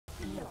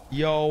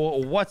Yo,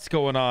 what's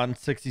going on,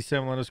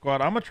 67 Letter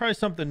Squad? I'm gonna try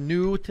something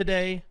new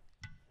today,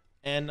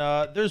 and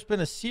there's been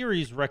a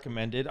series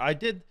recommended. I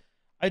did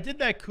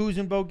that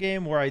Kuzenbo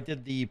game where I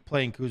did the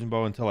playing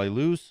Kuzenbo until I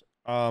lose,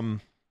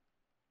 and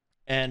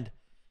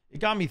it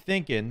got me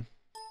thinking.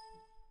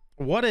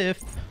 What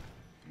if?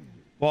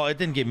 Well, it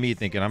didn't get me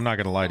thinking. I'm not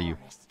gonna lie to you.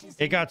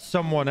 It got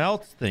someone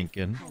else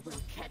thinking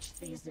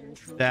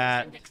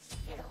that.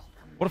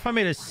 What if I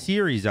made a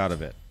series out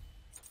of it?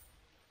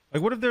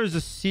 Like, what if there's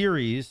a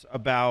series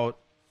about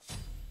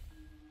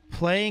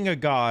playing a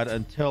god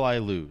until I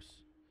lose?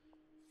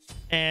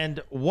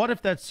 And what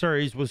if that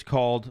series was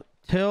called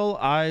Till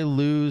I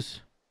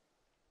Lose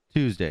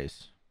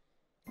Tuesdays?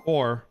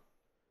 Or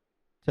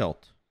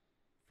Tilt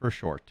for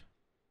short.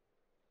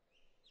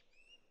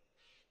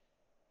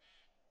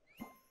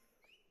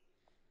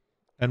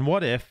 And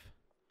what if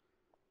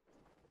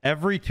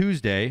every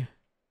Tuesday,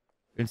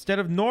 instead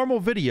of normal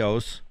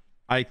videos,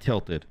 I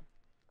tilted?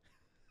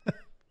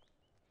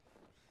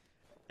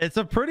 It's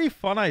a pretty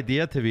fun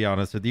idea, to be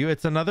honest with you.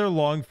 It's another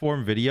long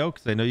form video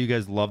because I know you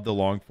guys love the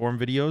long form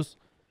videos.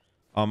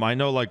 I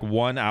know like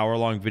 1 hour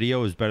long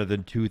video is better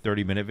than 2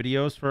 30-minute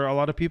videos for a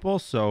lot of people.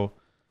 So,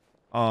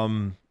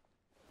 it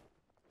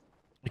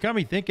got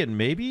me thinking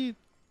maybe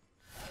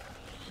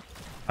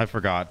I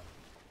forgot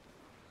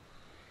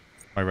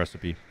my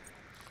recipe.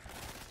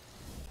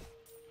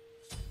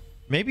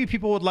 Maybe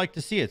people would like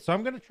to see it, so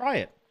I'm going to try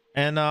it.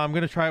 And I'm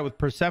going to try it with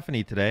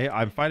Persephone today.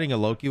 I'm fighting a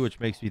Loki,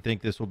 which makes me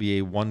think this will be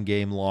a 1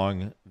 game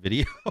long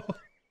video.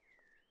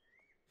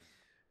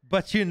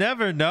 But you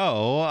never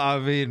know. I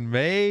mean,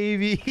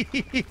 maybe...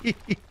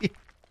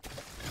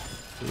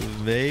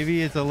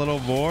 maybe it's a little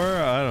more.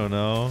 I don't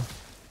know.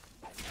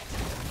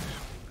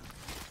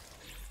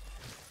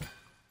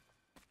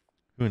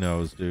 Who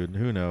knows, dude?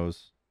 Who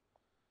knows?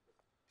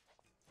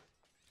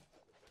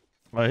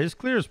 His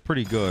clear is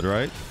pretty good,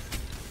 right?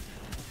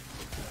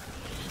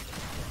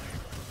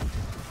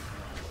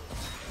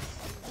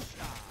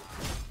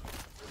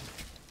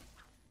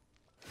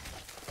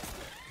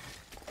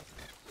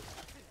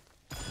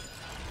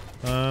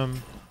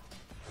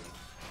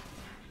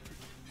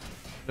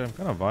 I'm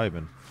kind of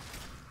vibing.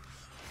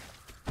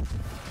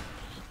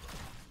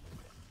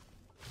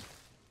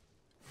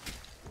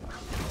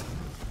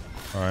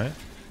 All right.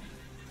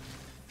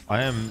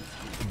 I am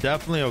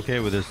definitely okay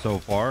with this so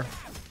far.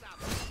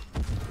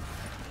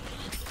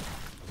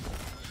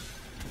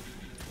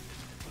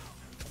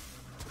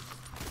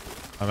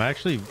 I'm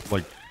actually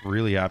like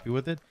really happy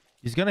with it.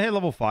 He's going to hit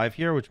level 5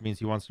 here, which means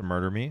he wants to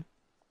murder me.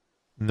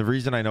 And the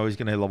reason I know he's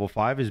going to hit level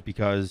 5 is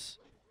because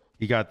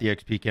he got the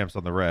XP camps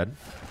on the red.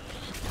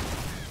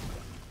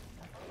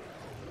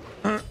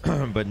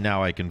 But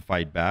now I can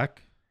fight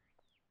back.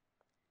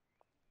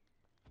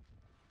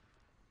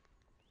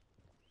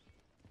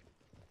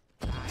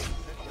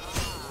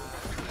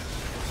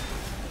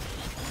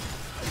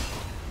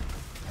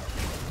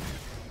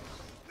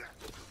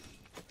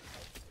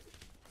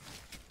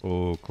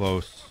 Oh,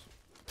 close.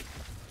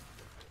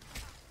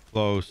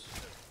 Close.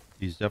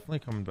 He's definitely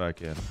coming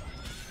back in.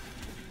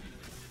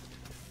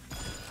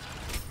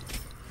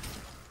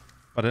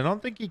 But I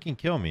don't think he can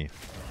kill me.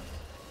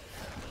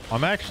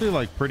 I'm actually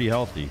like pretty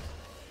healthy.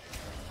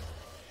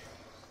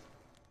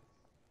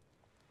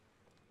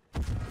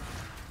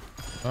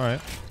 All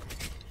right.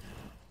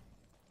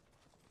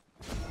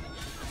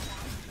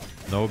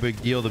 No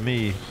big deal to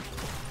me.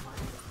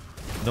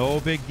 No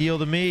big deal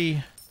to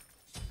me.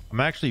 I'm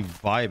actually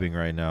vibing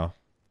right now.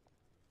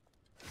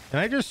 Can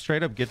I just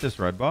straight up get this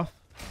red buff?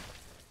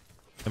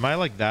 Am I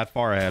like that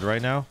far ahead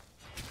right now?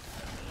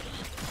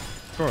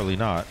 Surely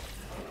not.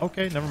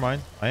 Okay, never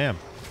mind. I am.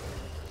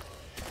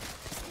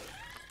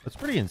 That's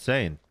pretty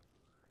insane.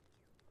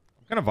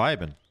 I'm kind of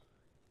vibing.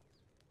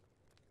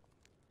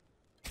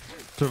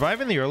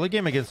 Surviving the early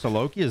game against a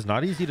Loki is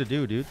not easy to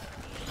do, dude.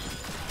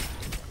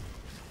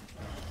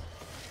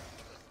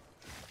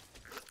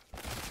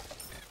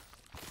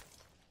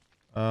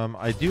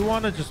 I do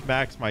want to just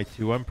max my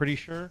 2, I'm pretty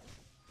sure.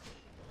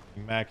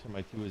 Maxing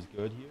my 2 is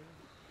good here.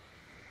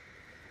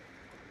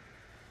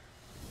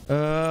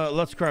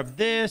 Let's grab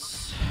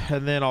this,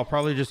 and then I'll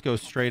probably just go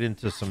straight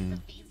into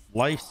some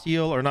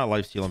lifesteal, or not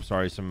lifesteal, I'm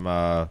sorry,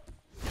 some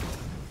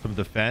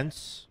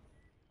defense.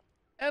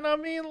 And I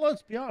mean,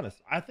 let's be honest,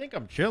 I think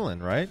I'm chilling,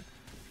 right?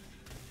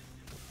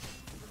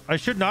 I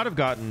should not have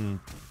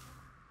gotten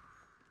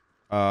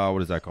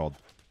what is that called?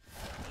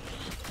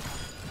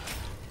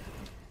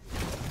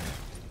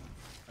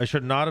 I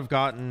should not have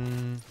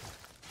gotten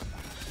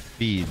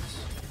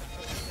beads.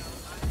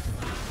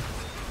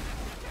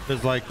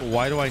 Because, like,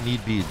 why do I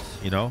need beads,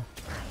 you know?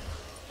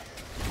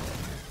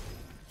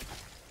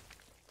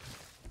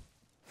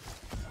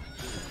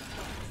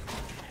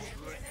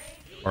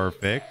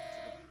 Perfect.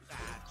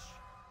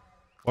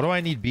 What do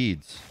I need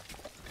beads?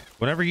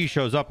 Whenever he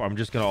shows up, I'm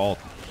just going to ult.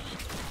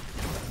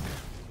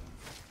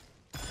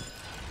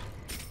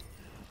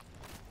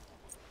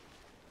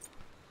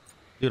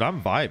 Dude,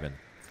 I'm vibing.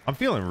 I'm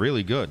feeling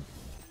really good.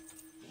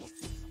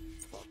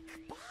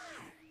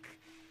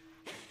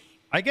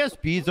 I guess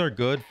beads are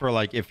good for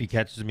like if he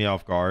catches me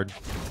off guard.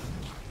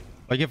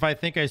 Like if I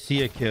think I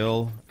see a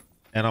kill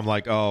and I'm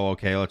like, oh,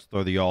 okay, let's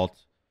throw the ult.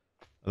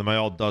 And then my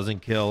ult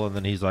doesn't kill, and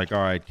then he's like,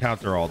 all right,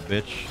 counter ult,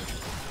 bitch.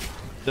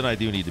 Then I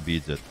do need to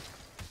beads it.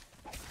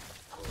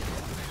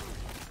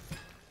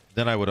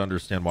 Then I would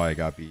understand why I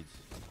got beads.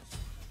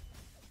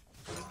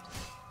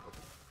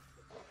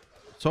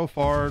 So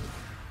far,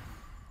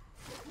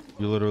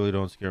 you literally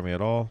don't scare me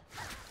at all.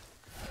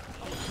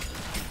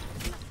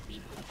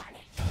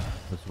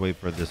 Let's wait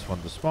for this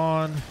one to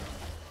spawn.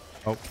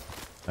 Oh,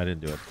 I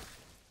didn't do it.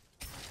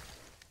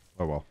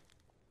 Oh well.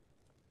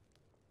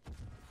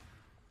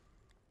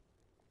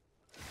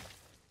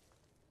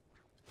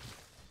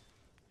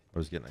 I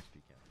was getting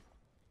XP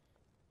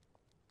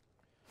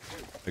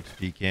camp.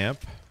 XP camp.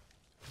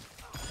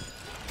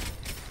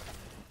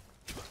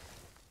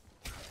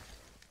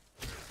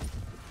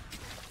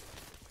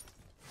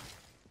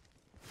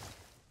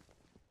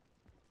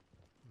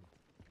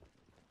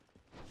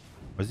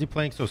 Why is he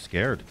playing so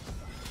scared?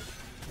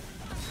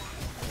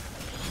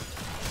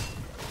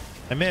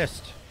 I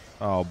missed.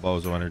 Oh,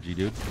 bozo energy,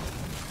 dude.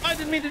 I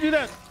didn't mean to do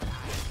that.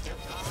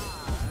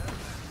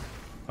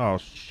 Oh,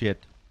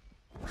 shit.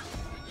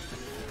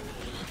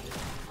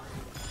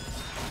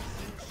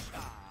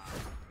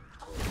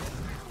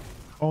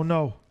 Oh,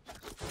 no.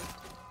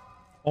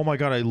 Oh, my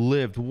God. I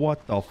lived.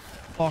 What the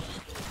fuck?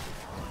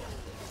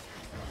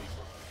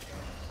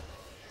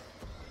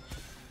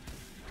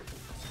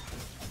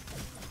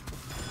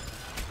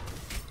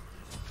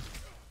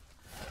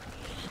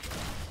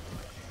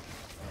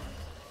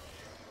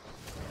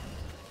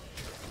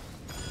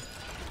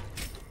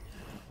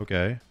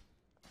 Okay.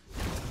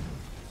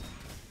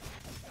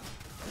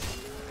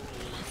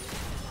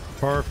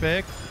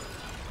 Perfect.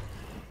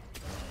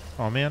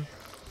 Oh, man.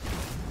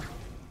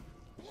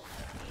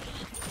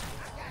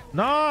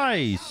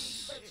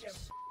 Nice.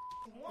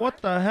 What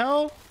the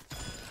hell?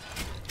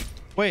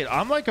 Wait,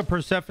 I'm like a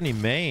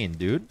Persephone main,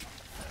 dude.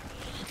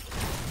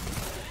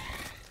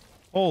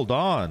 Hold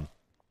on.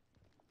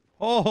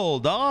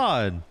 Hold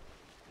on.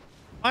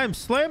 I'm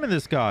slamming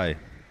this guy.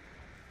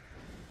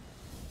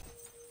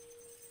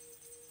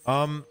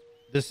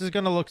 This is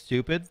gonna look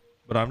stupid,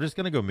 but I'm just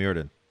gonna go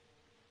Mirrodin.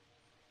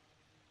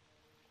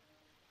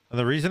 And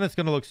the reason it's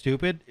gonna look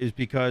stupid is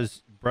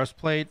because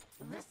breastplate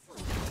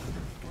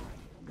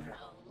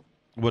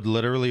would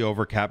literally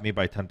overcap me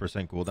by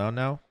 10% cooldown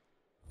now.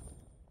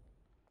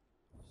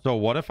 So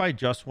what if I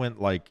just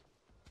went like...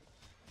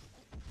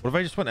 What if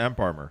I just went Emp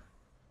armor?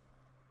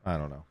 I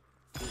don't know.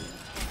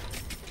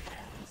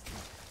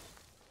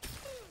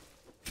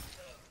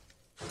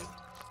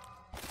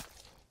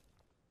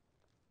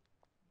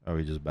 Oh,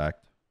 he just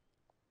backed.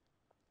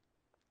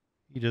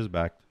 He just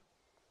backed.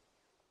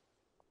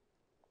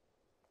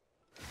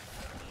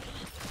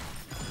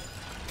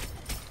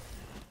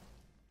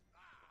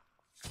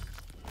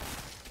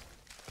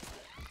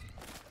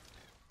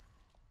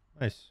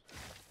 Nice.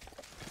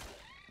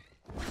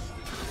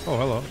 Oh,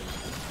 hello.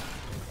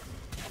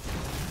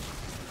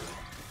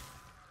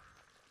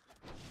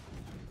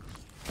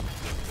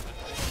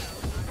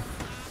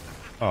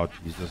 Oh,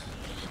 Jesus.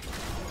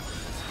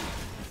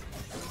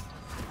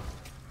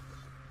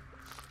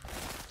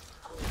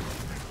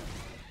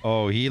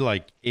 Oh, he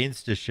like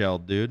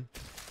insta-shelled, dude.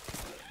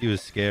 He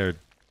was scared.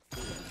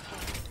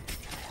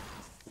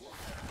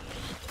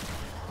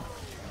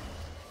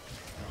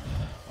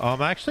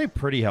 I'm actually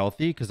pretty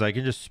healthy because I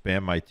can just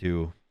spam my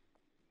 2.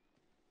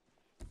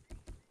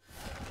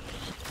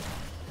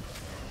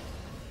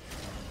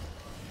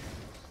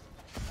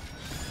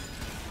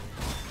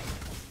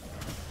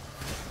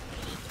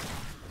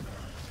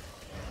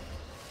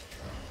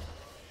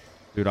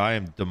 Dude, I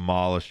am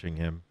demolishing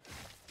him.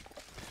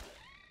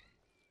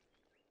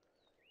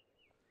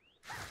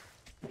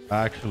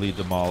 Actually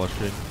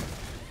demolishing.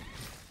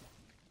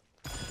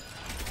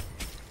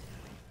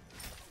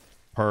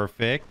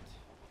 Perfect.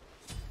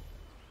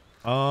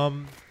 All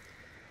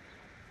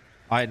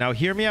right, now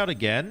hear me out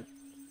again.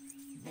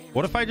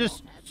 What if I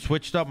just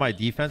switched up my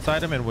defense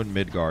item and went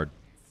Midgard?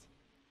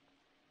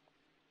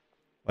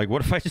 Like,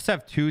 what if I just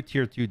have 2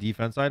 tier 2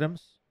 defense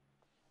items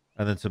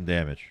and then some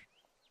damage?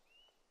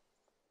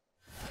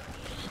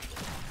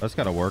 That's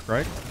gotta work,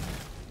 right?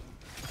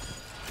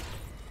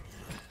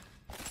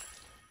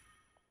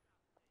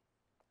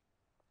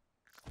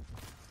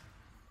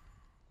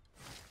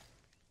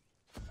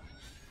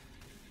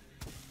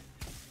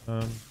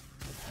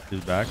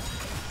 He's back.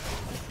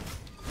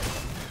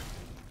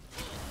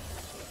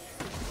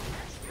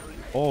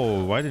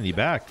 Oh, why didn't he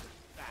back?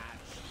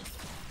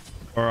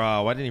 Or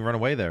why didn't he run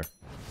away there?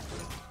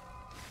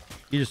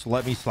 He just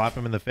let me slap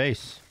him in the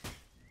face.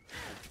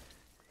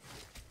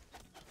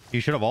 He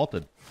should have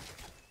ulted.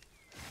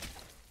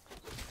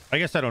 I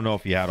guess I don't know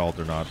if he had ult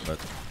or not, but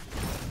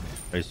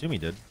I assume he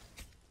did.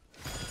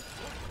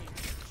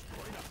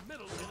 All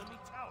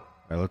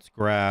right, let's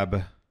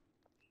grab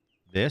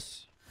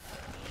this.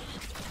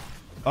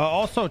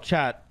 Also,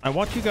 chat, I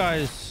want you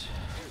guys...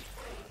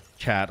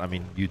 Chat, I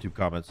mean YouTube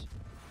comments.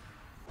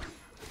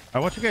 I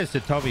want you guys to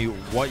tell me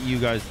what you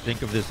guys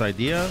think of this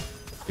idea.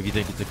 If you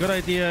think it's a good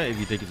idea, if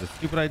you think it's a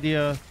stupid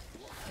idea,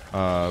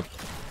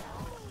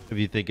 if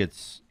you think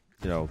it's,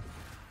 you know,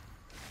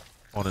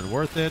 fun and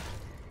worth it.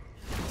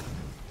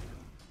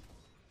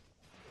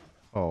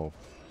 Oh.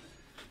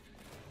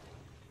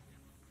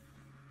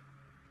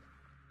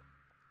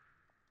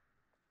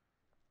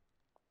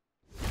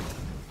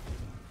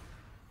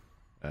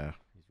 Yeah,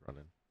 he's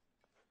running.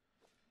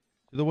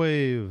 To the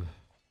wave.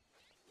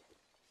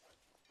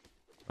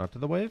 Not to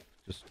the wave,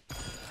 just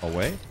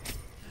away.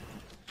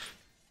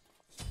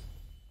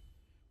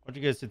 I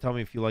want you guys to tell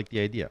me if you like the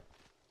idea.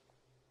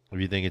 If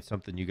you think it's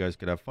something you guys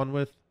could have fun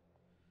with.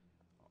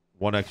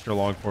 One extra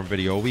long form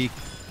video a week.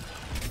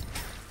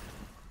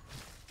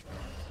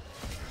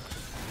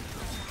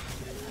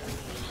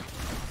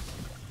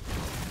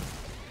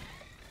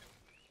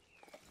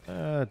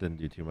 Didn't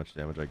do too much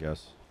damage, I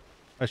guess.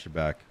 I should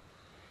back.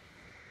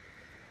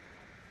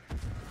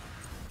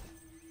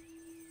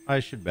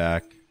 I should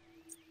back.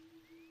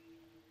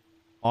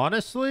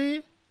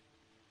 Honestly,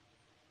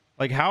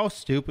 like, how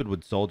stupid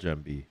would Soul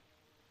Gem be?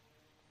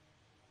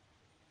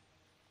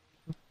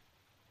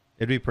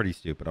 It'd be pretty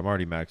stupid. I'm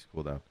already max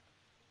cooldown.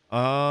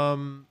 I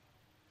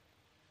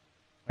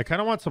kind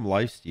of want some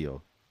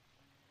lifesteal.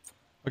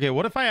 Okay,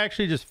 what if I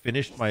actually just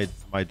finished my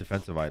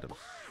defensive items?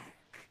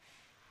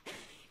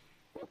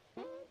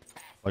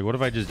 Like, what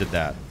if I just did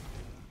that?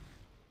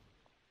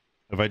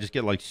 If I just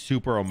get, like,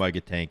 super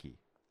omega tanky.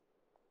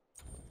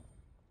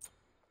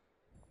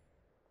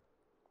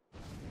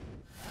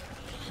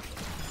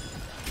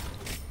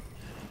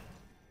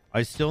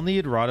 I still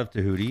need Rod of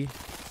Tahuti.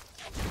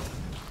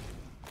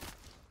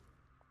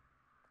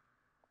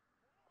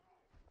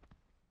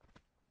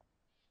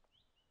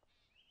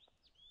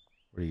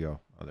 Where'd he go?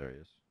 Oh, there he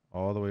is.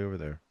 All the way over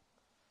there.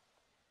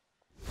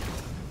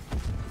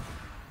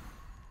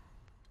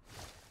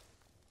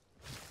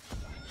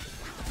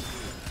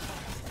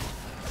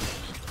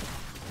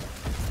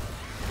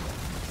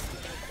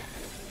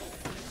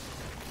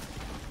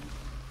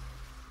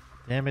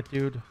 Damn it,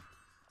 dude.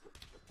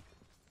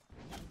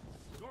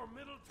 Your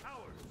middle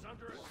tower is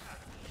under attack.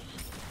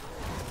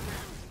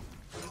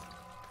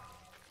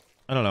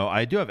 I don't know.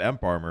 I do have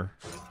Emp armor.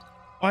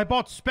 Oh, I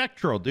bought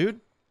Spectral,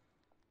 dude.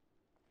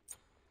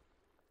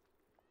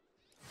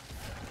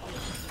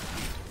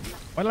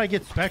 Why did I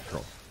get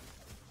Spectral?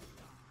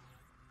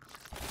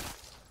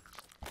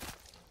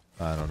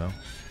 I don't know.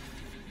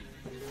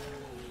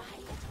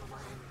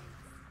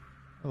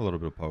 A little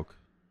bit of poke.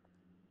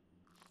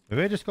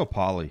 Maybe I just go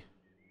Poly.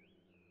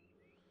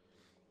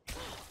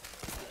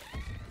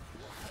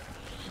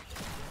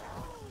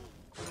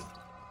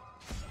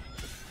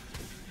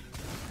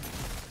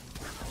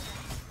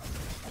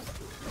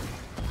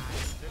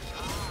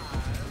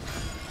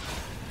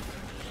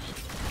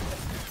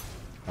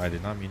 I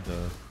did not mean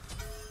to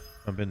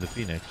jump into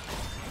Phoenix.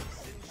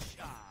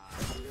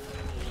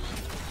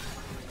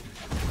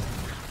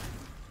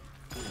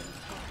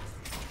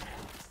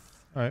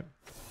 All right.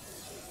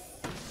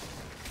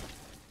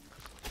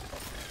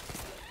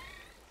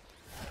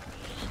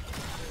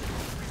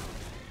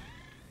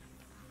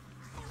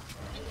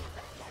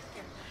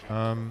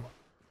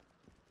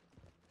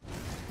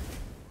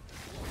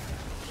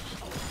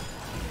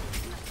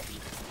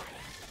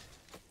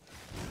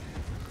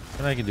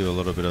 And I can do a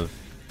little bit of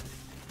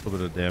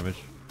damage.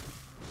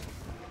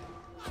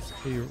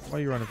 Hey, why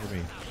are you running for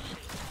me?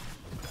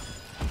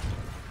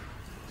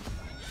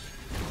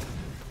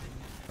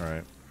 All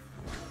right.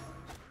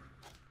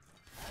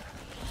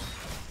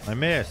 I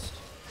missed.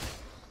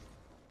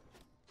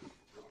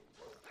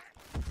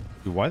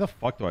 Dude, why the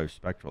fuck do I have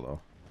Spectral though?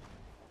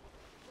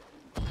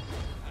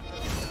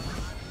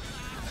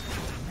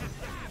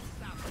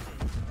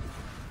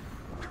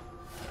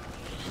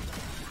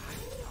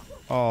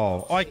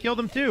 Oh, I killed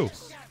him too.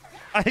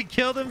 I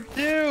killed him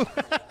too.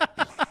 All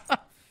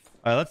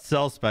right, let's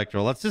sell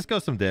Spectral. Let's just go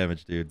some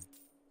damage, dude.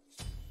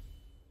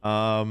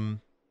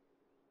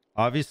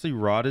 Obviously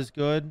Rod is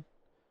good.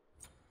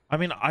 I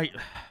mean, I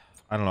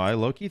don't know. I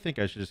low-key think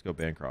I should just go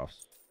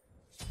Bancroft's.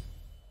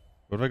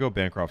 What if I go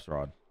Bancroft's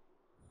Rod?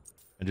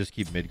 And just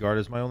keep Midgard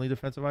as my only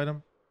defensive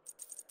item?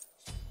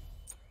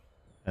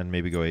 And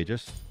maybe go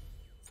Aegis?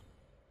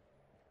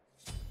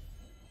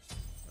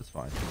 That's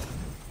fine.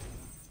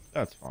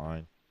 That's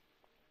fine.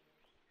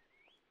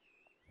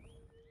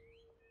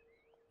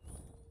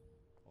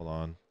 Hold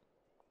on.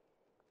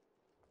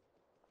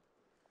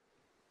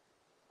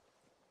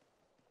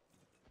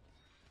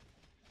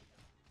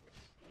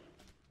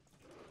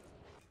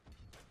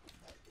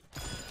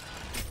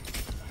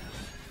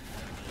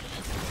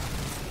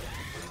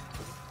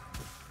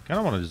 I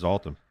don't want to just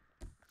ult him.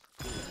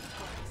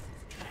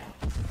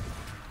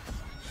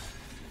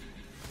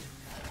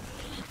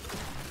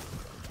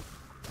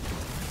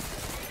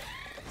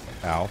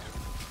 Ow.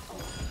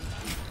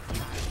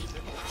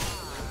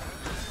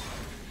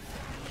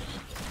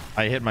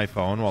 I hit my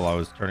phone while I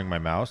was turning my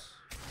mouse.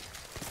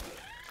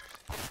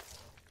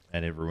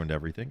 And it ruined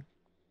everything.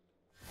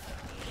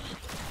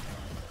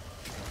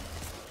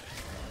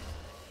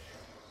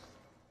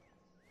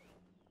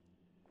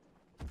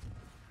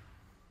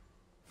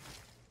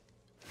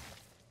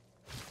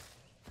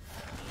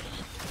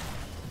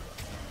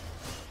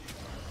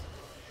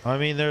 I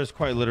mean, there's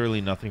quite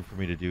literally nothing for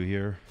me to do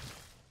here.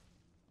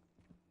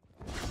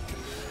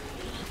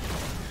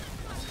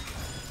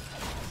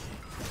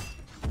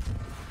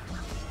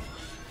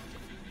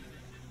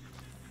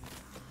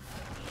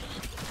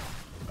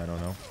 I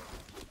don't know.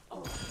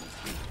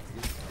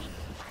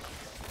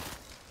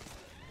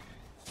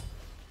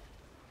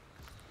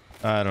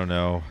 I don't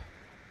know.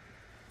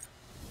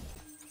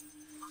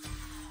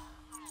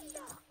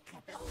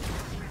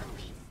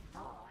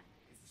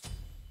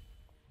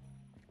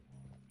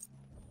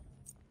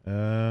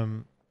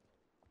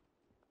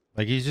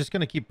 Like he's just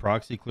gonna keep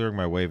proxy clearing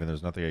my wave, and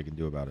there's nothing I can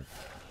do about it.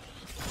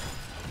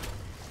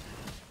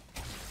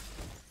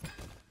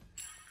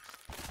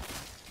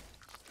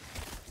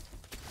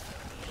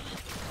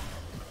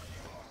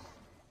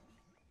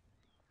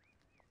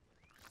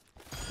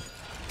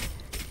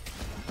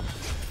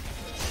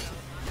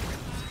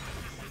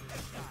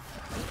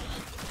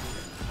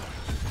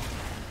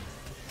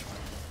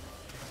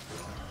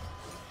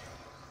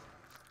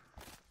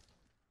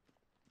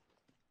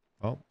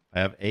 Well, I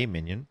have a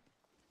minion.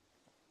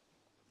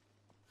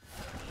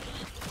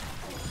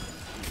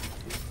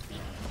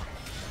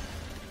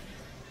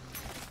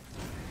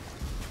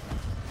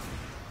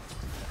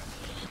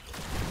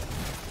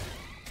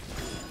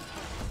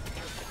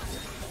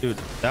 Dude,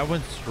 that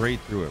went straight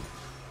through him.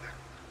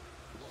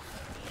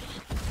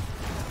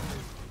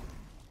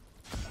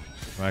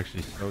 I'm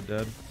actually so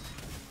dead.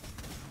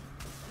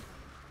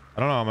 I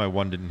don't know how my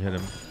one didn't hit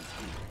him.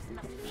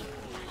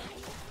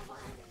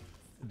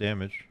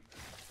 Damage.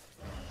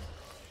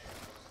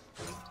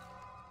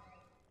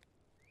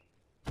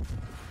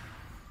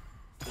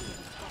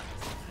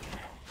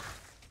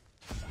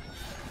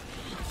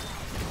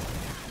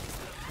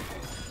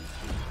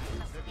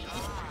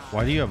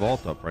 Why do you have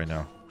ult up right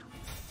now?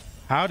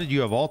 How did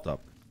you have ult up?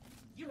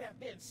 You have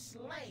been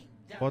slain,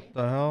 dummy. What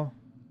the hell?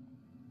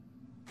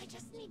 I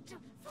just need to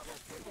follow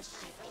through the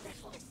shadow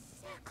little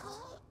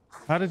circle.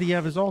 How did he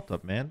have his ult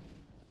up, man?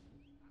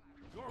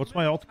 What's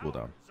my ult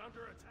cooldown?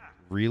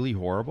 Really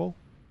horrible?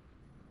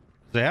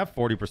 Because I have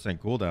 40%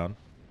 cooldown.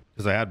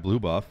 Because I had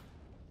blue buff.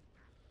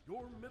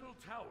 Your middle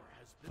tower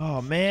has been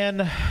Oh,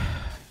 man.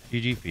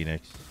 GG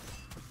Phoenix.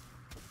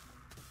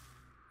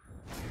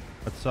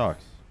 That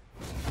sucks.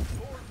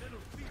 your middle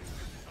field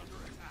is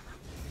under attack.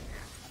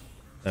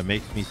 That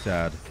makes me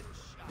sad.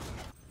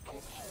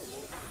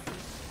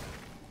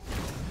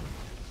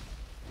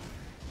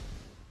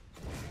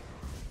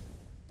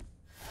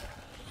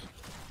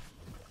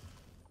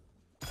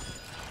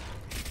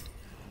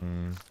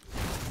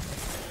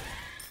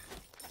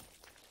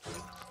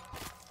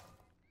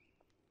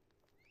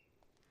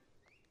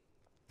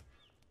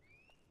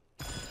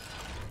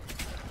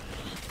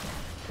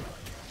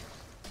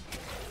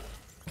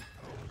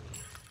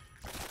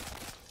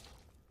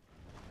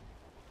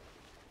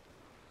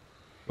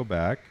 Go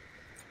back.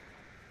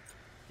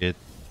 Get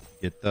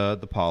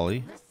the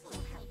poly.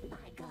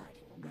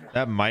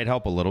 That might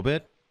help a little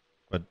bit,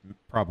 but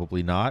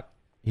probably not.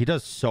 He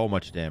does so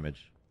much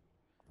damage.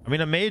 I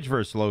mean, a mage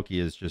versus Loki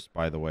is just,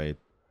 by the way,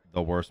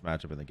 the worst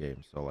matchup in the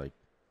game. So, like...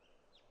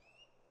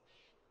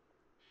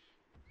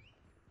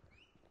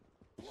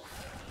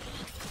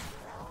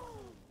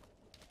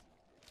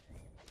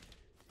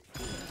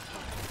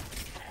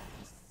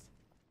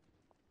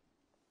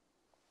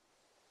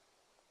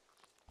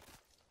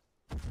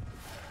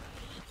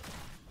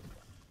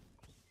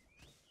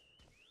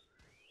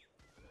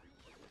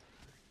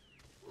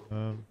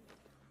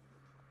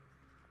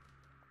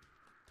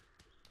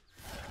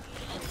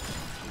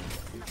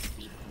 Must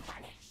be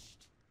punished.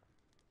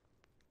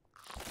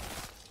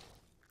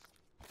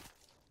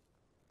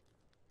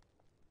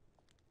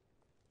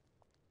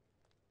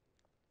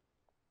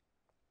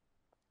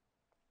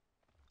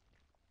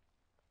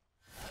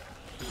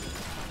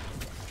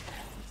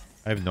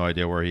 I have no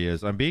idea where he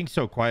is. I'm being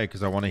so quiet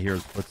because I want to hear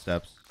his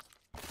footsteps.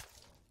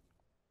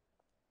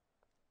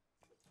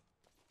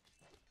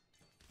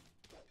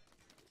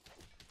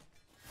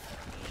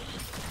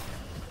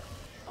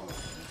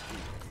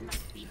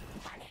 Must be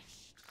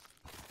punished.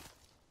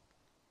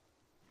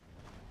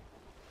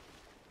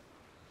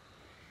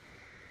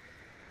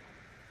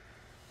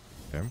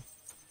 Okay.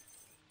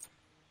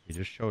 He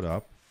just showed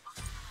up.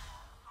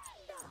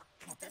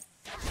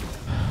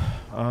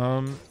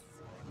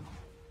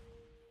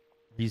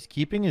 He's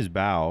keeping his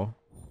bow.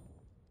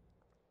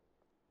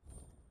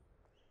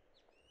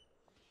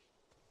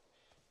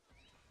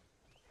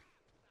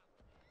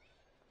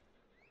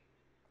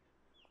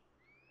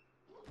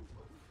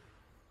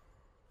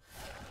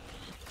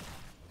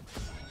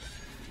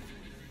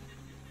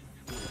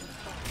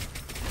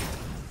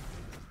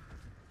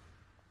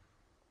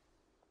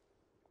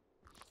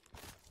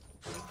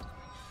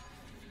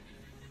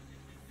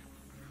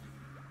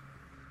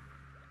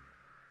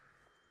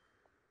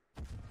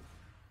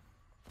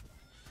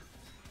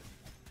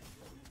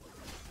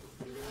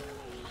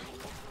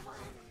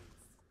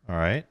 All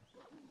right.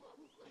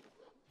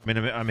 I mean,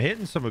 I'm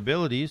hitting some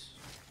abilities.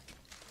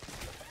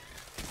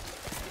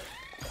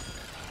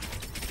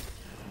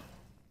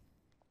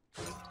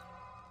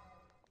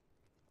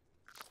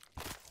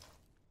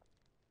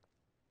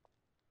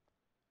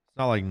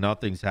 Not like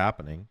nothing's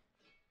happening.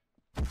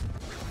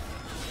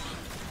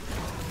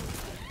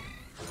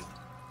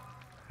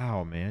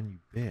 How, man,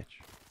 you bitch.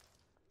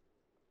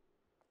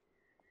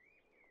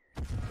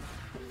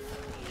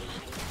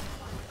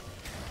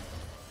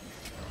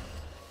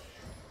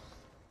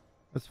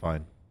 That's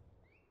fine.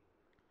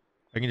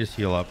 I can just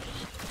heal up.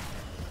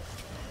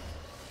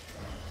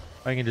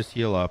 I can just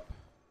heal up.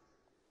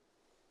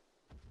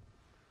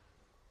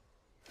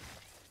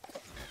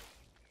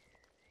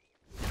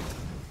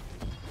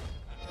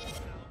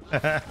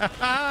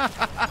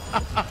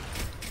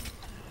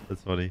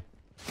 That's funny.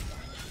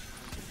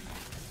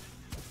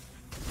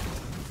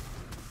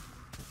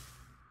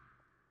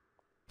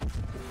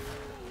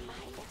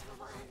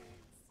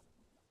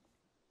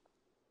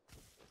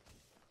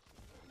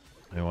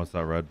 He wants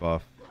that red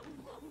buff.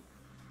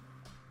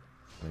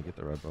 Let me get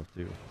the red buff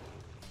too.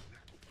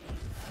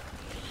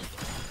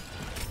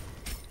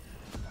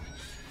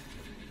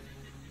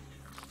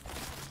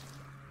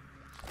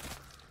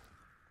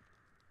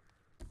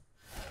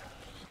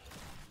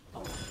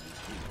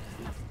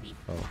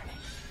 Oh.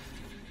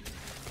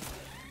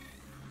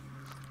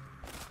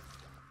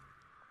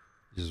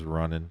 Just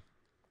running.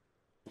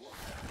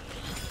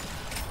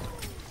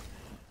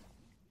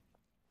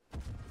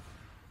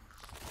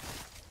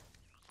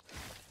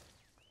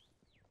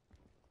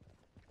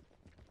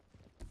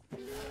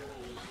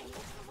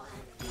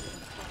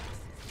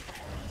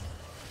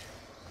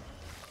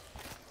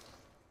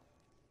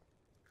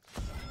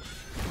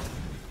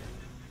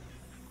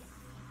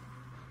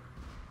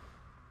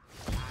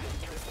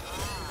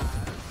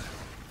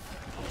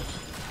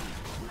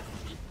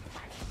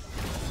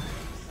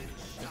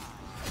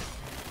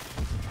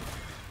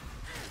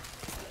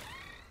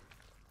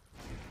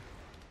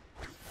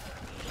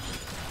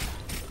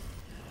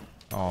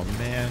 Oh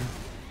man.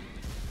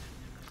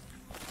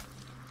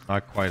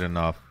 Not quite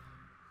enough.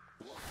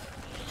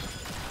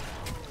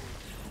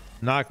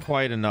 Not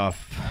quite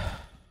enough.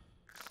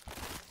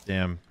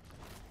 Damn.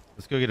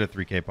 Let's go get a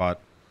 3K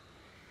pot.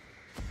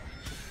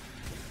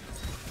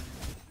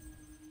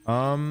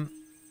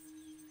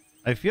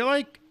 I feel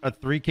like a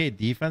 3K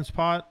defense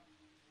pot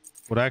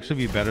would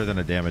actually be better than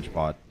a damage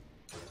pot.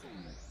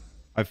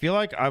 I feel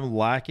like I'm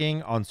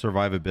lacking on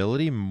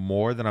survivability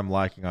more than I'm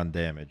lacking on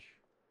damage.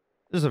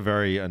 This is a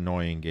very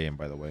annoying game,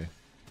 by the way.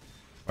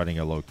 Fighting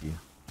a Loki.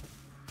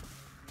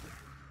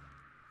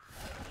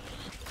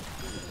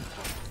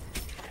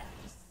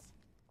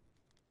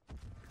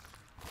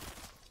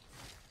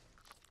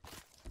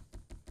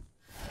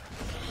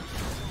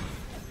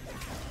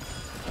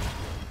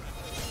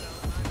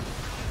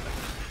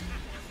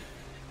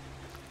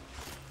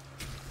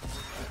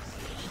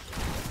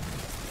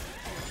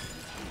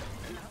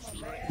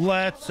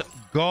 Let's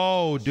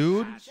go,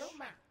 dude.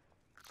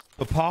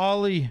 The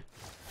poly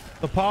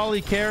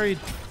carried.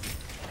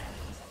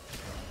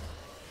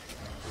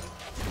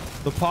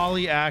 The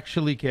poly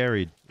actually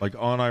carried, like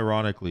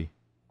unironically.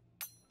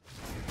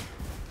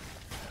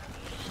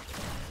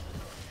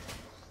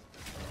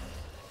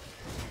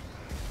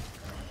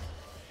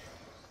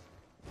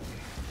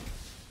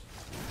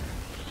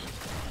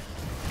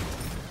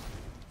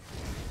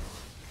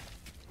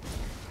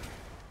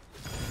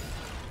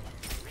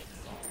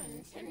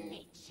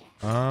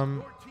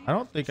 I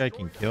don't think I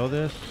can kill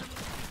this,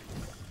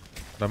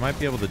 but I might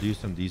be able to do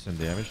some decent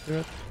damage to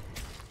it.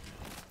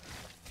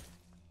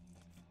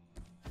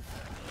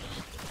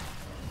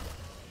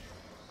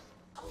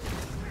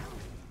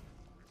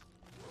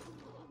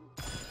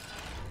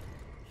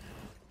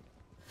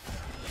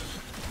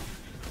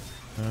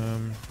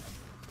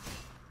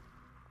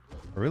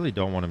 I really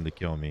don't want him to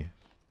kill me.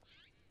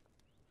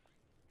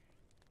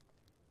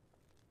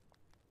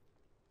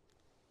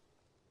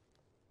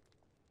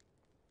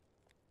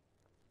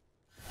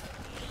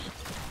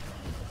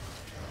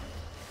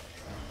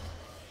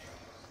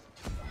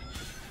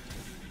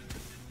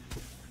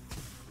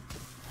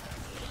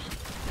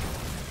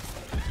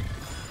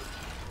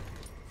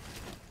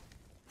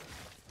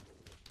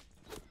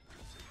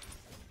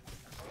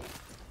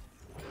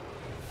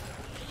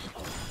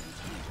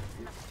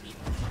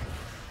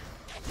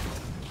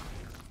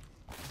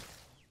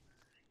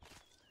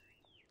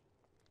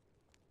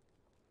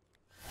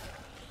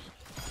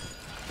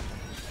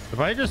 If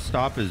I just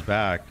stop his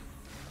back,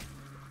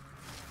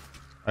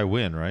 I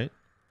win, right?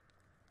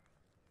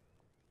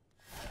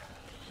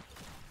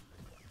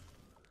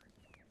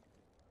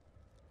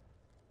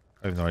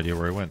 I have no idea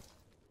where he went.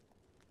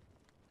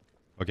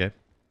 Okay.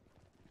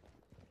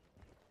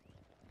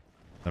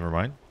 Never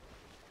mind.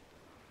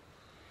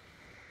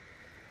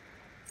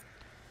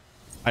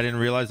 I didn't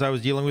realize I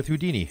was dealing with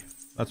Houdini.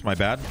 That's my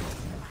bad.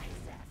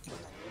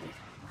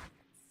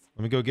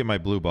 Let me go get my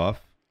blue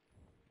buff.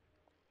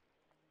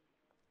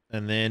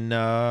 And then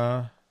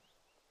I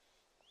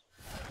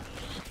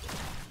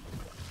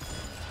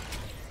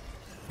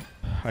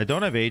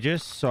don't have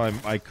Aegis, so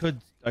I could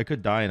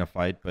die in a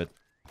fight, but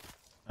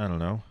I don't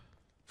know.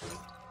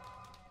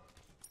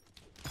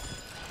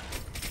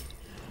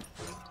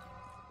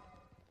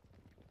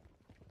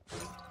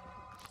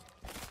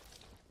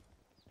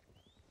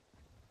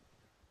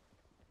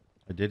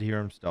 I did hear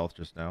him stealth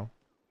just now.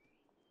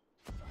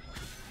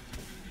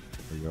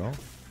 There you go.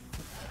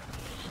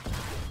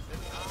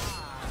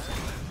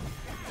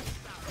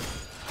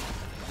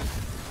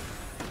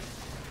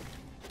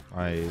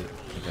 I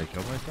think I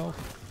killed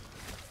myself.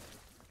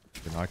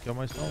 Did not kill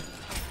myself.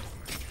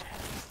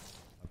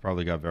 I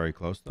probably got very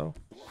close though.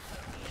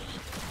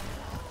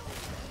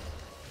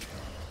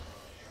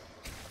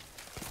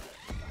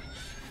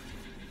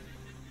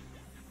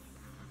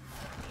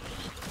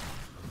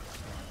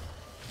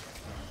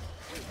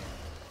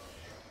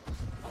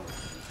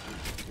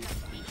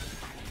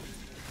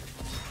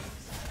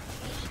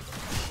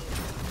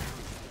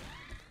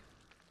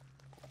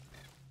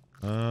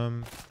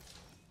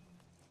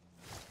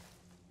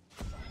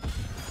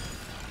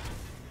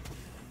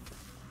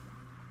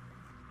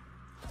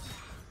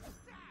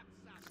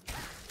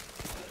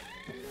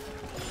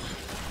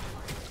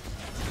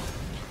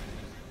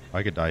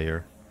 I could die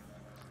here.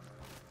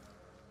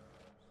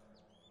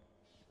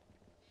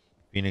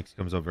 Phoenix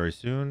comes up very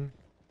soon.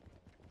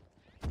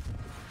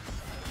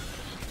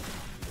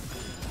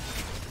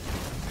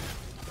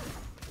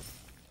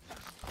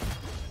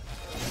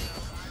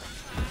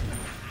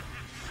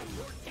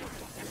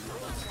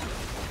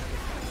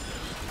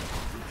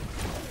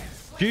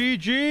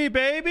 GG,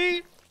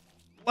 baby.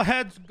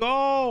 Let's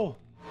go.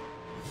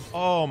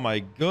 Oh my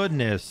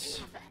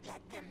goodness.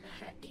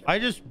 I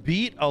just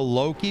beat a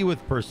Loki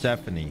with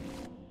Persephone.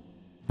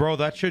 Bro,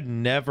 that should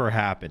never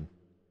happen.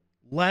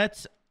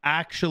 Let's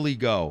actually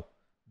go.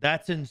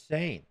 That's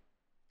insane.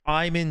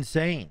 I'm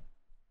insane.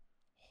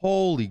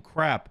 Holy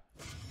crap.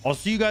 I'll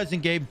see you guys in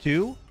game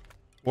 2,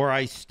 where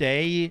I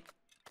stay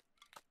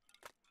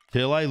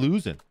till I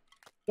lose it.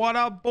 What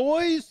up,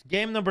 boys?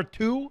 Game number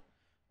 2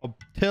 of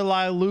Till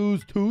I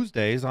Lose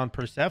Tuesdays on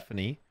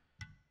Persephone.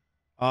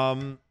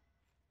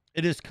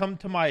 It has come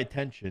to my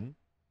attention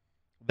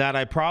that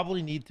I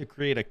probably need to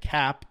create a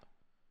cap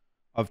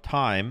of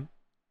time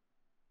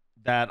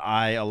that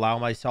I allow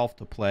myself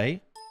to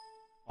play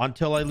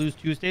until I lose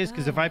Tuesdays.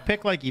 Because if I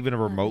pick like even a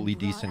remotely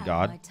decent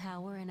god,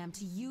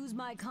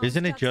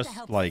 isn't it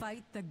just like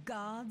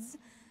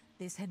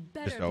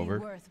just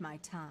over?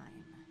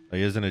 Like,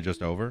 isn't it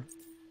just over?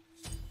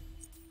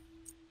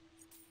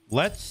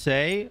 Let's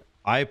say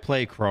I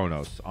play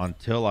Chronos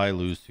until I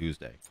lose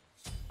Tuesday.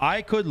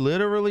 I could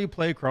literally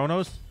play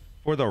Chronos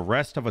for the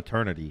rest of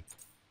eternity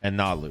and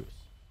not lose.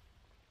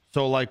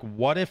 So like,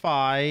 what if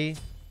I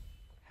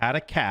had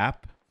a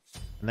cap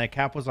and that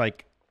cap was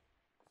like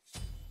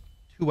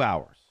 2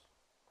 hours,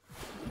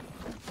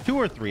 2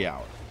 or 3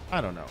 hours?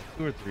 I don't know.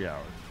 2 or 3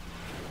 hours.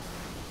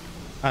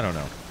 I don't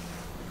know.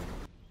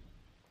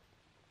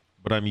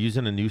 But I'm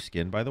using a new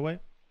skin, by the way.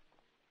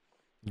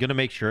 I'm going to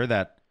make sure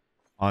that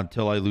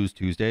until I lose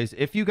Tuesdays,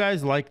 if you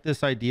guys like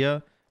this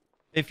idea,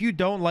 if you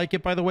don't like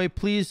it, by the way,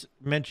 please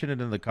mention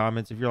it in the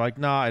comments. If you're like,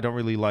 nah, I don't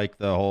really like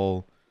the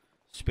whole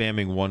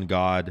spamming one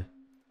god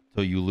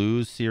till you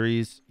lose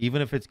series, even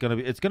if it's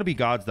gonna be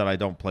gods that I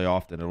don't play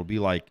often. It'll be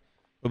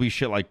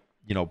shit like,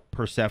 you know,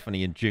 Persephone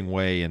and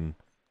Jingwei and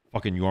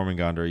fucking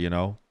Jormungandr, you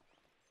know.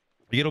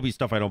 It'll be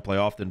stuff I don't play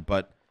often.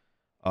 But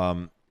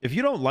if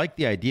you don't like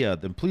the idea,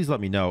 then please let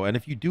me know. And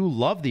if you do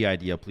love the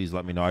idea, please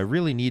let me know. I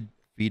really need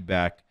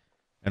feedback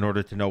in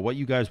order to know what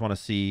you guys want to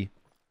see,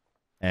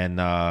 and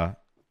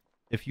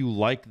if you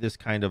like this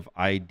kind of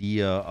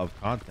idea of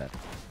content.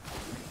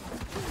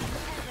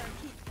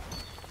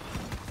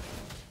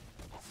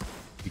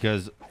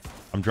 Because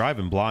I'm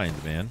driving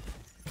blind, man.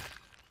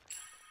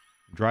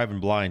 I'm driving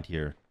blind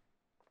here.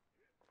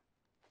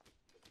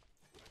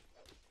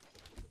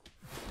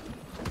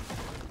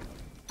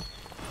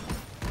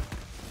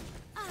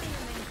 I am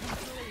in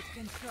complete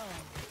control.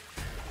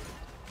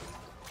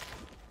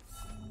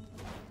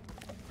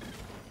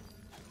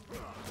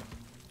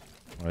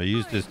 I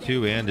used his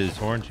 2 and his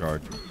horn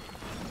charge.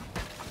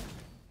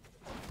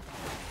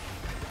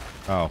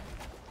 Oh.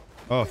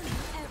 Oh.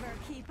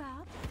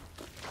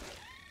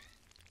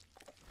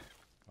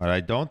 But I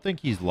don't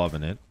think he's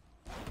loving it.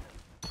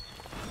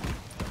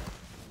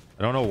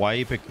 I don't know why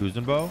he picked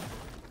Kuzenbo.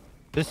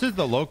 This is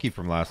the Loki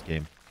from last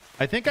game.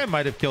 I think I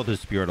might have killed his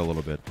spirit a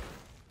little bit.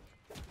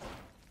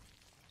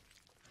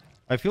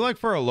 I feel like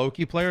for a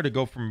Loki player to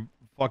go from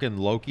fucking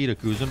Loki to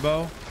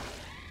Kuzenbo,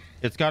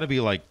 it's got to be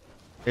like,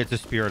 it's a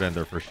spirit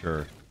ender for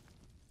sure.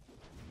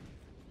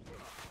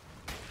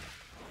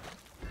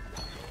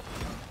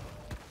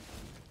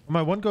 Oh,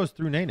 my one goes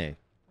through Nene.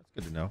 That's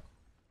good to know.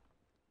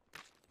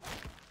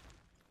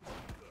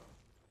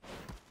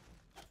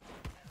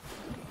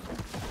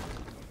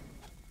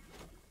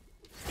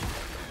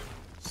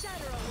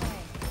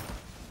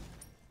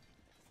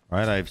 All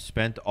right, I've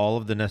spent all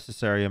of the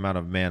necessary amount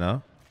of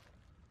mana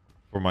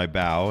for my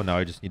bow. Now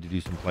I just need to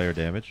do some player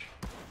damage.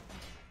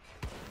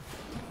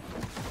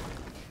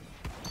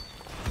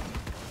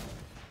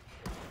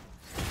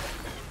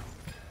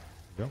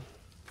 There we go.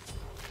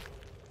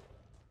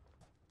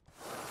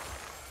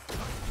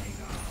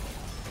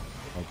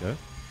 Okay.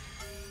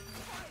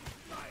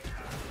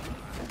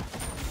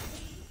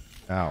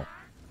 Ow.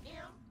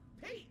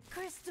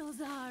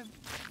 Crystals are...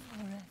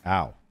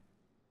 Ow.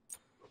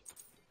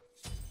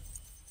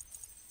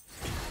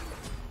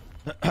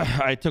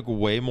 I took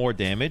way more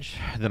damage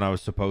than I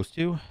was supposed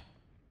to.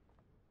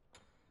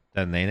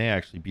 Then Nene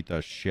actually beat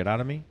the shit out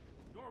of me.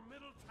 Your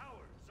middle tower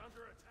is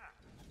under attack.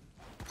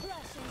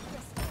 Crushing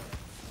crystal.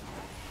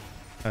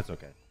 That's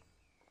okay.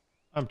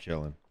 I'm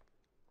chilling.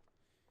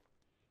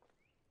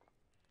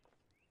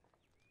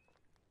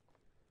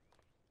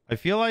 I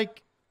feel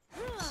like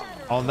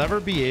I'll never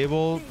be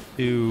able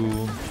to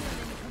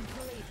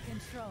Complete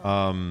control.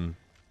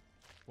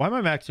 why am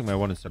I maxing my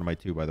 1 instead of my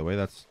 2, by the way?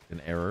 That's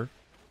an error.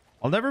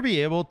 I'll never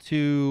be able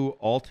to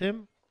ult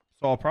him,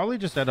 so I'll probably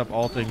just end up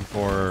ulting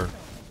for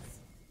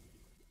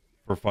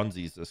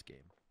funsies this game.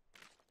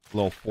 A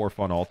little for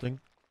fun ulting.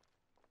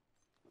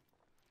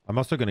 I'm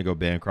also going to go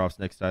Bancroft's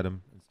next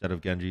item instead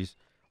of Genji's.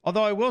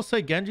 Although I will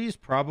say Genji's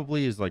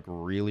probably is like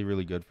really,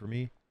 really good for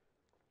me.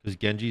 Because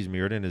Genji's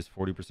Mirrodin is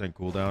 40%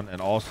 cooldown.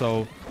 And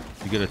also,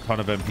 you get a ton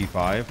of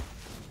MP5.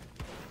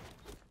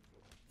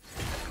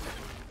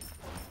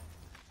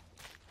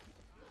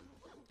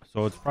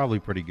 So it's probably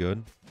pretty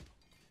good.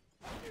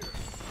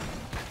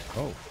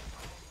 Oh.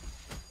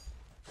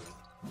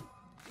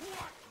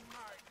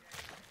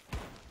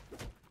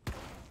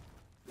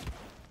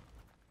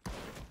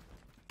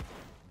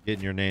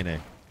 Getting your Nene. I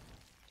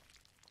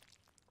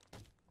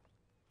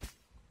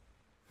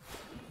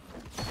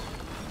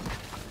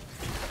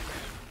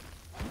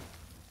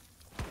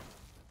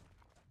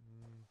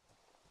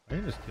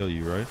can just kill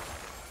you, right?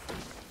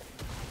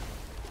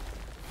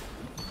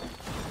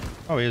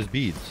 Oh, he has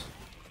beads.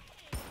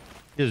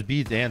 He has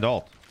beads and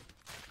ult.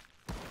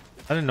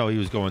 I didn't know he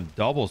was going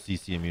double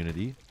CC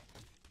immunity.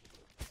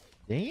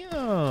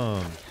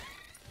 Damn.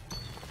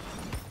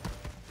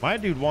 My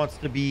dude wants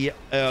to be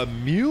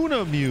immune.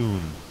 All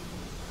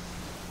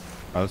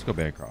right, let's go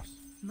Bancroft.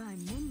 My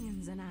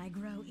minions and I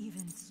grow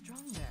even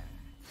stronger.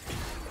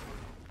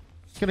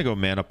 Just gonna go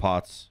mana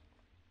pots,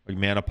 like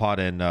mana pot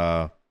and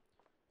a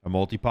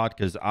multi pot,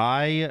 because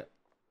I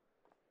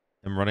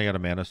am running out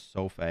of mana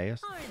so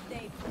fast. Aren't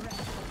they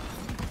precious?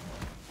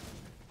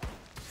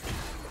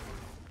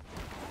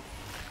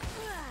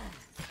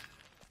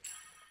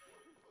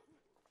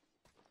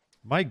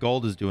 My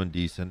gold is doing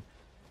decent.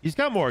 He's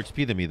got more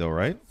XP than me though,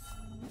 right?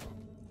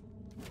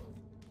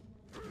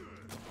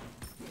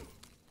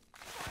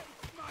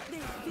 They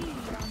feed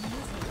on misery.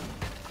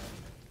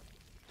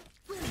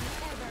 Will you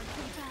ever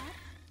keep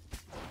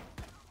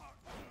up?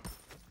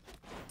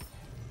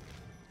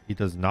 He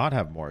does not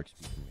have more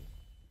XP than me.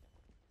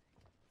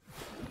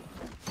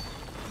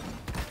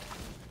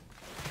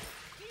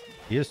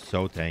 He is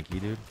so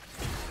tanky, dude.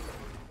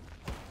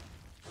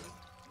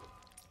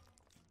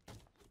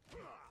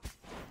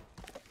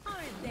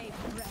 Aren't they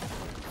precious?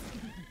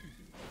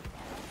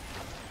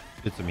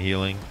 Get some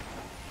healing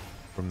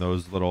from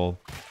those little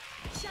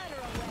Shudder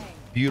away.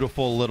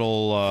 beautiful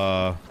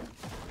little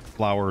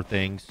flower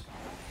things.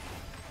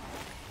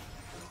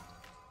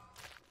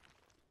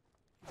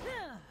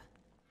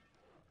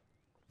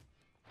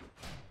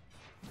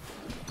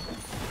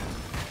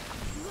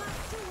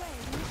 Locked away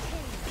in the cage.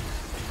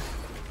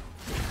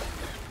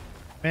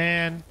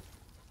 Man,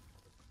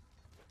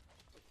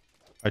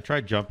 I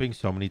tried jumping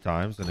so many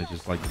times and it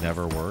just like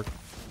never worked.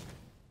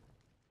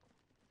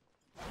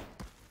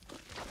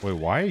 Wait,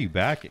 why are you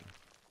backing?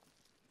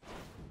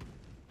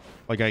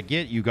 Like, I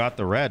get you got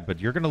the red,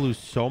 but you're gonna lose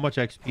so much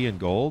XP and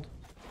gold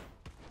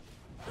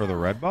for the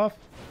red buff.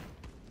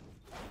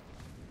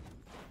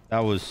 That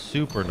was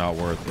super not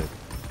worth it.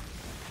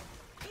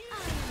 I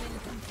am in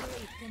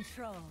complete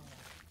control.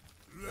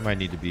 I might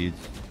need the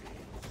beads.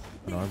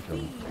 No, I'm Feed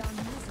kidding. on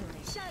misery.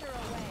 Shudder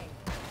away.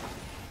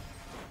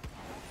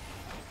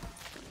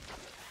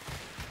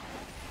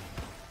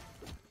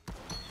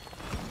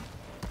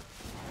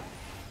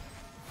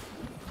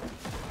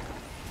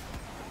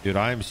 Dude,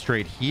 I am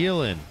straight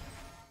healing.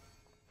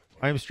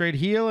 I am straight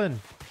healing.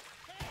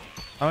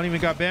 I don't even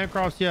got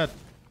Bancrofts yet.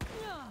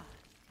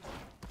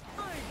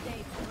 Aren't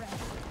they precious?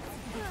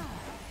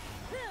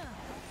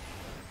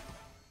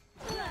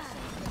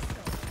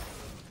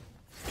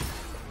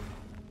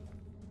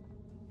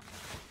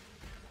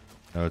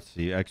 Now, let's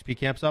see. XP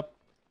camps up.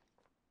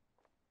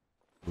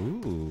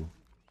 Ooh.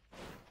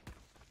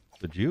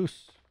 The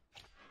juice.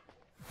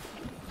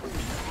 Will you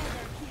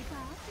ever keep up?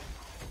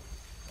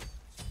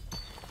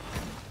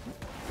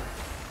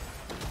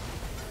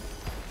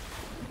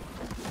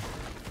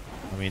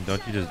 I mean,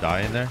 don't you just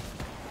die in there?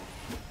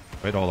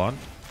 Wait, hold on.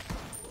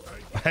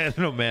 I had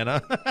no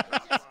mana.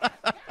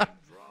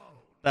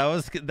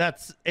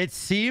 It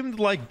seemed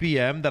like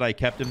BM that I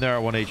kept him there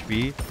at 1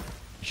 HP.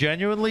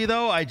 Genuinely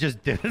though, I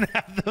just didn't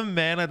have the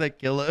mana to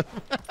kill him.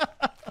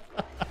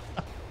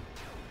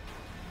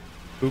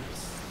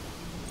 Oops.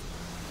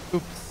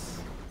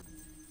 Oops.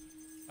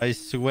 I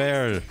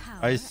swear.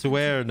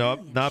 No,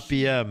 not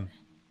BM.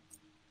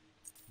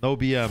 No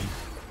BM.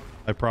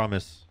 I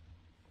promise.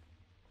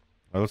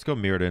 All right, let's go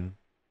Mirrodin.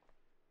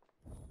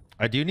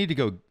 I do need to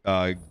go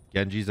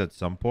Genji's at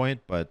some point,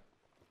 but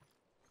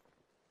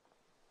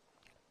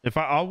if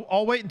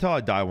I'll wait until I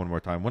die one more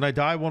time. When I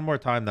die one more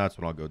time, that's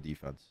when I'll go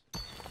defense.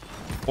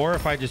 Or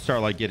if I just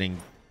start like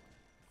getting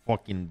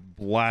fucking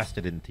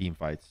blasted in team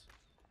fights.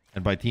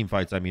 And by team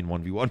fights, I mean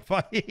 1v1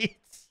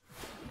 fights.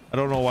 I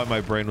don't know why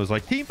my brain was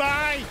like, team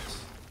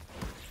fights!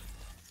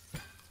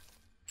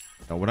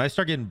 Now, when I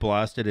start getting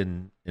blasted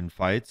in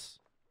fights,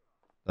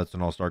 that's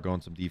when I'll start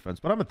going some defense.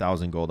 But I'm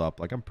 1,000 gold up.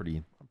 Like, I'm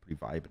pretty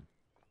vibing.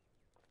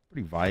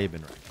 Pretty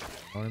vibing right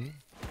now. You know what I mean?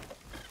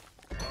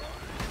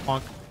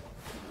 Bonk.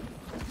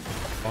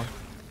 Bonk.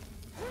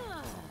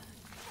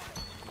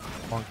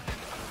 Bonk.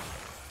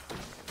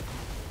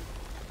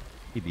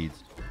 He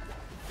beats.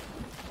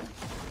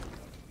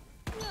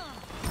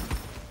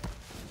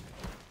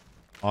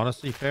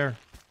 Honestly, fair.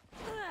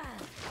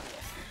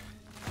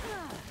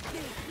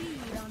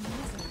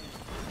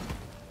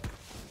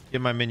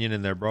 Get my minion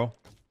in there, bro.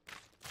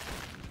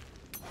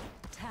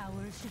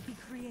 Towers should be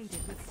created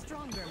with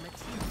stronger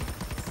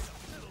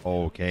materials.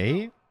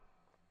 Okay.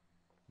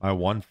 My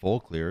one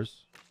full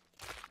clears.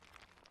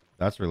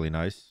 That's really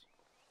nice.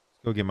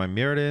 Let's go get my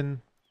Mirrodin.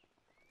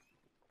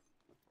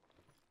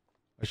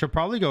 I should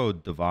probably go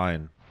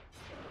Divine.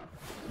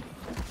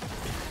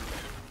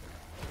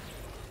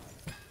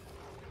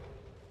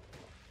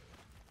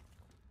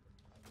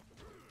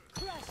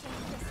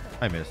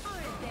 I missed.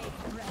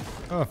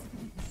 Oh.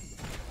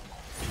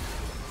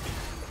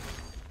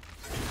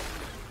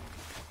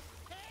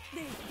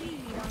 They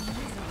feed on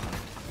misery.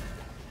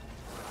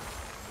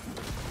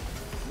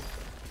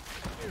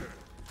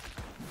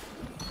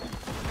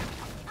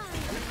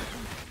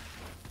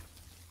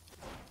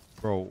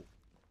 Bro,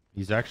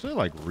 he's actually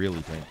like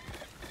really tanky.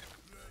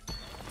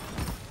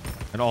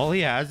 And all he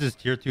has is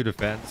tier 2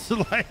 defense.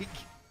 Like,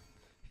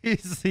 he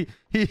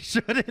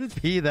shouldn't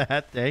be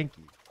that tanky.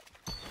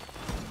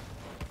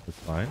 That's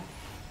fine.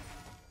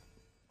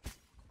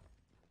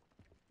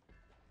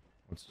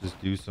 Let's just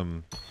do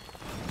some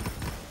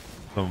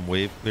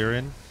wave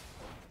clearing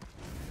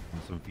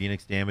and some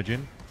Phoenix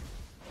damaging.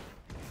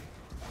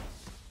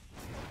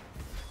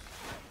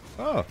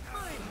 Oh.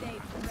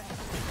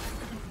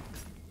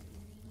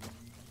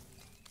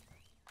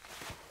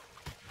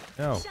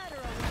 No.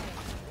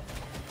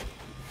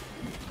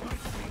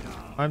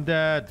 I'm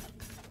dead.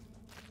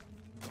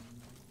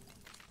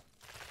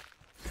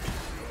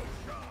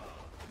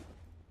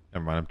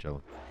 Never mind, I'm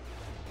chilling.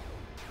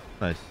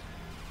 Nice.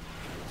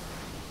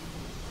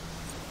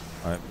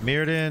 All right,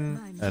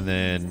 Mirrodin, and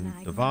then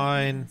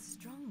Divine,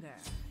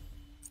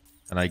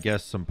 and I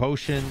guess some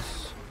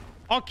potions.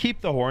 I'll keep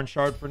the Horn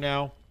Shard for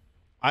now.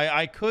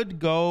 I could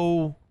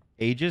go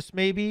Aegis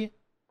maybe,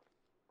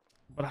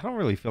 but I don't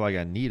really feel like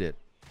I need it.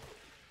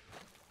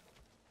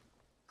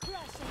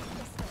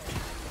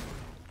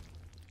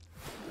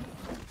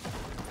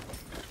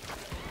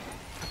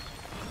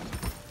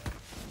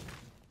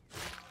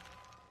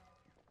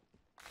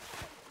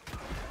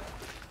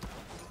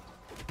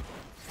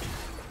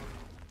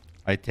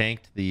 I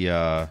tanked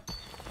the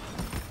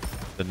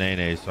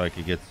Nene so I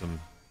could get some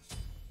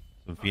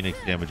Phoenix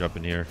damage up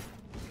in here.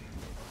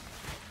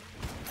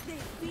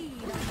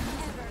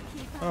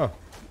 Oh.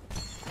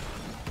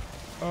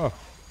 Oh.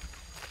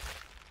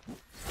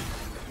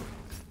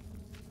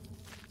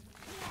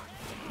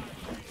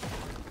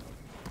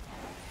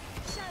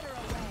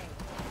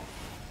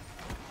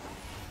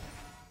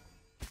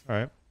 All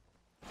right.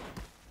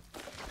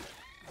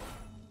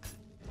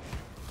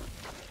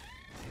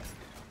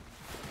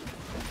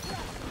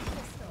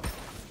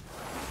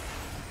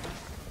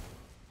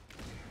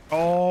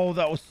 Oh,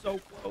 that was so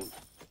close.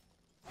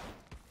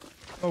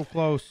 So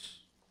close.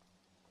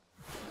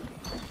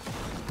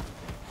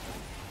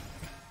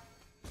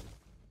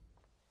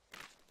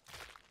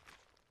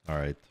 All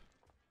right.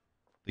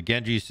 The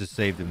Genji's just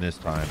saved him this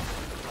time.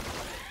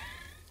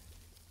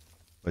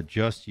 But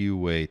just you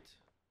wait.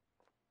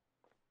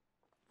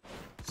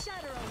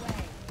 Shatter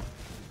away.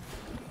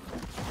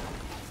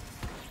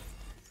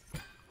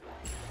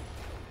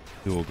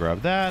 We'll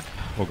grab that.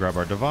 We'll grab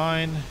our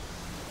Divine.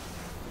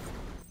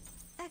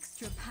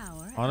 Extra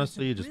power.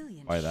 Honestly, you just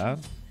buy that.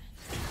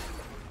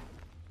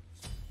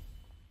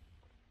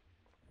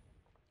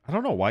 I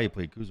don't know why you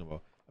played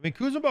Kuzenbo. I mean,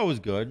 Kuzenbo was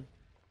good.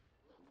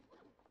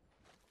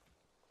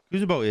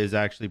 Kuzenbo is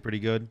actually pretty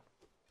good.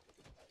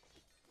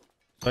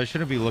 So I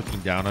shouldn't be looking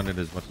down on it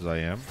as much as I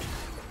am.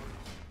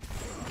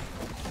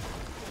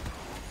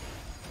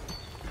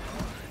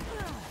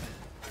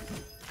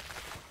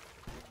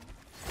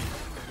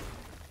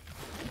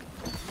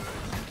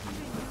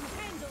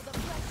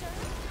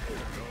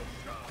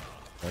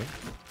 Okay.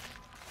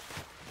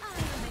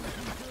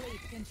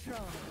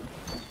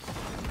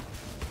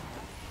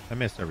 I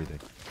missed everything.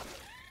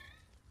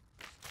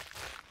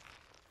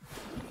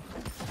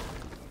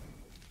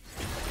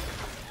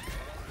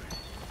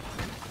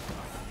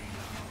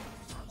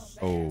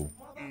 Oh.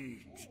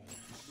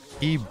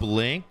 He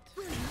blinked.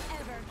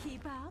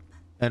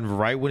 And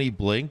right when he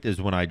blinked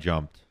is when I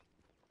jumped.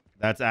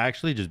 That's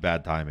actually just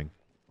bad timing.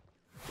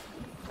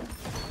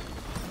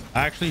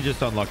 Actually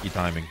just unlucky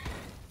timing.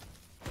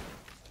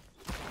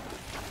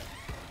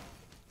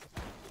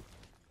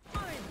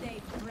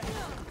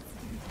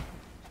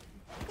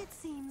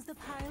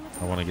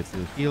 I want to get to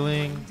the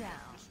healing.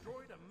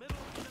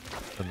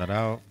 Send that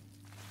out.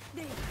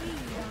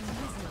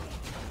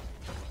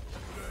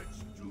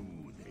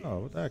 Oh,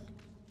 what the heck?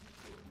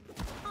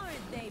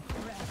 Aren't they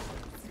precious?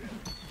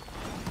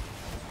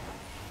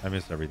 I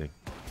missed everything.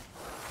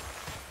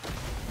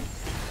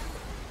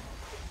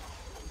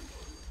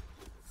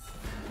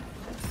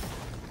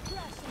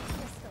 Crushing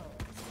crystals.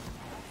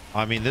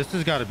 I mean, this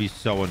has got to be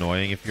so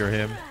annoying if you're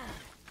him.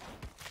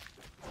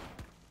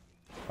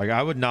 Like,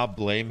 I would not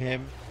blame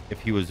him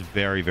if he was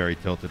very, very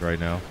tilted right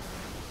now.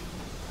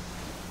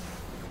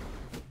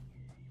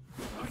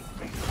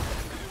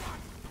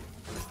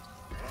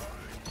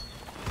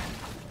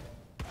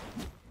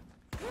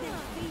 They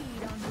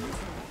feed on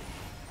misery.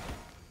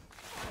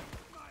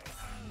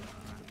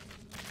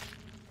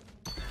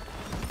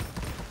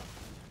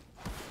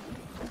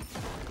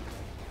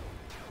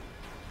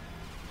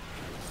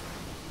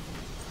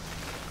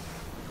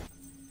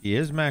 He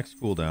is max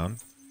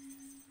cooldown.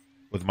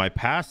 With my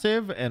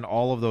passive and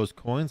all of those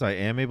coins, I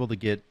am able to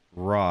get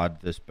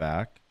Rod this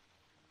back.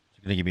 It's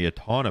going to give me a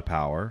ton of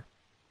power.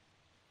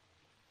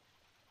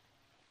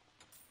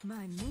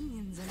 My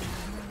minions are now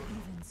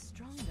even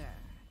stronger.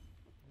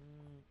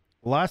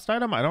 Last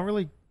item, I don't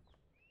really...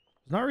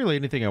 There's not really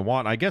anything I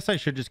want. I guess I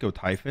should just go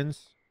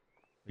Typhons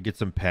and get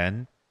some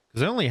pen.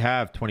 Because I only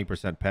have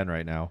 20% pen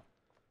right now.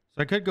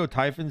 So I could go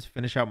Typhons,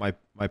 finish out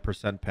my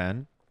percent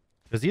pen.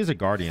 Because he is a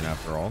Guardian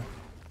after all.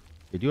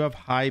 They do have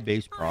high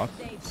base procs.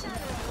 They shatter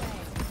away.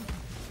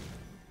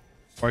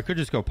 Or I could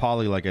just go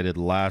Poly like I did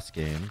last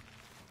game.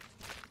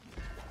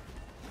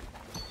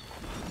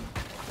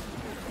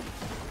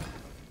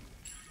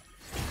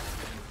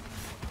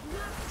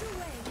 Locked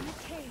away in a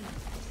cage.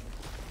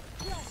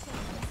 Crushing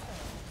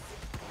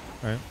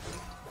crystals. Alright.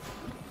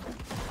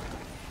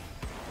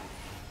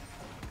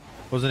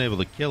 Wasn't able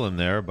to kill him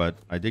there, but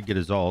I did get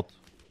his ult.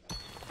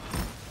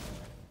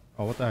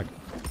 Oh, what the heck?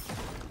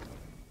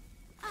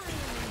 I am in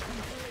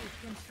complete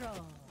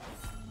control.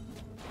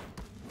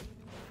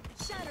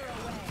 Shatter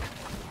away.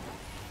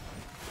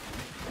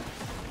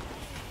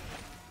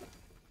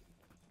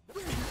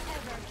 Will you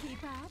ever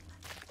keep up?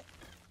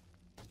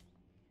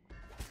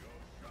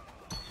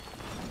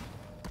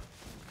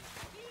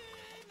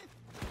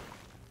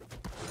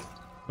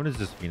 When does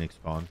this Phoenix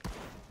spawn?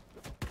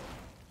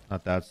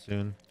 Not that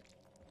soon.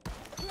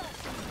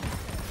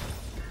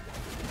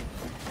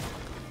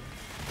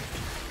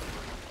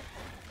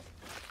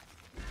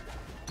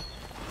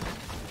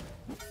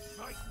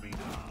 Strike me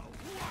now.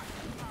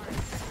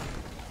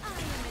 I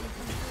am in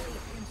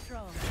complete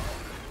control.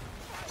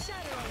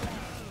 Shatter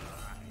away.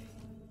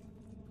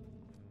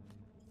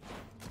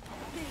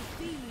 They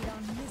feed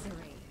on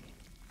misery.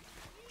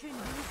 Can you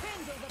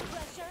handle the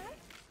pressure?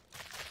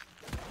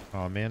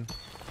 Oh, man.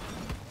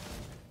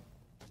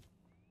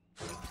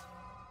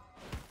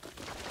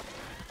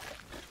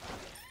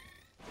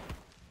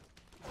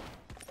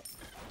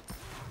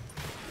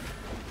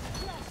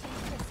 Crushing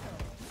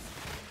crystals.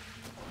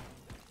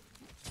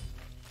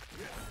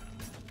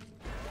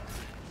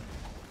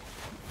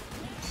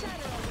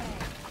 Shatter away.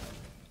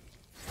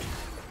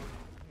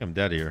 I'm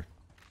dead here.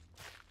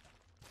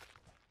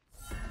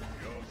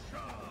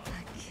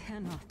 I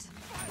cannot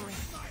break.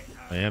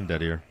 I am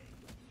dead here.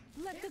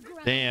 Let the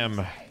ground Damn.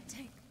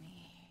 take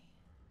me.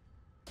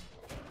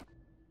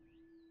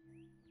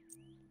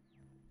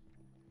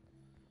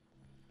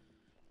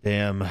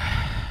 Damn.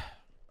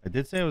 I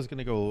did say I was going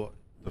to go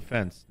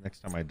defense next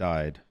time I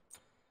died.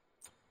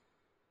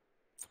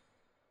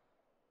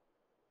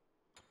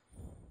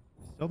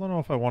 Still don't know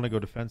if I want to go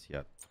defense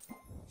yet.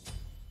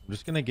 I'm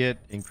just going to get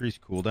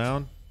increased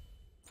cooldown.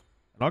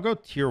 And I'll go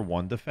tier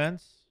 1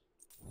 defense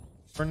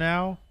for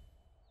now.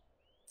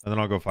 And then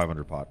I'll go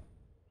 500 pot.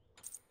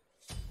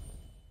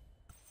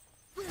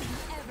 Will you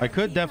I ever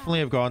could keep definitely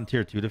up? have gone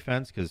tier 2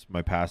 defense because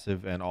my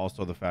passive and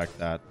also the fact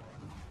that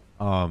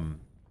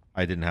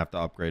I didn't have to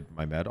upgrade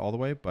my med all the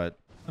way, but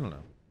I don't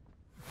know.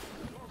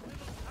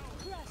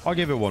 I'll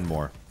give it one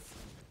more.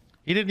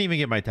 He didn't even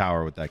get my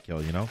tower with that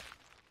kill, you know?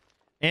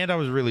 And I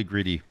was really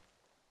greedy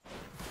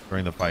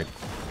during the fight.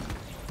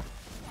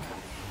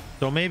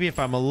 So maybe if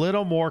I'm a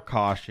little more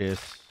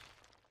cautious,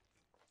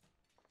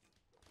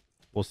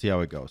 we'll see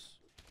how it goes.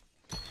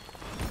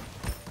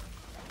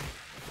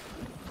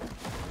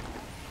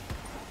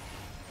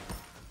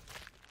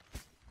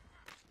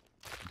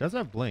 It does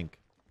have blink.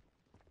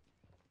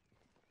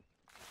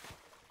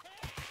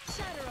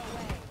 Shatter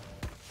away.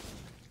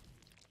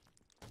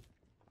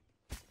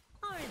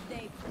 Aren't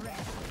they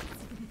precious?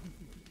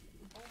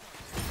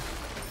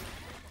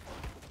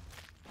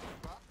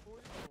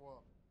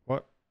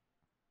 What?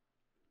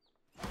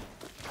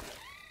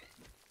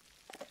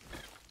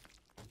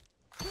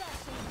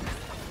 Crushing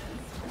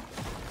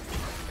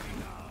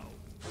crystals.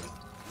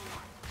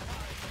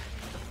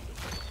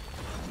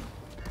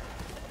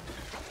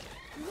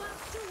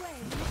 Locked away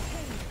in a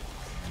cage.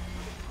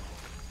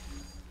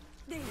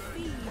 They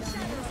feed on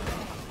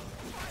misery.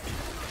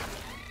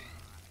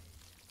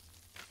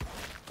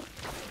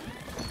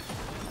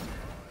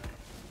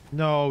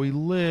 No, he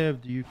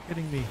lived. Are you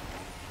kidding me?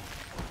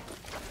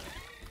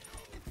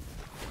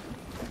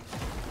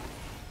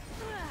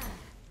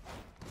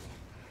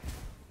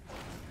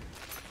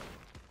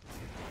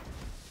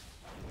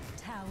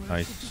 Towers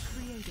Nice. should be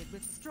created created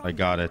with I stronger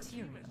got it.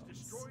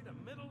 materials.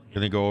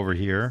 Gonna go over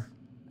here.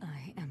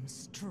 I am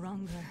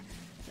stronger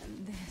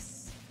than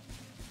this.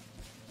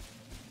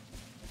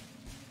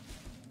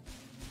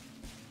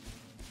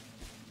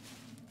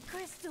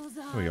 Crystals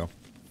are Here we go.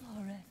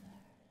 forever.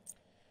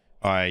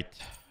 All right.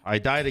 I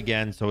died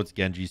again, so it's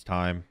Genji's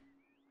time.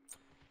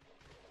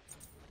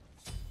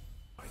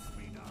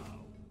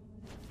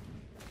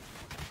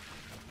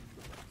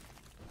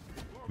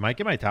 Might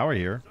get my tower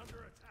here.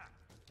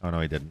 Oh,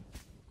 no, he didn't.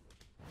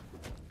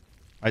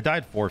 I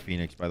died for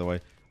Phoenix, by the way.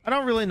 I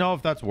don't really know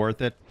if that's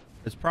worth it.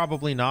 It's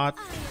probably not.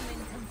 I am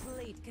in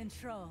complete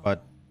control.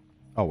 But,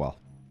 oh well.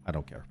 I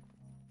don't care.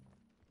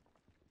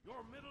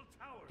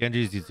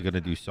 Genji's going to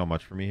do so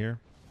much for me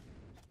here.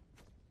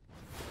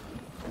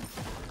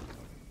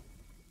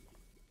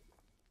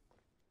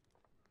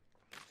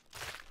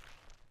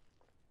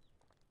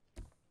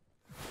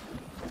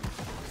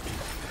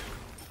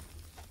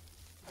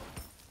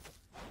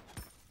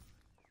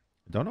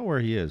 I don't know where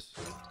he is.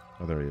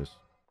 Oh, there he is.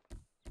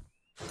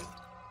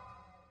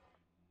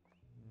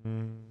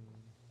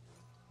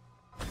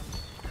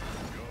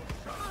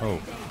 Oh.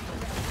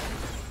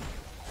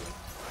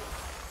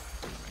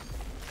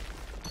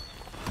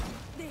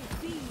 They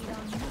feed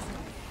on misery.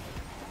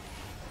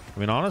 I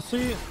mean,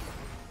 honestly,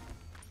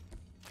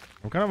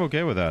 I'm kind of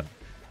okay with that.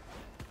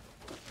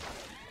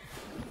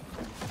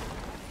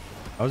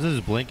 I was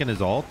just blinking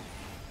his ult.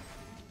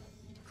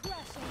 Crushing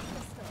crystal.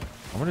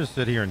 I'm gonna just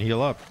sit here and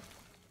heal up.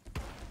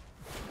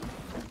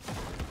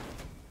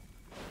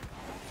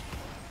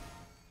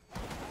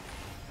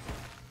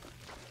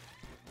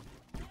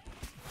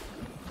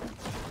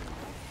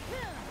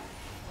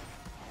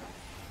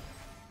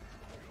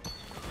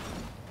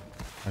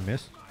 I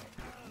missed.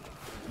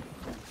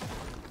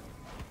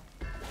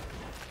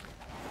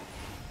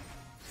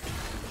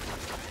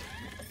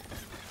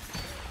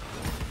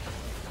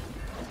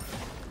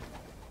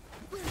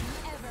 Will you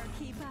ever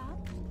keep up?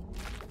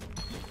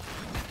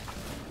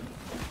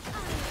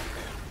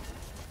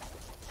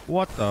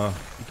 What the?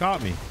 He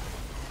caught me.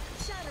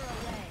 Shatter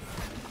away.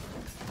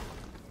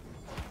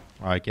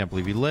 I can't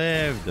believe he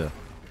lived. Will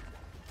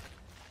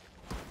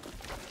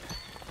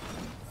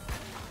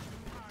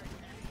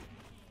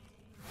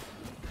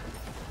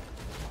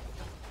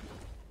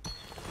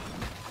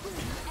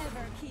you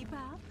ever keep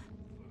up?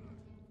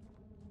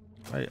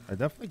 I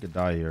definitely could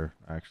die here,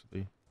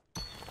 actually.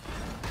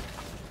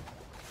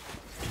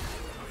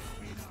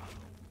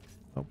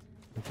 Oh,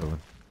 I'm chilling.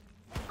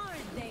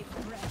 Aren't they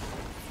precious?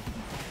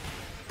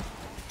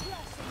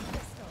 Crushing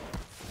crystal.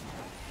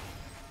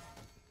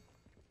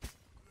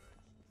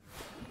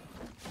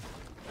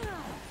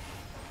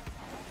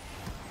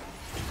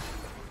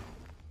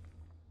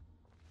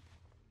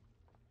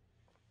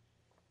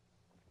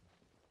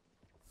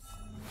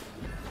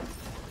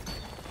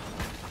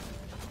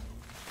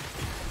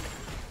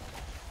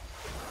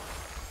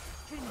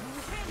 Can you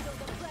handle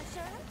the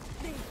pressure?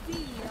 They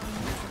feed on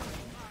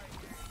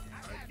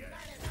misery.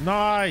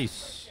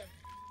 Nice.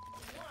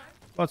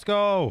 Let's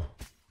go.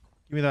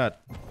 Give me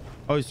that.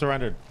 Oh, he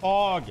surrendered.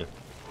 Hog.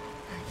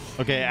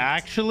 Okay,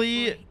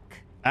 actually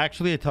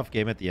a tough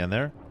game at the end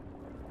there.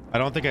 I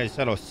don't think I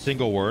said a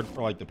single word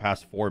for like the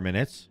past 4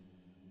 minutes,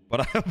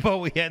 but but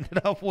we ended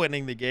up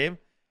winning the game.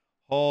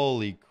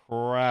 Holy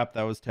crap,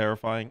 that was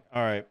terrifying.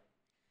 All right,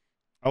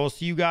 I will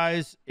see you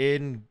guys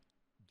in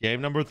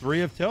game number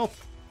 3 of Tilt.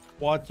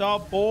 What's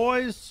up,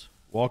 boys?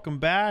 Welcome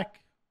back.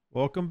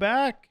 Welcome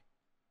back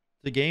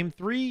to game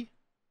 3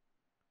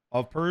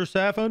 of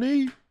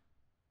Persephone.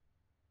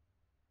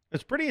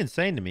 It's pretty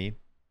insane to me.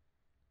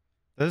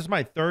 This is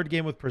my 3rd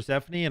game with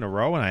Persephone in a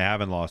row, and I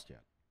haven't lost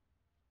yet.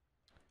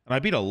 And I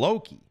beat a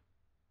Loki.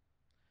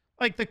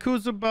 Like the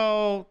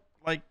Kuzubo,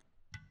 like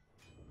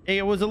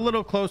it was a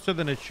little closer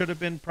than it should have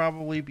been,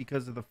 probably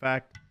because of the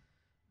fact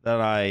that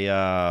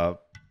I,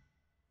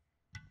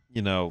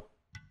 you know,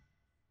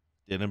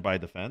 didn't buy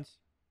defense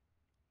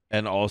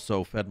and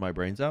also fed my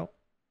brains out.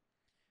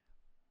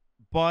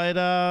 But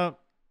I'm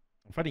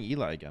fighting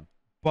Eli again.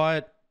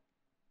 But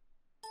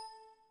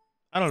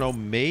I don't know,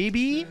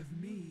 maybe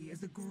Me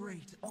is a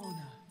great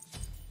honor,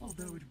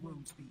 although it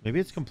won't be. maybe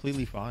it's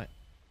completely fine.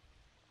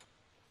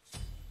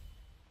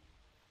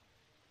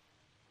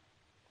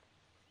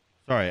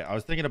 Sorry, I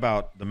was thinking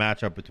about the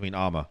matchup between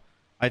Alma.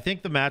 I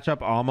think the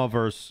matchup Alma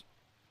versus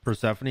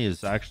Persephone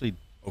is actually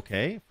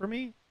okay for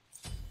me.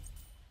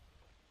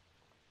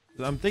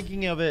 I'm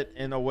thinking of it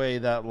in a way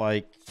that,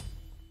 like,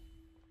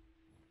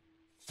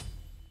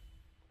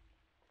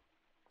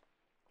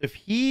 if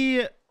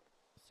he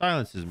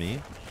silences me,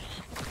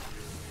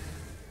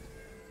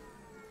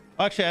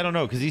 actually I don't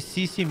know, because he's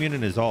CC immune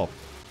in his ult.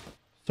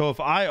 So if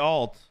I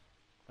ult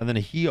and then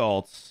he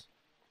ults,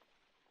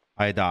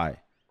 I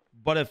die.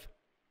 But if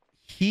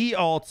he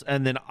ults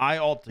and then I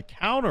ult to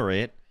counter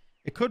it,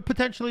 it could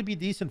potentially be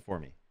decent for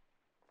me.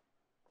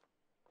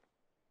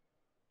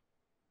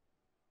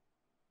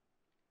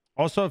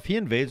 Also, if he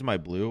invades my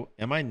blue,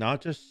 am I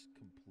not just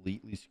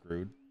completely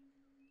screwed?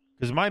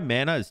 Because my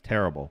mana is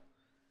terrible.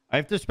 I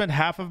have to spend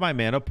half of my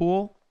mana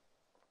pool.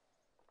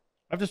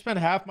 I have to spend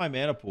half my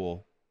mana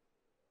pool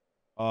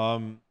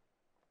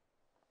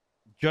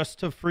Just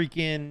to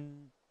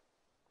freaking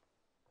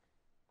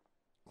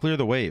clear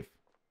the wave.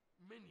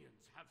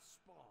 Minions have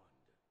spawned.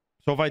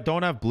 So if I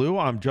don't have blue,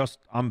 I'm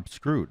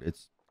screwed.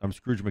 I'm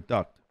Scrooge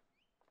McDuck.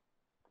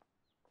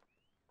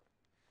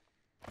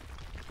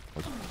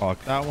 Let's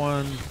talk that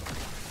one.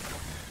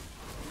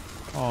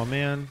 Oh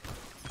man.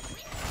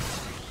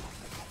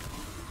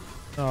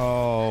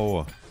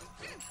 No.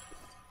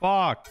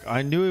 Fuck.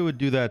 I knew he would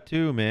do that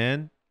too,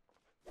 man.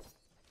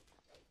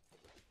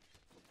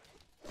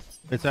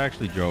 It's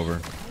actually Jover.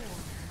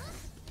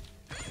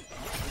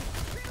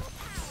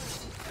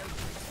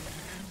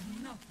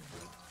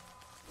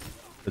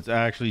 It's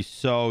actually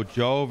so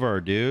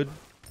Jover, dude.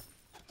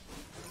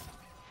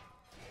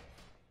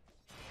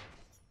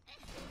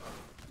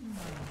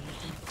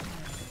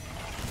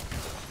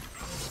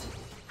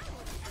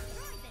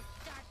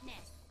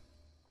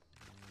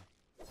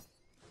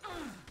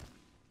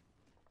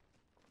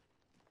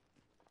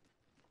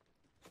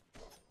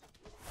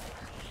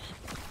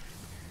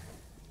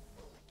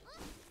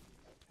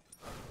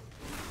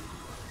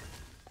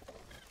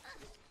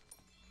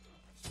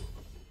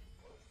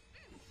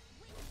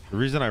 The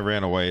reason I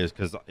ran away is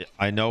because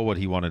I know what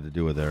he wanted to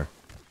do with there.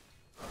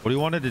 What he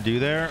wanted to do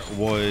there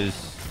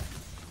was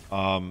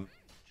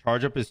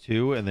charge up his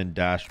 2 and then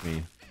dash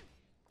me.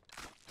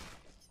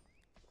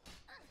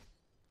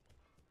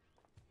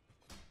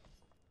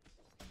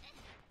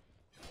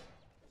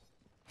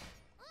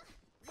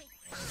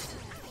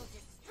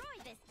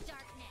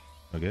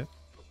 Okay.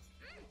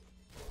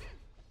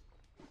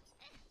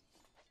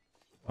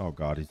 Oh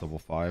god, he's level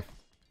 5.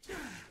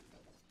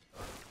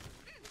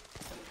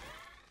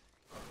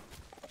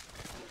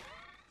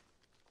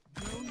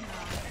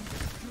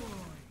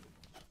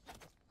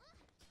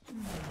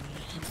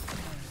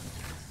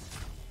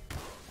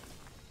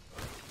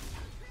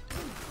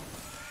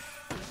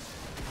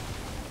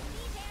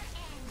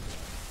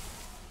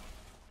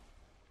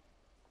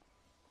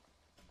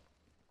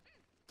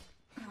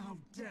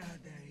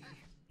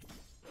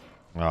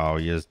 Oh,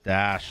 he has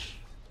dash.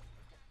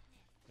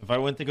 If I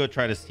went to go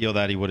try to steal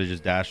that, he would have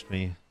just dashed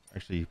me.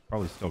 Actually, he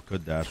probably still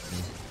could dash me.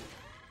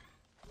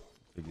 I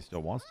think he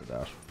still wants to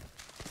dash me.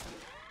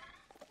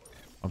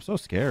 I'm so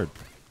scared.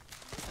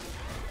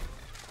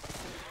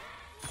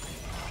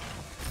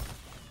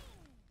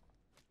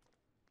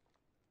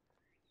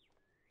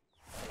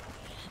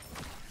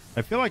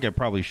 I feel like I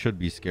probably should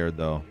be scared,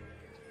 though.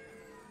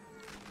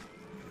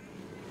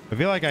 I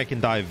feel like I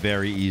can die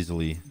very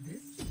easily.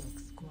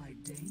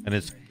 And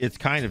it's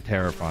kind of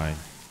terrifying.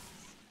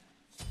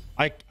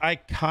 I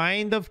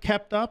kind of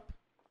kept up.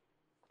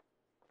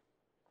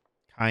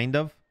 Kind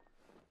of.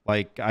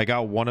 Like, I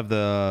got one of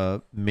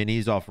the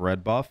minis off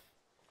red buff.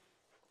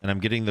 And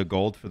I'm getting the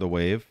gold for the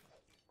wave.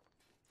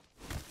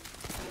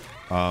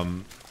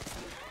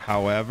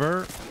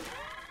 However,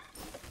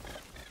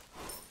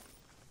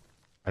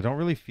 I don't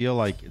really feel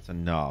like it's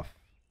enough.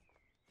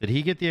 Did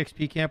he get the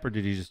XP camp or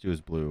did he just do his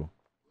blue?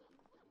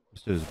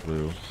 Just do his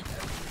blue.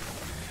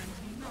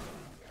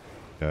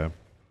 Okay.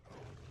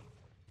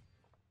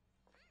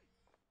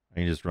 I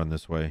can just run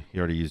this way. He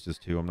already used his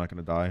 2. I'm not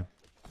going to die.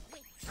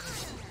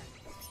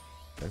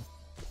 Okay.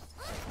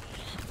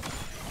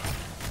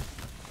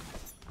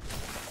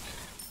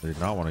 I did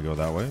not want to go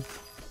that way.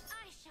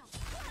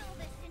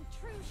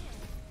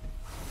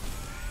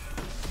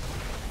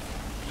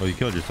 Oh, you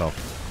killed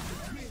yourself.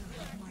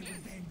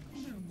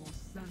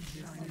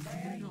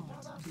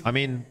 I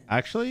mean,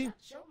 actually,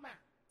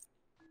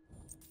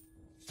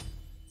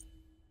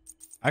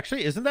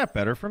 isn't that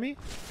better for me?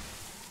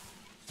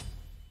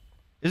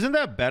 Isn't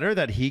that better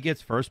that he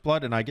gets first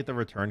blood and I get the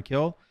return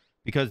kill?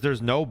 Because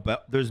there's no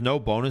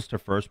bonus to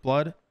first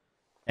blood,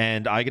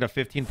 and I get a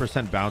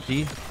 15%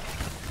 bounty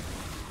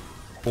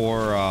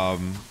for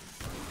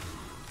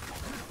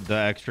the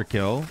extra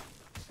kill,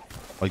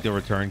 like the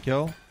return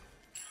kill.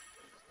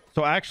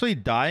 So actually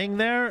dying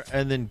there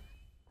and then,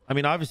 I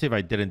mean, obviously if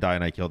I didn't die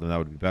and I killed him, that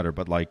would be better.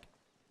 But like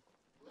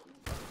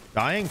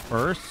dying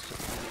first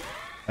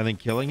and then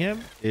killing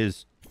him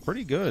is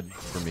pretty good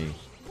for me.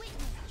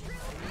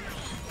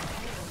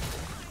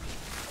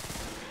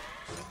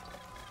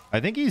 I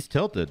think he's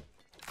tilted.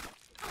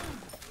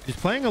 He's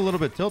playing a little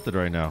bit tilted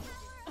right now.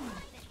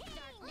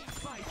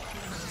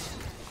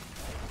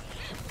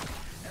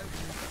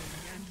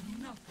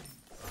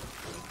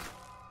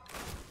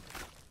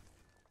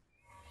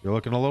 You're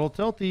looking a little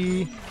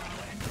tilty.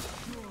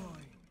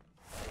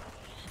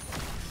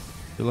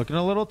 You're looking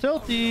a little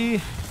tilty.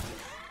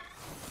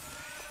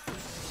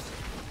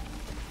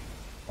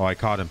 Oh, I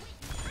caught him.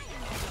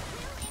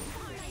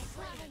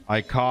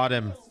 I caught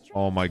him.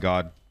 Oh my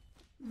god.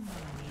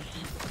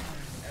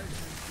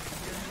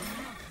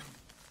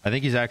 I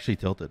think he's actually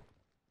tilted.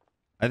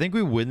 I think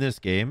we win this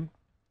game.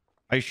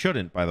 I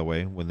shouldn't, by the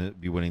way,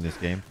 be winning this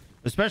game.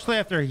 Especially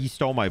after he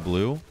stole my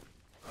blue.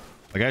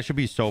 Like, I should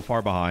be so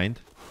far behind.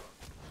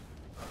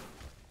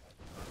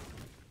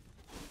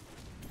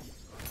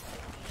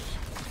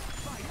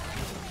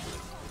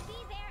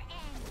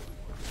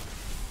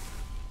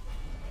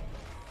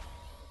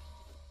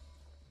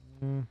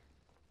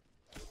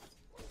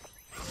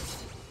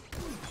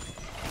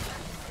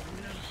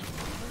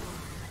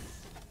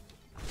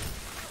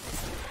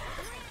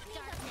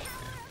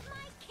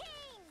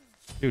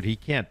 Dude, he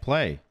can't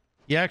play.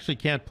 He actually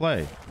can't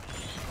play.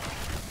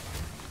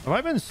 Have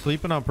I been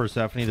sleeping on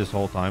Persephone this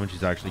whole time and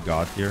she's actually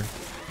God tier?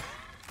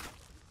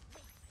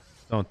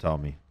 Don't tell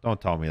me. Don't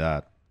tell me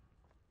that.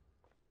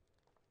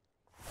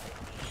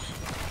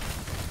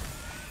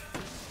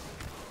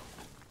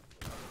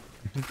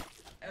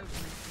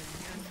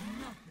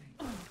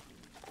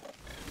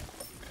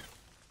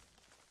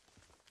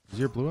 Is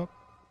your blue up?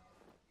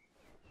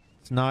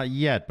 It's not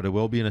yet, but it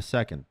will be in a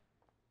second.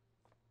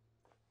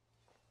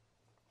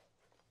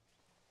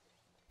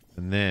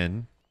 And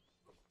then...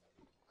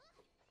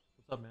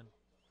 What's up, man?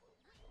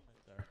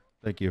 Right there.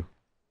 Thank you.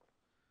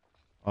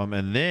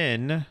 And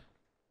then...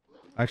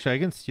 Actually, I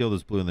can steal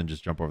this blue and then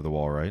just jump over the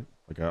wall, right?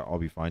 Like, I'll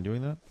be fine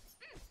doing that.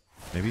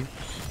 Maybe.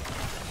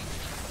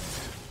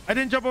 I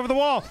didn't jump over the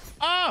wall!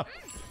 Ah!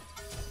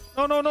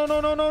 No, no, no,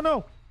 no, no, no,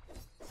 no!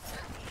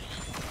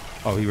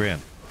 Oh, he ran.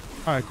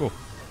 Alright, cool.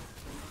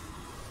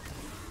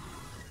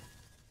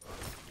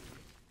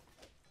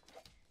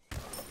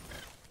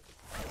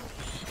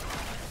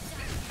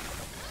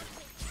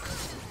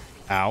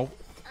 Ow.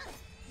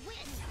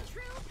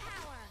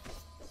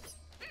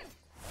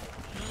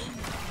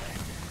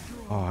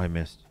 Oh, I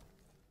missed.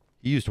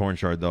 He used Horn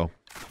Shard, though.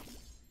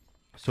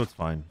 So it's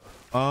fine.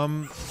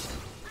 Oh.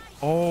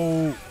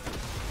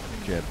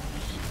 Shit.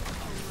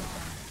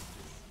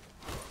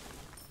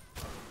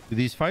 Dude,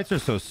 these fights are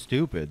so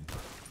stupid.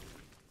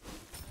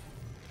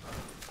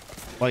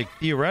 Like,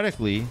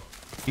 theoretically,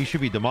 he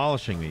should be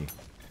demolishing me.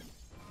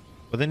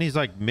 But then he's,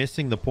 like,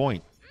 missing the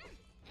point.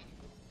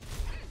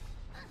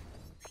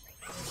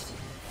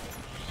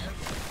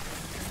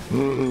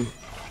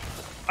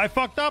 I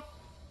fucked up.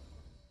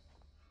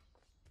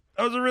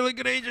 That was a really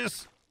good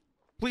Aegis.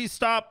 Please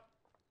stop.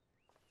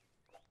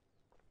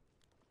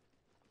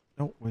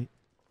 No, wait.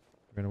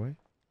 Ran away.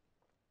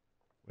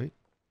 Wait.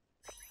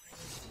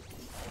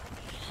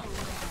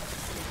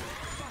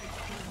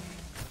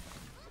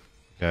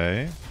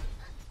 Okay.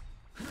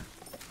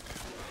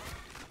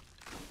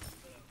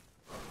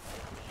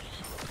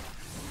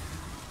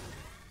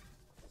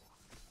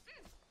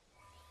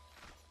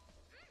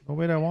 Oh,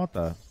 wait, I want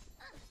that.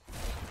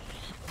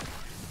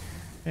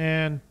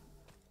 And...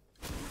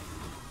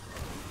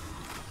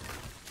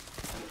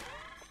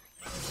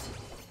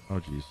 Oh,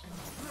 jeez.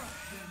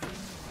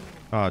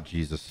 Oh,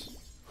 Jesus.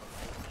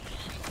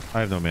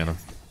 I have no mana.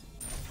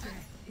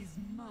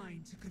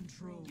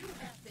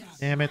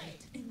 Damn it.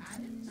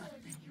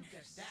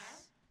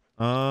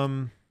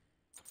 Alright.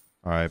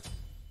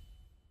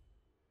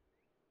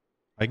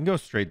 I can go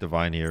straight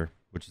Divine here,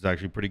 which is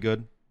actually pretty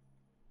good.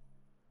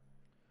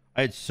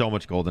 I had so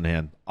much gold in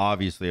hand.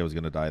 Obviously, I was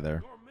going to die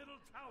there. Your middle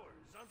tower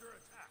is under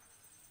attack.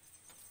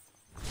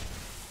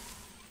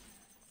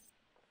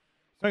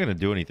 It's not going to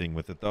do anything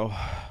with it, though.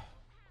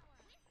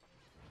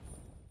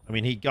 I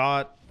mean, he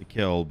got the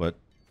kill, but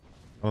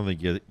I don't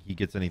think he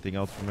gets anything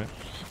else from it.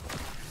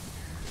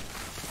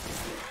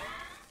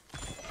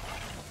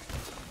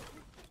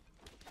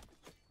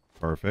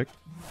 Perfect.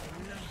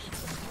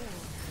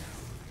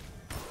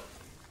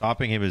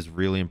 Stopping him is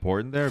really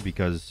important there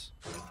because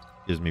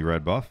it gives me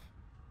red buff.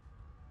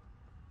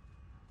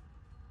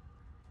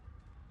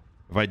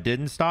 If I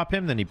didn't stop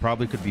him, then he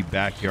probably could be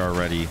back here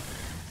already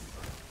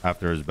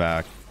after his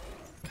back.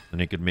 And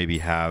he could maybe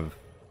have...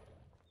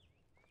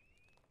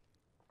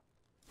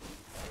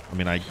 I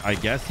mean, I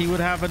guess he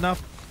would have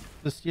enough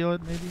to steal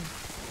it, maybe?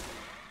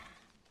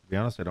 To be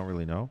honest, I don't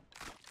really know.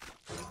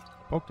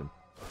 I poked him.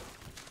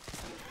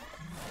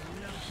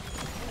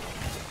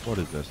 What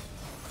is this?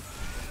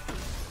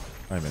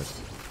 I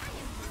missed.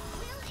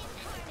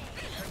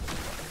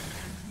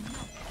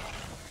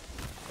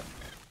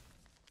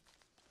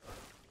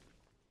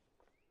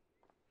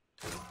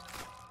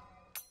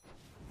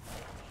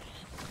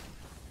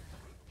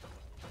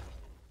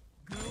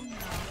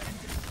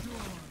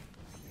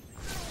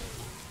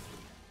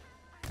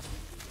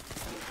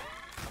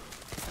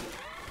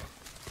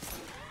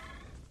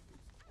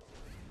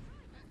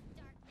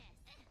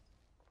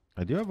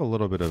 I do have a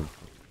little bit of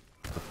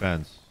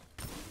defense.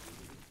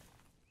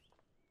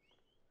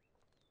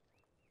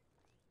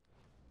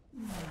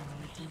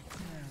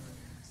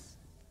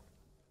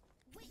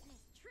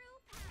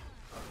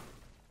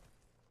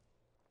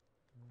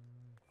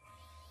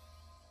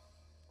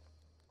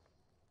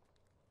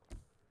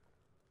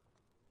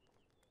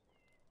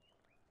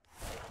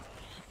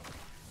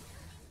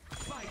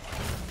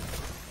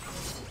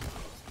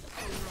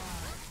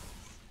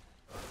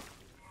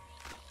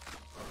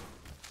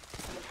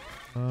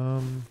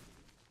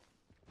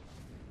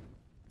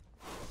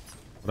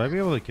 Would I be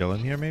able to kill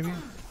him here, maybe?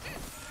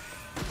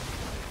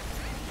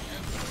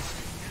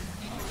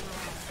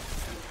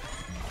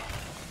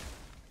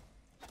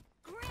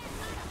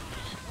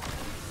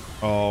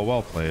 Oh,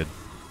 well played.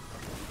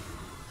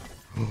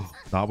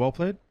 Not well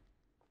played?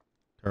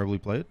 Terribly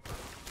played?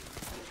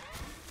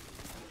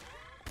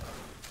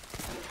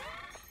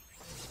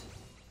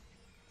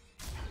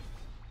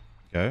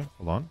 Okay,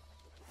 hold on.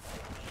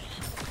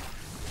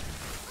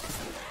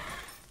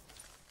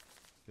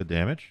 Good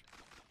damage.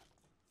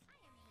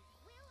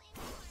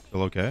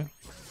 Still okay.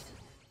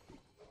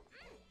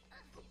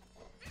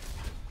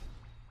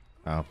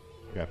 Oh,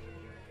 okay.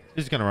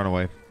 He's gonna run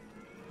away.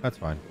 That's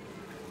fine.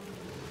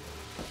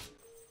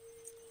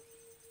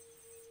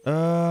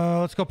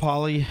 Let's go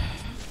poly.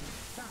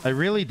 I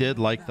really did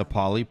like the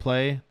poly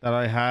play that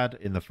I had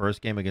in the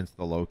first game against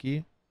the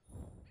Loki.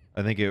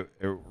 I think it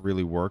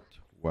really worked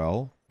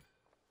well.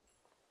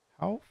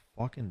 How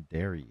fucking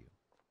dare you?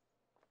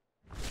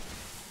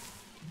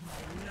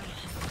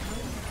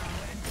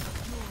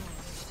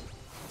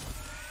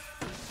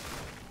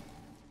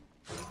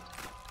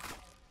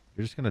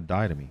 You're just gonna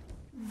die to me.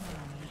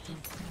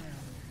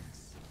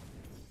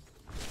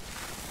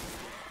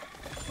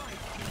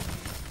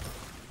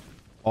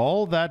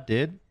 All that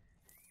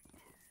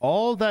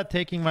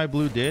taking my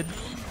blue did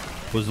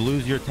was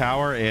lose your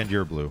tower and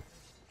your blue.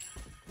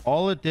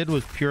 All it did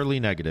was purely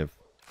negative.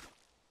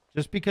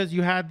 Just because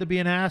you had to be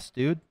an ass,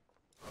 dude.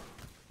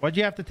 Why'd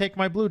you have to take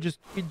my blue? Just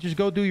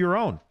go do your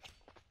own.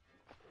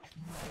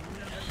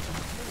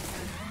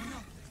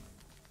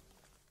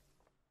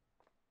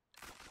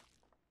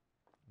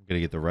 I'm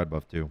gonna get the red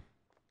buff too.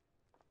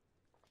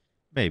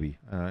 Maybe.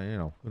 You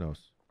know, who knows?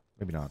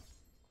 Maybe not.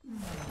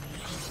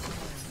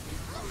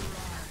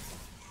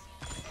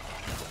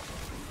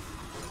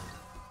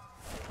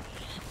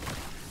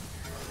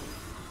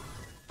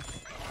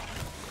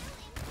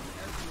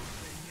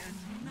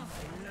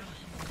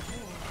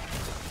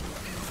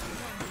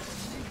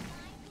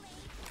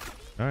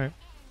 All right.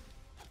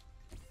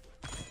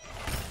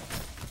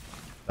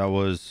 That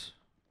was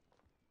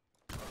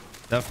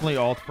definitely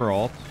alt for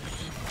alt.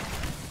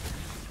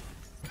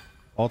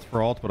 Alt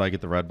for alt, but I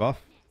get the red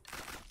buff.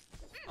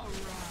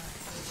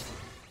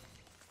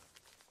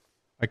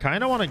 I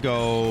kind of want to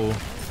go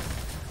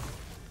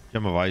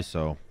Gem of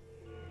ISO.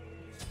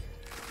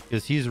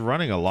 Because he's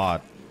running a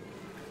lot.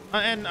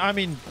 And, I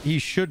mean, he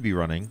should be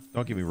running.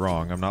 Don't get me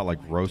wrong. I'm not, like,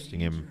 roasting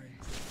him.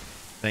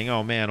 Saying,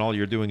 oh, man, all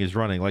you're doing is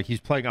running. Like, he's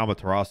playing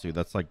Amaterasu.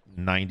 That's, like,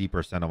 90%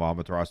 of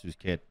Amaterasu's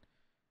kit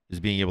is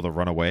being able to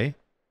run away.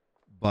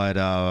 But,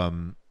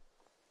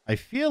 I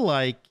feel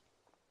like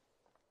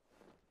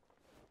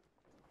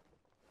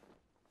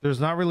there's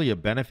not really a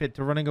benefit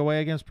to running away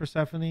against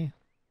Persephone.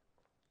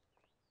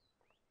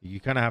 You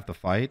kind of have to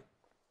fight.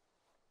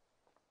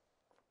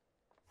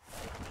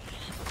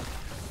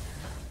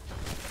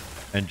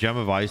 And Gem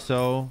of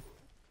ISO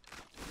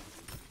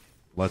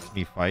lets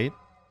me fight.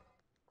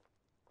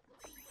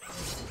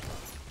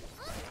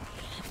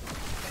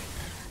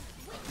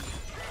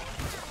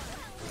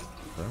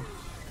 So.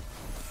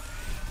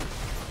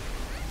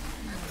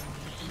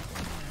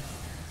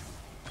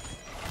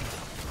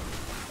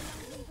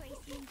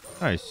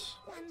 Nice.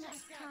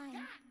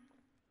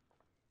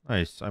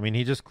 Nice. I mean,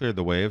 he just cleared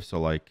the wave, so,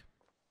 like,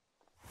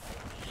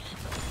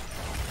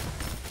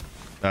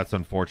 that's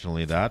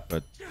unfortunately that,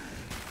 but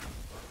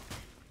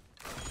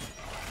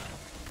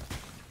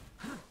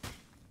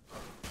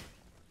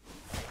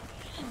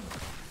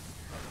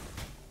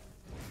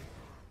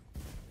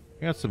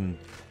I got some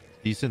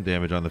decent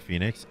damage on the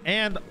Phoenix,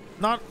 and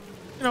not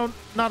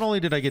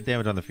only did I get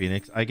damage on the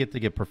Phoenix, I get to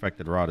get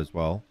Perfected Rod as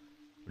well,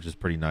 which is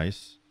pretty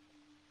nice.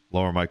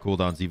 Lower my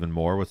cooldowns even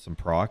more with some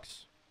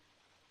procs.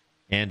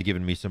 And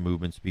giving me some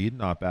movement speed.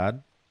 Not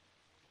bad.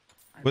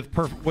 With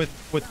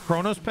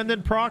Chronos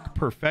Pendant proc,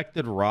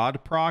 Perfected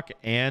Rod proc,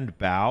 and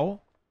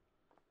Bow.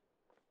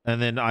 And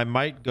then I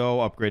might go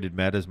Upgraded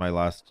Med as my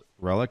last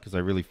relic, because I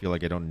really feel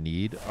like I don't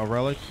need a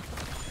relic.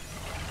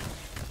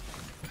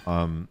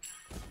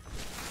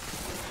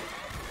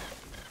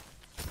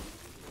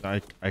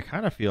 I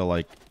kind of feel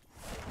like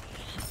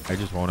I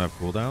just won't have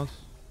cooldowns.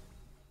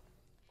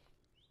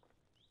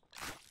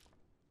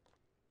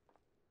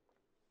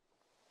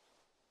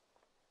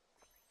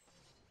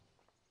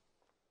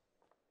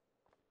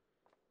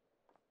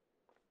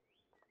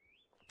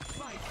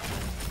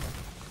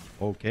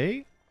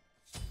 Okay.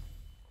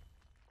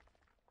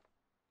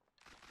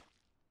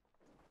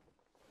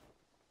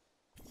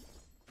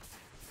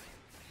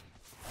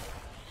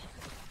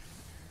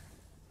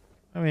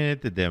 I mean,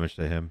 it did damage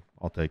to him.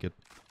 I'll take it.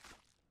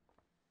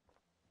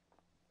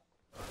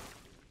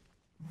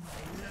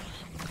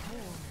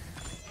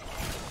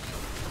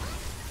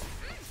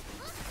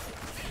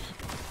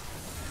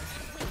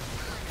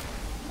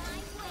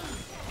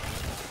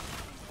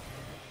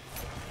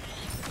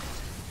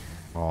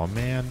 Oh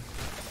man.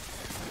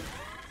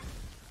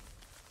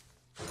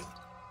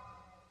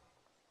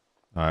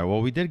 All right,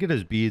 well, we did get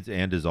his beads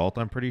and his ult,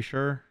 I'm pretty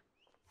sure.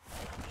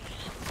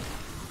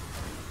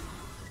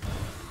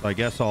 So I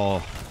guess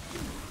I'll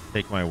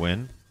take my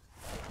win.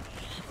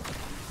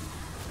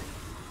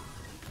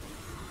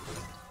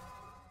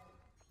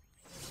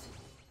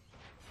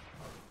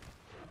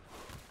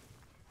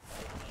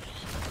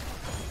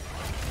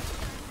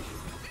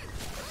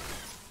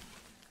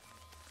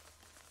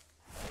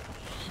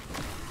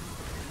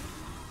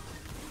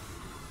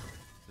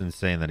 It's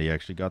insane that he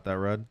actually got that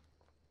red.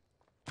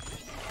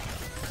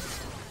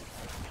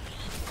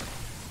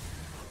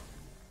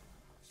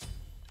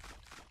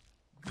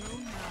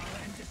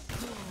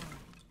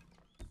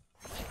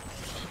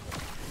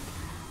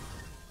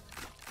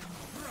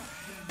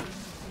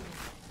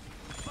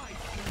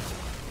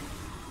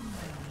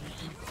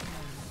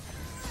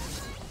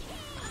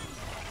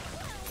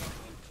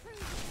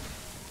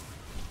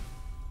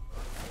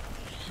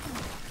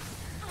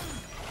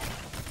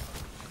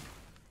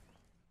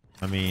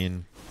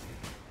 mean,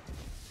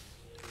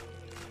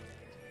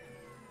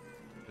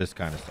 this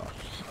kind of sucks.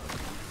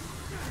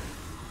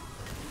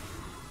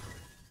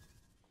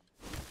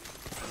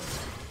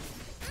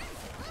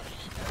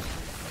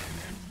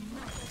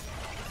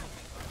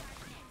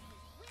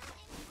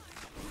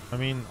 I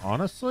mean,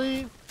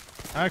 honestly,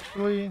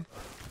 actually,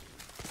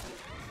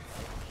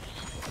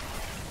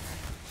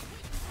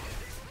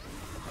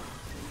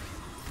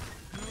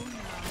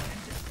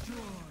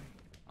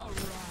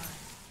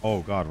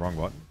 oh god, wrong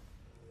button.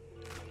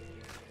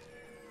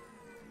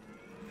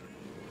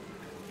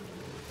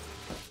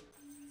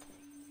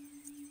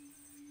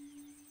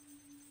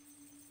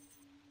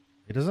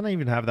 It doesn't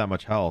even have that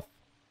much health.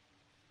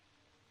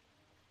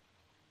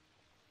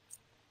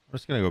 I'm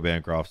just gonna go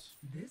Bancrofts.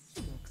 This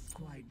looks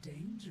quite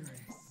dangerous.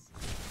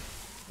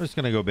 I'm just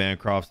gonna go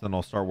Bancrofts, then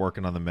I'll start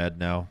working on the med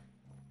now.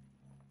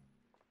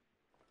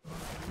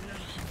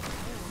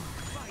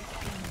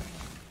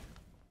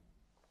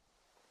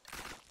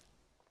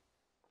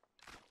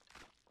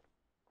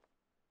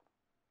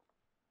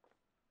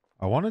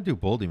 I want to do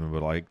Bull Demon,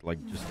 but like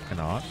just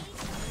cannot.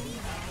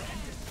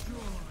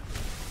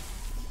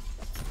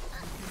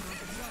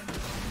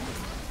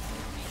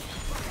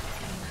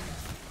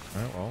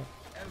 Alright, well.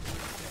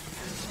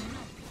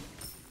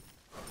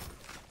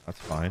 That's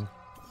fine.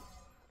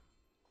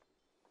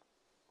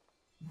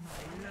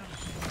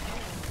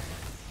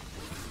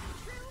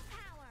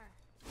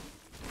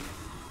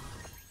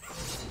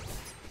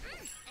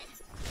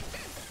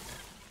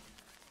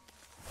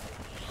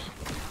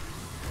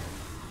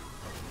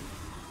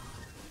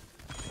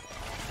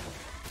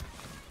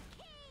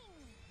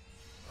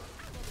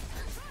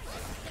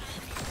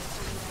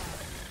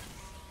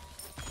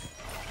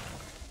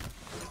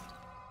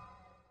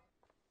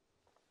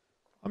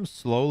 I'm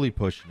slowly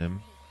pushing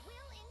him.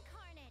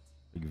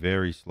 Like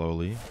very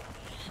slowly.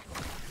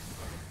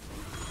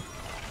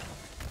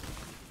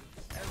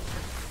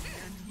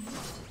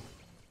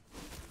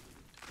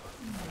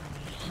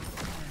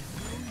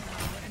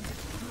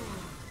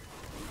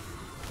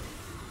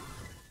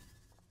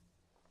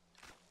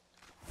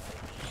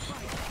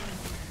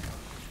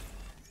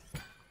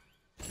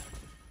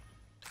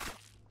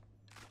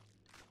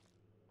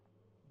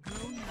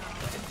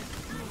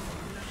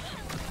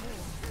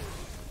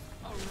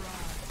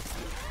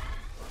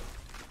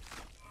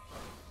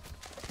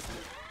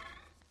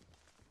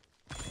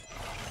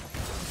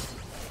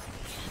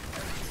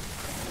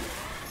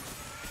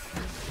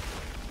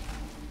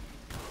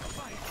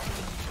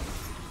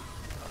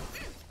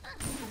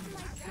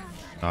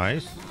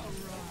 Nice.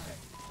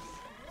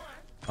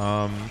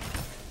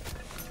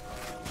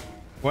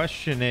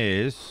 Question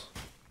is,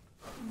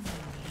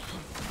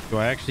 do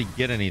I actually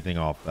get anything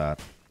off that?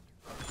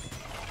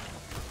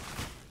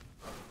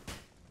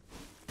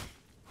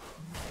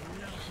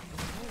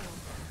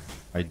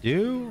 I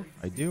do.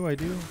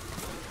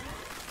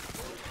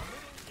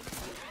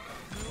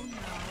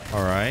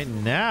 All right,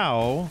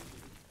 now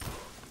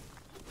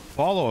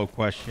follow-up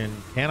question.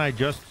 Can I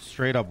just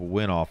straight up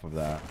win off of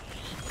that?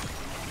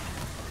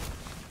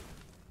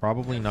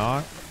 Probably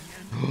not.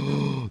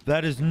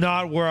 That is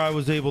not where I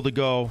was able to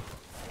go.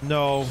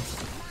 No.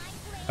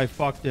 I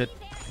fucked it.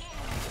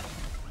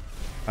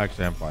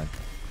 Actually, I'm fine.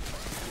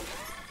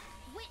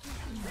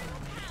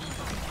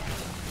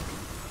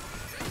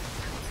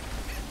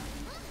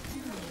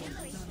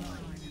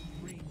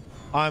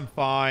 I'm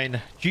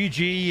fine.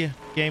 GG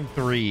game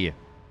 3.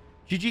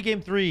 GG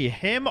game 3.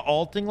 Him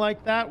ulting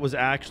like that was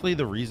actually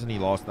the reason he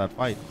lost that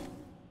fight.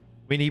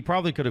 I mean, he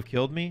probably could have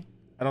killed me.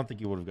 I don't think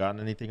he would have gotten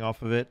anything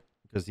off of it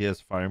because he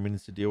has fire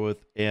minions to deal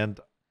with. And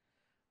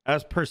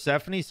as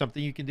Persephone,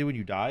 something you can do when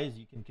you die is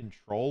you can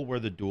control where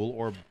the dual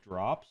orb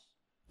drops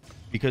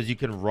because you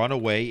can run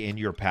away in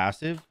your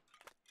passive.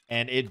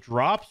 And it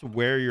drops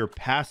where your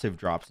passive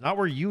drops. Not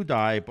where you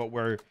die, but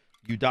where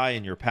you die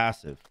in your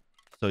passive.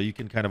 So you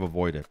can kind of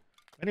avoid it.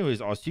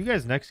 Anyways, I'll see you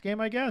guys next game,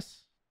 I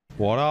guess.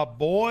 What up,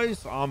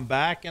 boys? I'm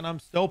back, and I'm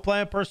still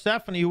playing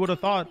Persephone. Who would have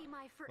thought?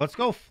 Let's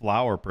go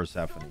Flower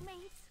Persephone.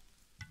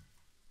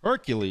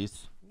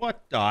 Hercules?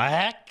 What the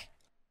heck?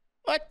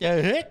 What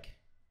the heck?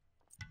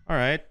 All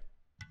right.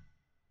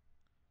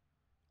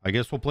 I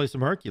guess we'll play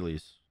some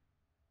Hercules.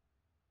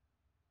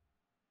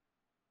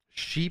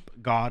 Sheep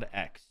God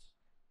X.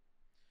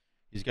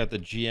 He's got the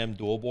GM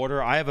dual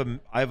border. I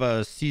have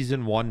a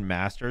season 1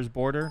 Masters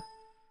border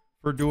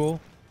for dual,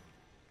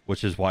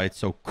 which is why it's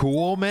so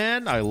cool,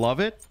 man. I love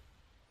it.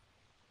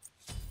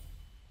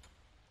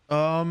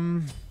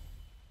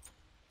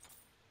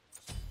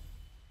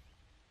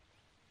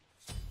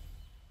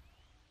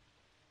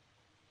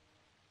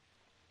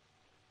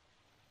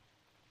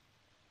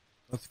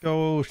 Let's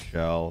go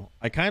Shell.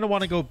 I kind of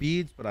want to go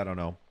Beads, but I don't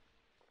know.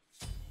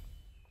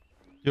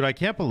 Dude, I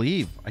can't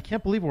believe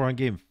we're on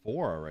game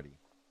 4 already.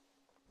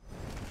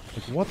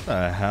 Like, what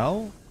the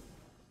hell?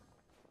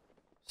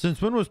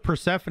 Since when was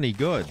Persephone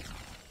good?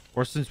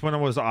 Or since when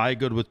was I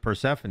good with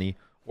Persephone?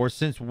 Or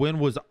since when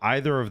was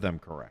either of them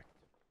correct?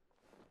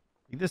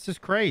 This is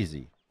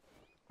crazy.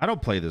 I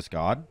don't play this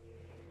god.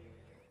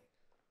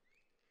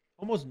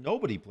 Almost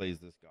nobody plays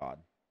this god.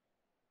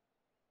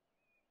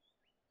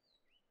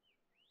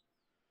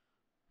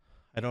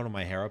 I don't have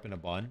my hair up in a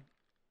bun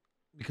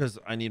because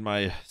I need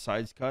my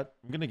sides cut.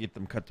 I'm gonna get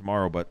them cut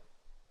tomorrow, but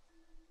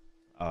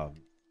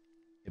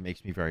it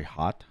makes me very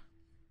hot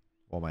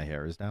while my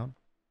hair is down.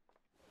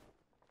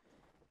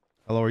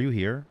 Hello, are you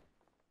here?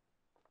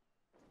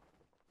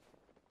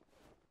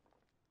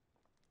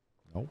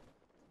 No.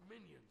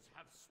 Minions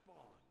have spawned.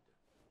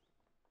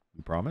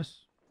 You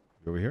promise?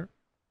 You over here?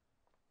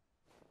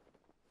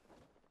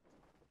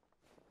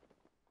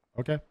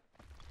 Okay.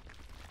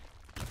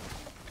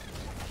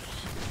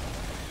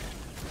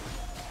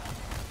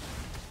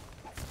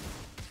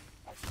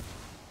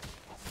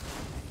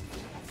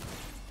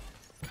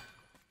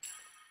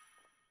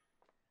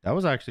 That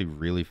was actually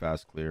really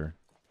fast clear.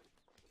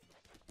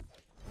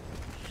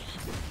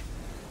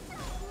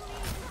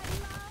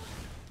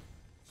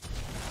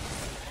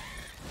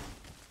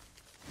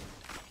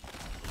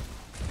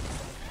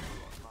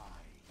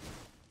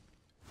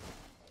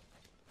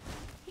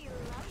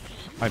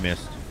 I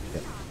missed.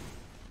 Yeah.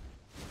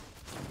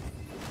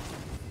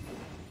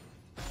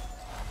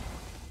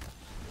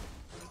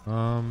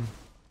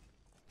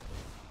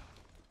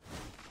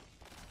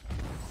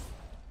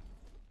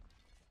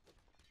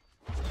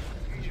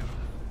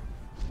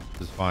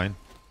 This is fine.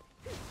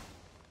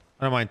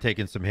 I don't mind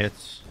taking some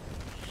hits.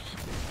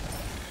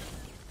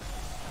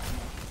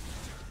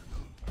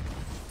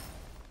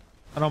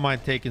 I don't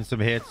mind taking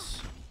some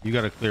hits. You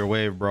got a clear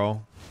wave,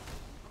 bro.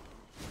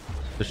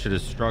 This shit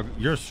is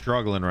you're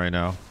struggling right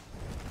now.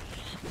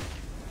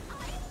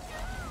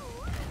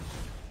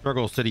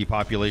 Struggle city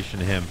population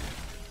him.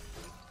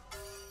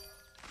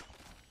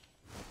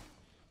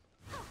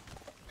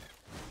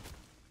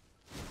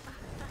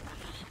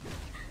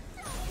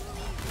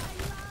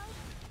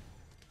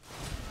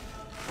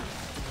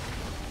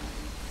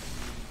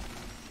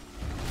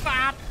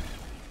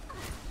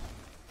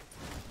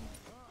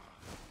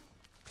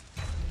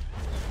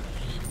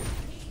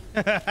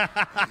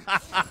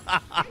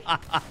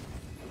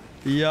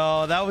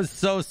 Yo, that was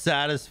so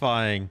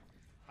satisfying.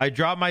 I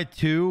dropped my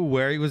 2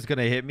 where he was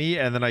gonna hit me,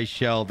 and then I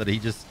shelled, and he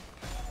just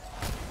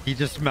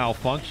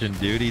malfunctioned,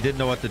 dude. He didn't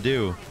know what to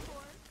do.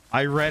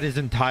 I read his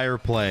entire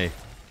play.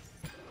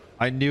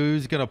 I knew he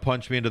was gonna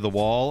punch me into the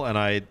wall, and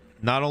I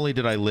not only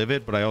did I live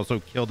it, but I also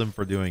killed him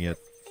for doing it.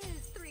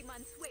 3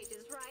 months'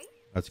 wages, right?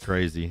 That's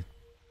crazy.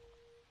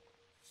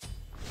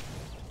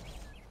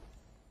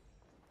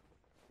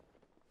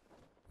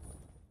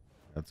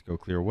 Let's go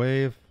clear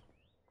wave.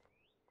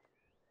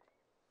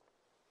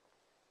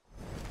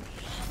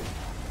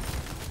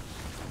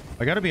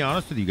 I gotta be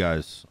honest with you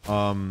guys.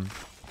 I've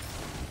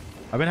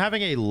been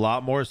having a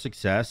lot more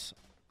success,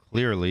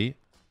 clearly,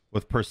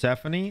 with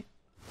Persephone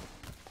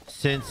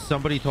since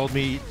somebody told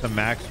me to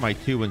max my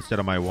 2 instead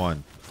of my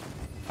 1.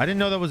 I didn't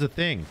know that was a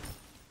thing.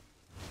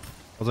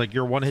 I was like,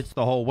 your 1 hits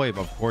the whole wave.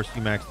 Of course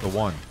you max the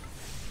 1.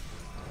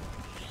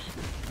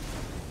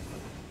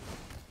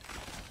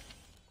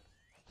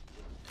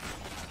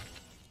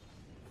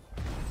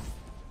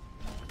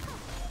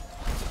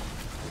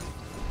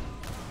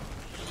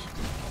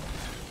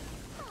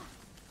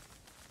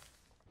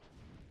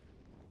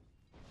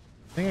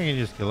 I think I can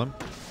just kill him.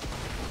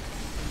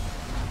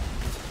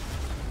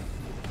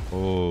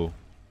 Oh.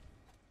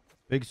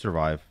 Big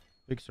survive.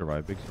 Big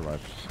survive. Big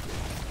survive.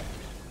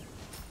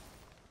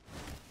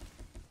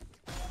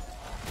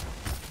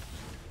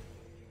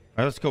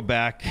 Alright, let's go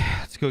back.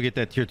 Let's go get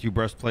that tier 2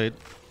 breastplate.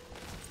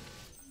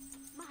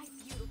 My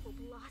beautiful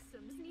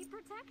blossoms need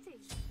protecting.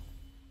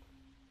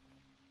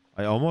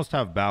 I almost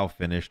have bow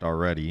finished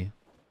already,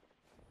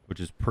 which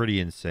is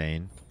pretty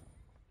insane.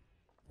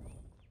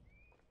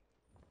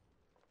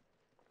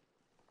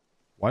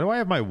 Why do I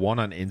have my 1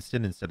 on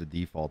instant instead of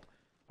default?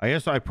 I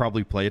guess I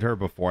probably played her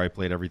before I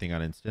played everything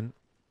on instant.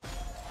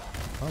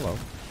 Hello.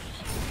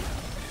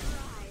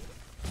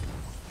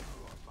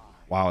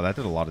 Wow, that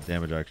did a lot of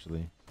damage,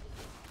 actually.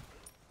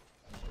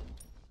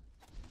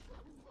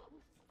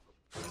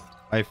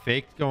 I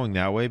faked going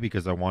that way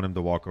because I want him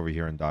to walk over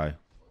here and die.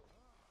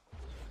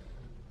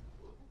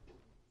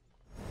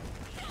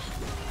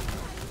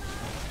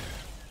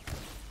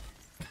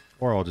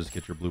 Or I'll just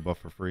get your blue buff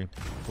for free.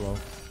 Hello.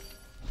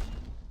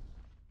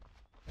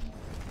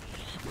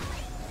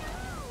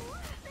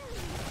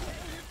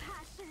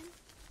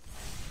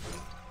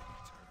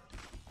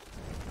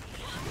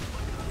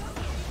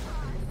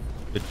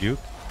 Good juke.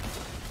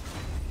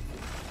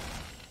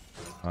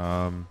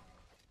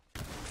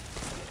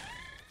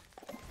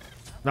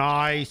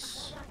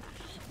 Nice.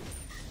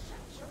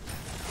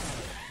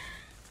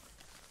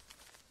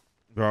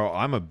 Bro,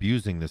 I'm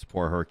abusing this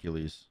poor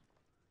Hercules.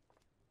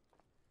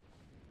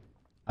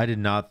 I did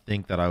not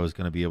think that I was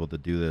going to be able to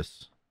do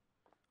this.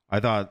 I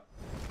thought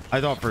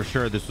for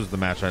sure this was the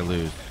match I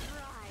lose.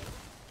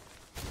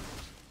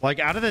 Like,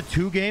 out of the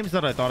 2 games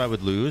that I thought I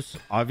would lose,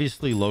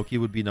 obviously Loki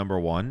would be number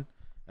 1,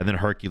 and then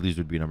Hercules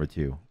would be number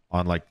 2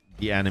 on, like,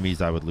 the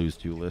enemies I would lose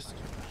to list.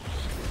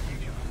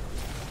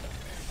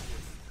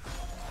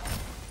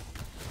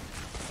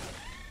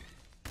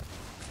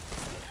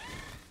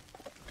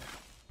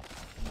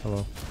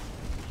 Hello.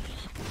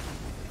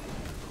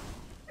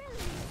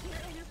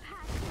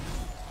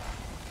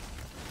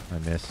 I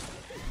miss.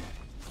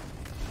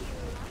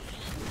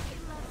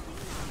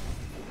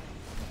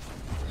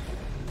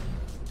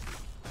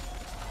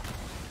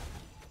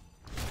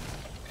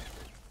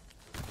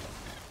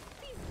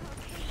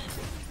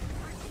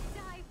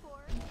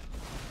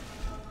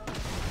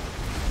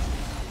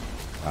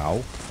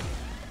 Ow.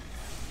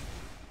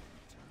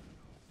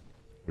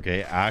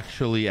 Okay,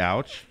 actually,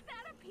 ouch.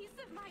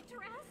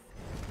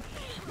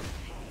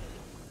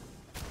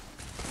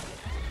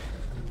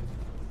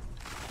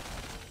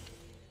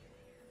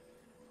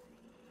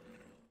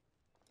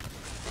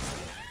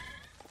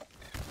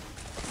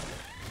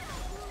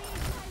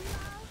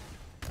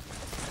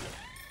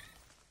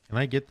 Can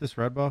I get this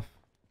red buff?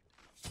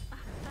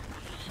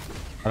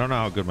 I don't know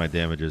how good my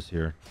damage is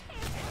here.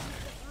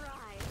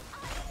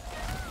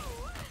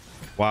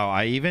 Wow,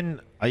 I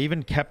even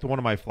kept one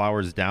of my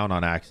flowers down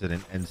on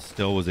accident and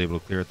still was able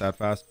to clear it that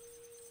fast.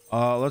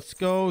 Let's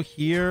go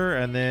here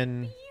and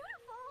then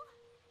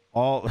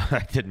all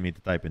I didn't mean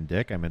to type in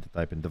dick, I meant to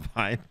type in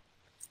divine.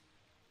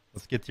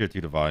 Let's get tier 2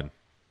 divine.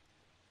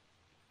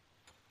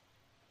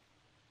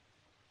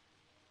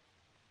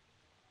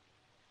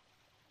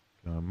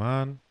 Come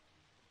on.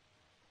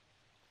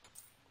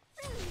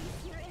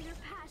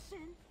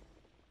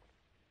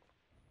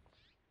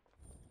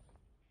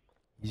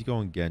 He's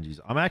going Genji's.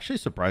 I'm actually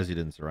surprised he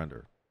didn't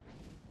surrender.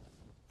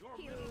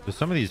 Because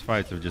some of these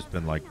fights have just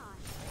been like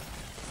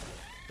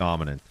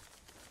dominant.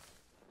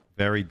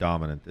 Very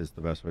dominant is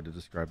the best way to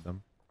describe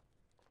them.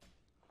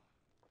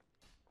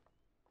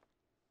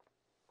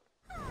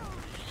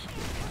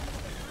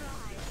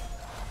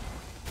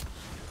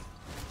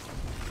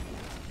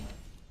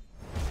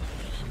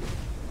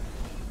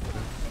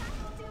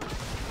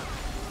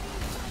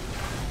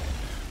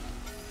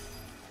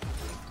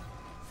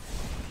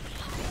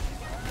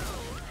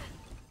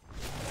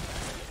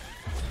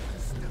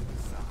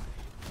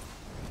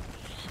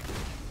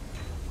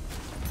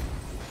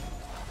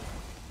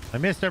 I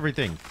missed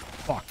everything.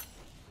 Fuck.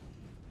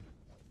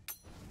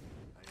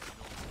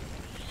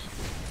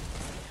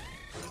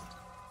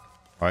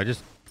 Oh, I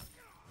just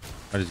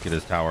get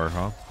his tower,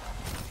 huh?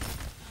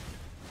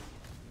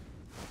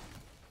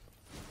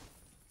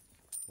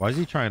 Why is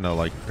he trying to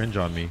like cringe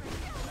on me?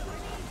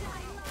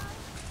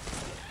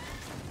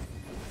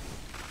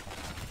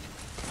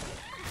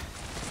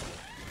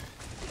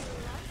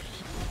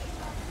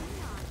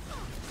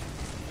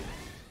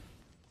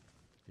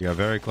 You got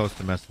very close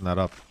to messing that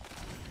up.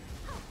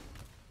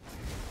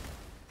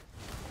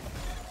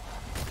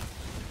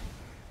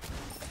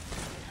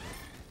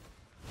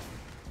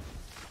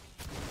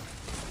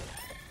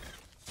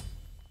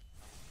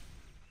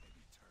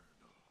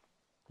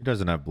 He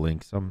doesn't have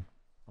blinks. I'm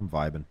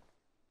vibing.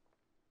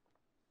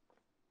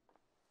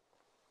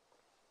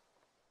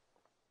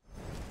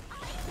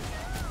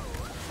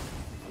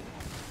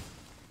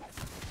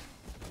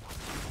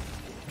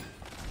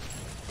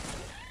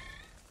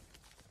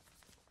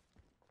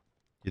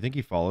 Do you think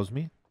he follows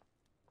me?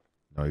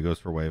 No, he goes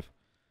for wave.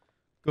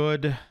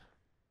 Good.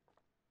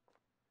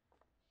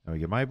 Now we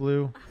get my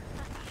blue.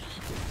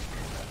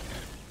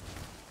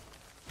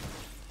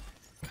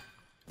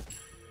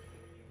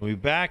 We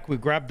back, we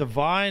grab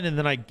divine, and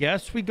then I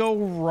guess we go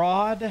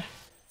rod.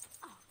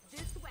 Oh,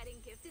 this wedding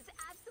gift is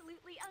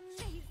absolutely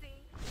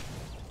amazing.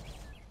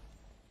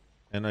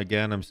 And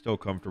again, I'm still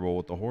comfortable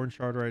with the horn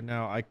shard right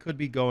now. I could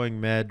be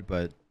going med,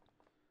 but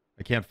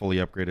I can't fully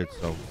upgrade it,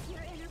 so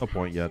no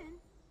point yet.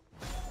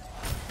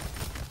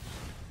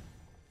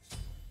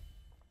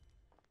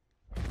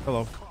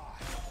 Hello.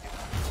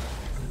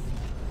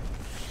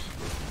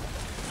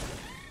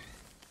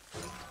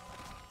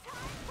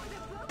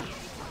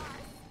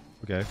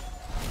 Okay.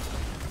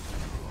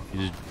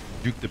 You just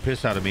juked the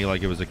piss out of me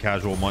like it was a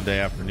casual Monday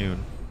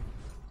afternoon.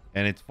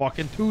 And it's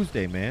fucking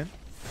Tuesday, man.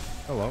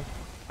 Hello.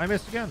 I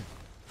missed again.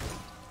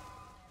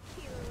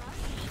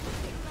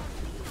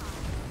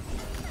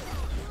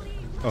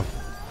 Oh.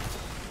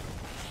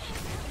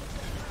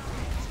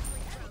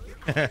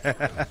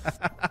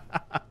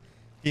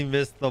 He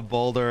missed the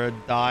boulder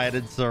and died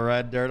and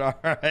surrendered. All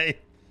right.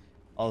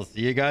 I'll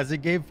see you guys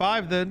in game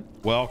 5 then.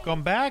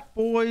 Welcome back,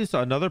 boys.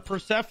 Another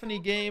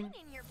Persephone game.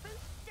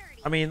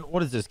 I mean,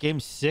 what is this? Game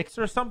 6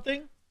 or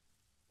something?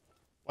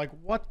 Like,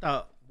 what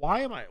the?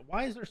 Why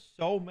is there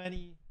so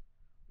many?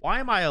 Why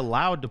am I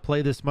allowed to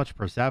play this much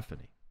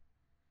Persephone?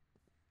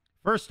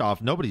 First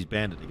off, nobody's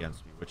banned it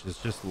against me, which is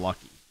just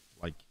lucky.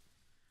 Like,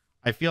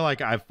 I feel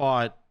like I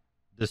fought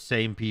the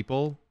same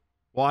people.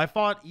 Well, I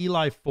fought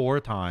Eli 4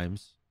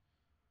 times.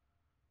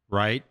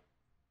 Right?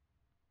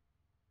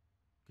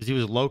 Because he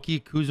was Loki,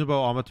 Kuzubo,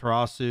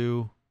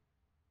 Amaterasu.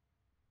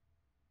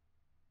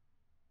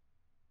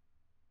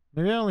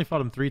 Maybe I only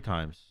fought him 3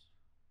 times.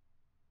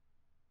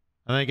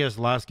 And I guess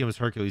last game was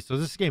Hercules. So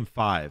this is game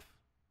 5,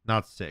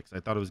 not 6. I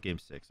thought it was game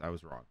 6. I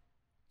was wrong.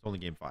 It's only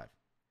game 5.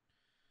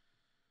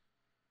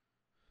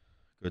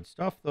 Good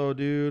stuff, though,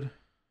 dude.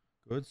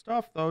 Good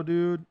stuff, though,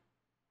 dude.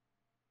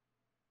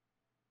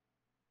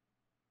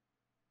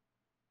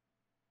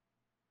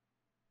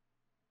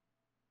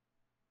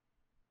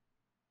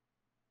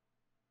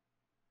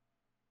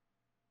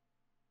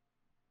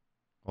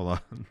 Hold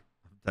on. I'm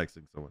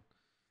texting someone.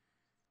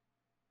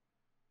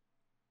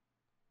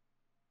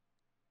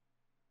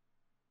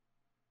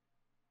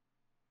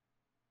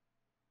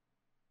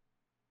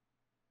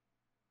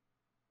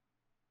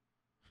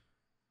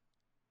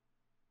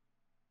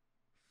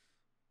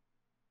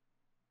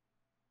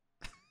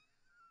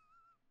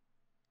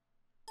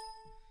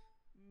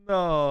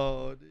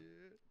 No, dude.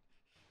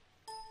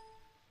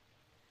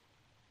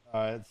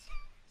 Alright.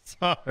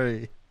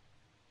 Sorry.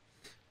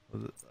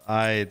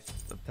 I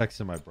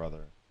texted my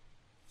brother.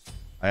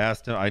 I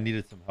asked him, I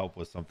needed some help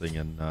with something,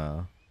 and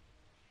I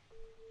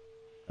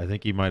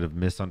think he might have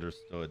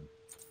misunderstood.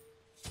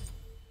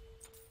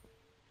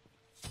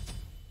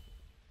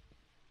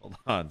 Hold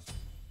on.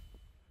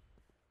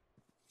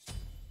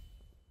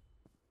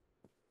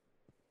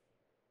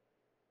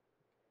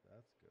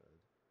 That's good.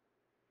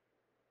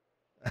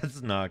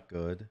 That's not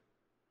good.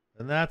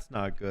 And that's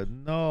not good.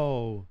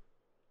 No.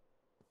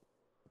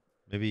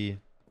 Maybe.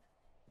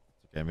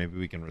 Okay, maybe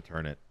we can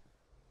return it.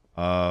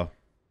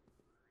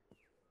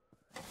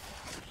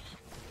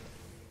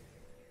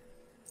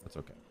 That's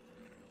okay.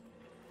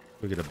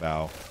 We get a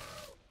bow.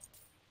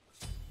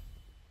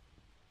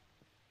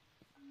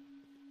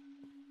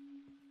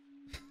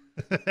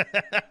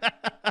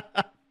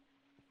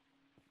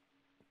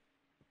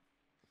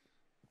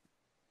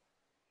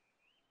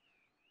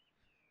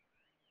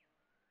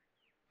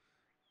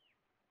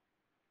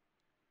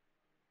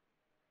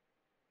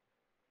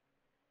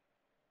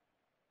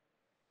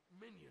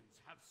 Minions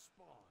have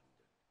spawned.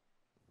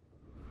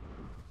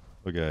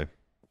 Okay.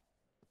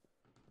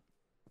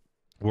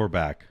 We're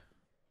back.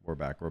 We're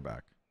back. We're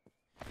back.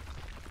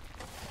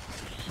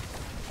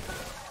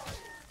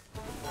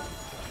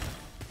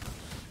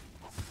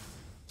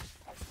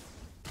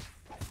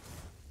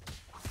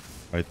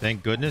 All right,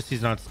 thank goodness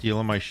he's not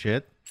stealing my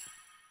shit.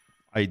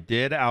 I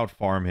did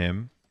outfarm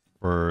him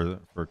for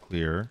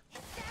clear,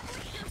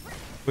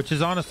 which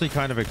is honestly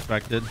kind of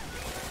expected.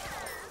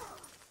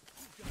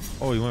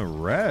 Oh, he went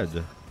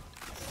red.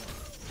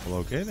 Well,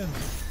 okay then.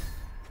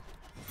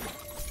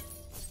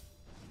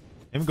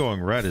 Him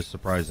going red is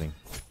surprising.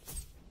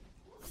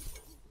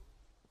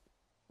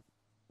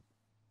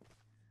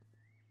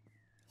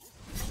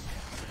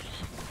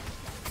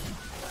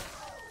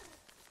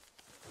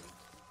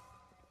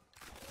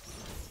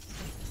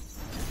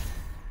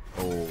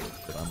 Oh,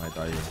 shit, I might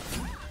die here.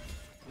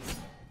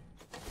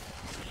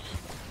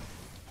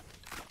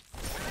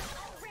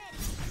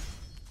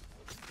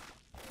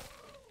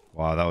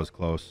 Wow, that was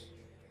close.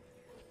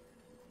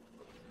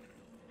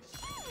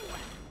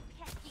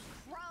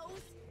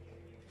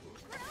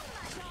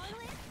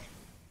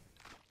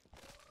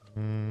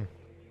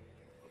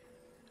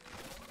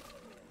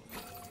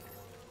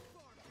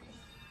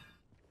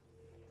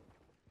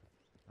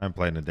 I'm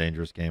playing a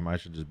dangerous game. I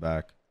should just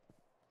back.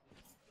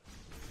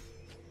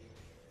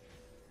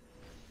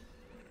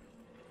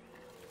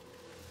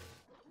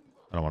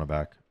 I don't want to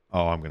back.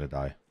 Oh, I'm going to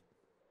die.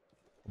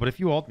 But if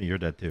you ult me, you're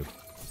dead too.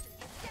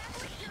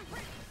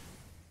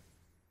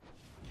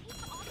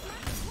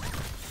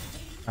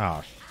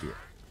 Oh, shit.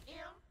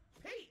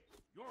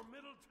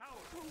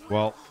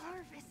 Well,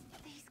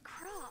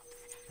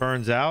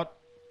 turns out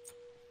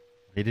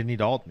he didn't need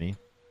to ult me,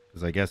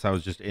 because I guess I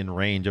was just in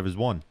range of his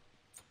one.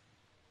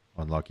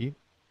 Unlucky.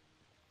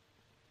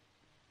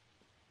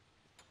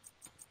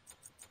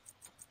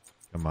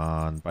 Come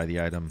on, buy the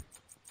item.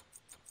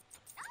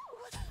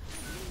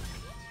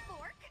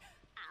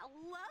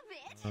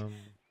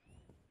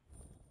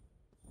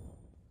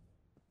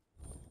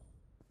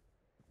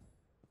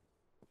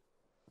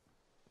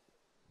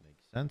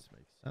 Makes sense,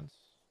 makes sense.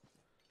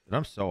 Dude,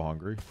 I'm so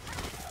hungry.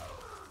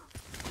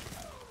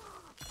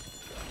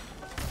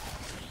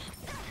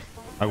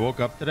 I woke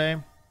up today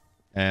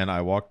and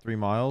I walked 3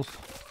 miles.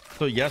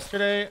 So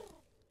yesterday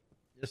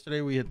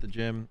we hit the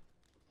gym.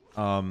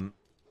 And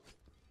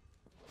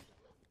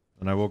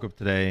I woke up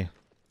today,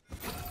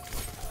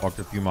 walked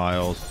a few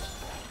miles.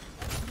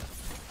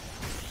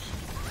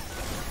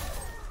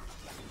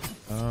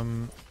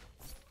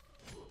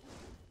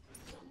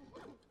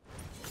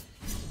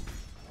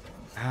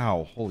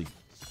 Ow, holy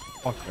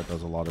fuck, that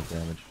does a lot of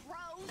damage.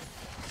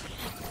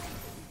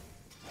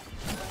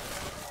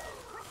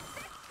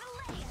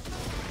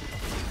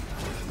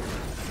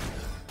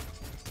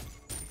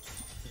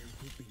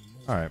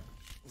 All right,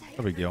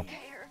 no big deal.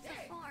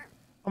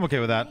 I'm okay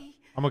with that.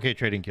 I'm okay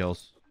trading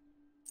kills.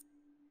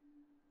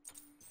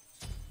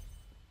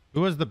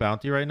 Who has the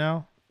bounty right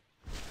now?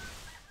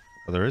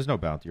 Oh, there is no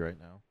bounty right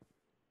now.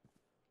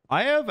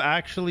 I have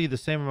actually the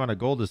same amount of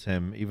gold as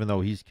him, even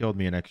though he's killed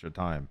me an extra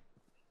time.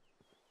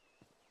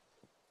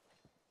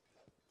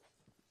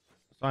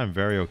 So I'm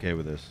very okay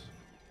with this.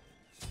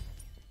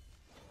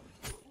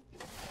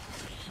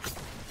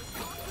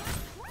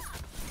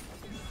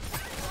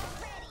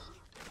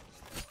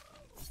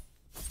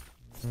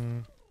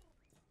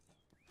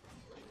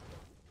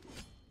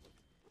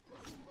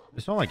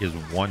 It's not like his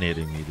one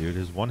hitting me, dude.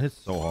 His one hits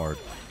so hard.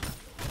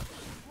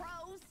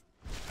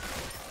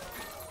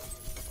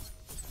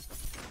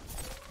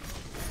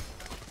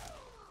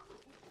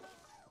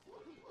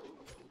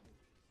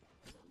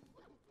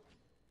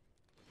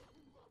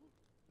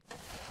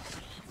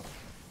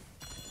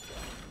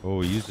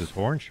 Oh, he used his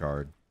horn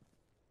shard.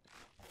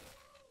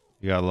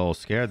 He got a little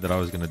scared that I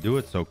was going to do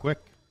it so quick.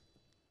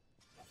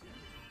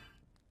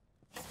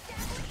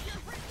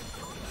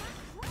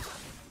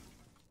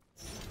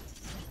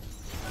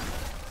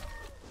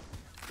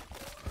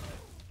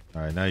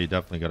 All right, now you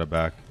definitely got it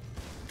back.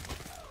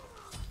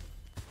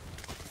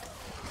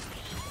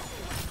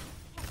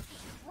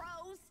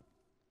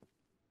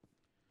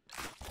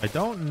 I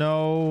don't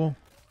know.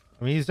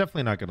 I mean, he's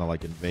definitely not going to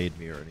like invade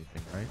me or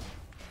anything, right?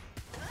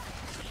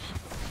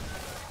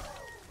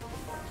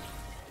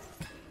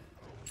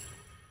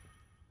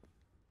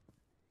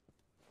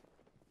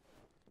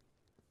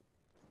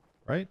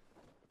 Right?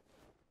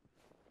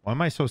 Why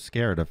am I so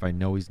scared if I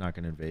know he's not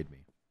going to invade me?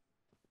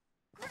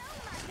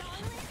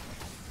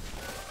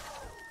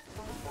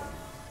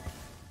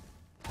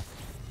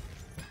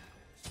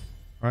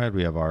 All right,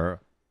 we have our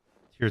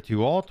tier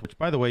 2 ult, which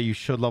by the way, you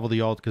should level the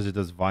ult because it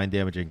does vine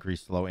damage,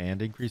 increase slow,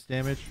 and increase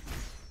damage.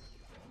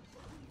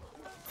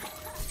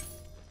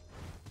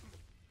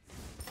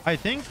 I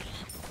think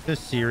this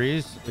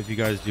series, if you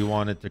guys do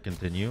want it to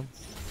continue,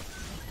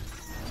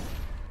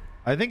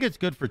 I think it's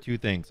good for two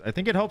things. I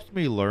think it helps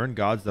me learn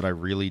gods that I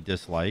really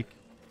dislike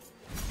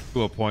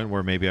to a point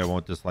where maybe I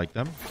won't dislike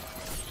them.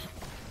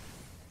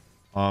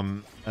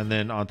 And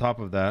then on top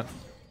of that,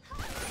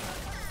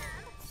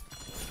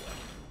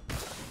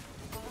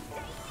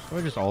 oh,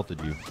 I just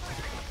ulted you.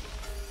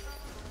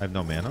 I have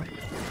no mana.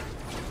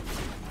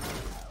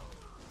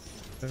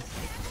 Okay.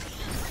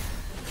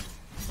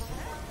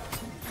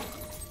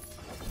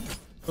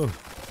 Oh.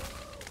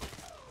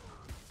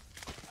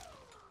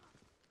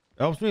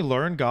 It helps me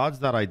learn gods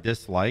that I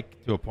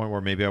dislike to a point where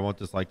maybe I won't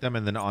dislike them.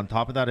 And then on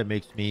top of that, it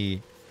makes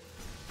me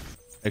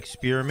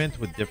experiment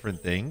with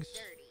different things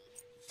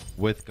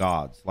with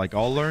gods. Like,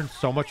 I'll learn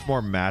so much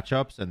more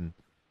matchups and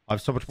I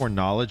have so much more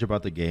knowledge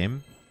about the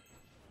game.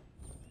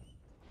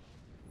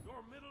 Your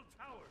middle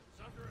tower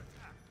is under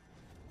attack.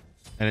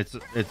 And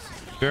it's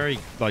very,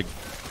 like,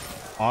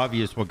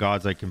 obvious what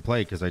gods I can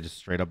play because I just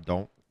straight up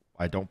don't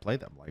play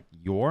them. Like,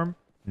 Yorm,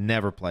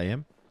 never play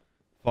him.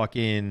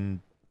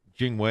 Fucking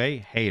Jingwei,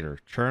 hate her.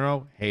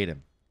 Cherno, hate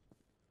him.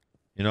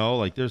 You know,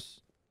 like,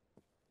 there's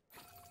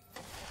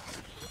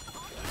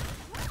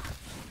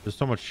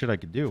so much shit I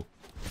could do.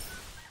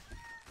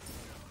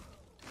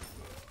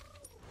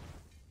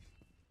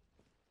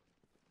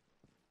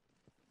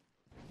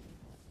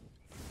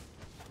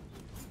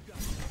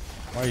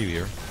 Why are you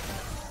here?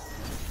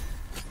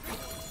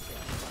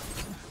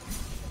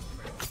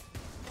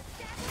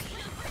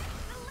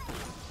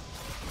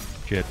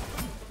 Shit.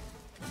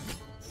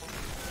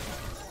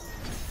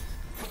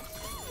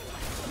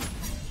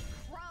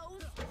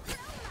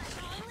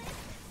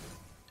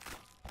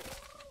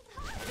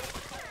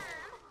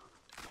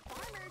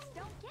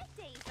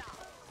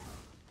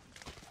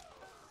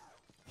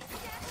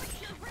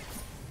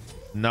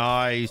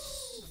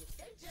 Nice.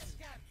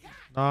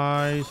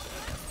 Nice.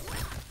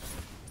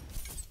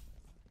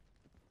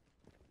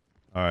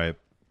 All right.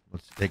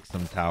 Let's take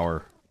some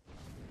tower.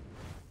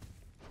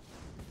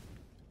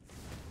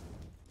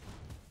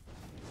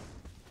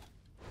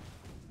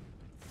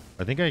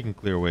 I think I can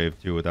clear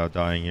wave too without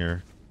dying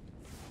here.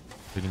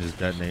 We can just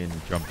detonate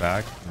and jump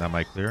back, and that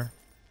might clear.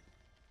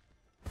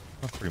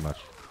 Oh, pretty much.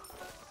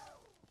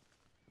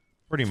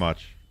 Pretty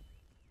much.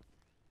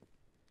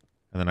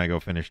 And then I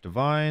go finish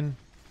Divine.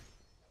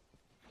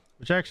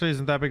 Which actually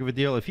isn't that big of a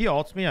deal. If he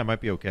ults me, I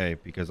might be okay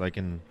because I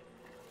can...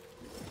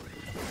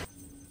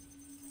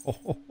 I have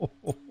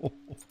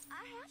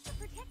to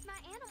protect my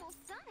animals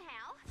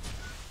somehow.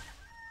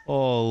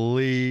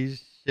 Holy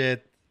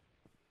shit.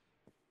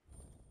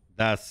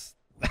 That's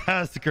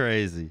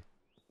crazy.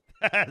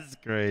 That's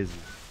crazy.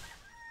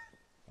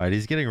 Alright,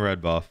 he's getting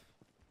red buff.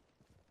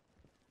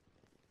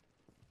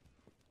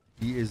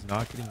 He is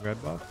not getting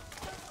red buff?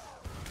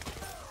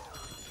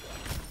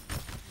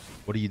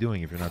 What are you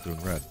doing if you're not doing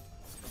red?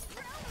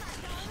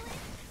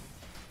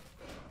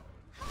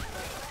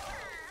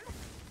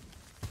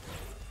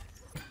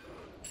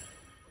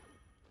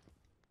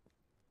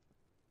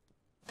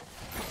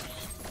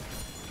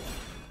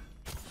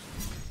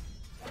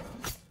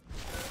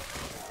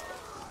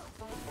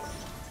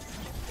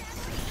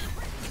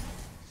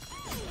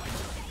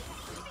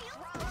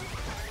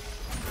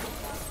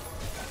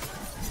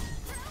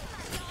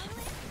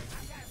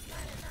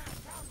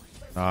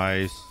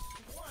 Nice.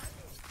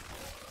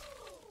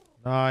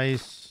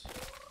 Nice.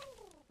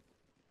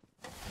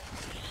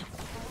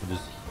 I'll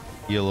just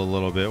heal a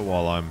little bit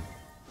while I'm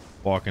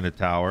walking the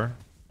tower.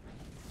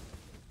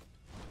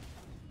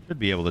 Should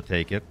be able to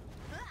take it.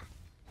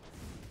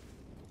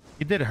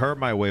 He did hurt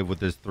my wave with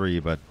his 3,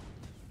 but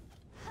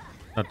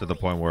not to the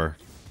point where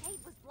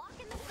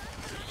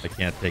I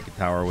can't take a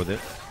tower with it.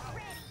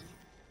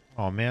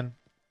 Oh, man.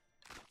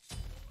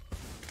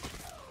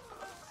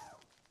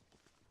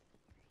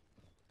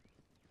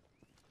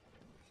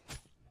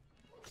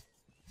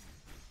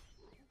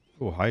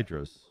 Oh,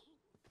 Hydras.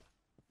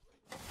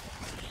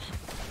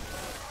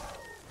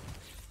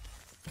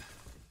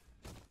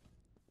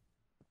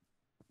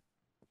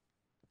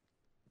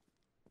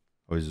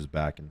 Oh, he's just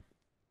backing.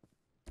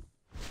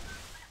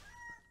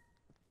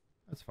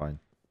 That's fine.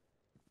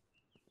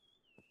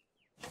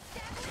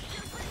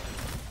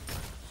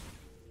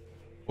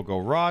 We'll go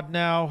Rod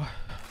now.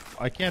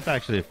 I can't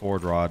actually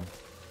afford Rod,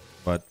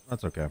 but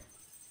that's okay.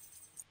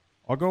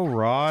 I'll go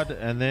Rod,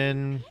 and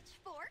then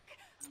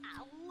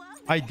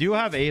I do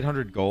have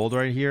 800 gold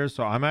right here,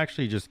 so I'm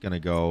actually just going to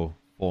go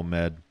full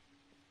med.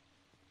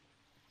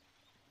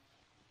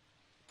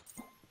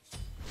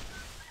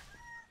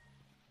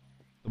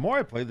 The more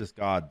I play this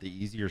god,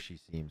 the easier she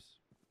seems.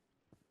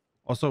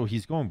 Also,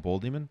 he's going Bull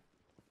Demon.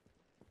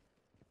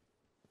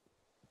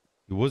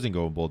 He wasn't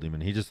going Bull Demon.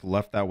 He just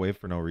left that wave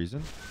for no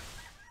reason.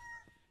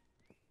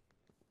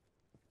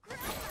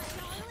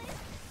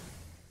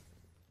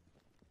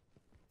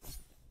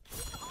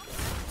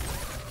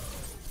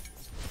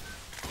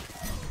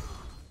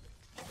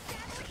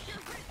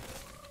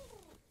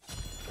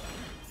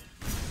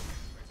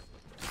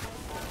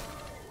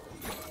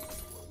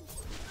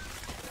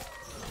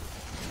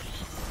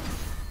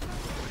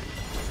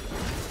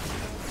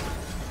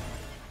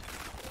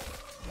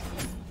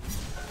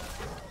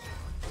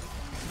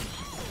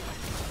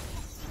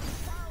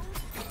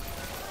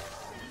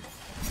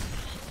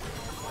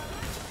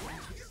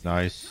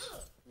 Nice.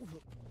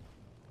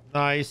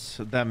 Nice.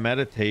 That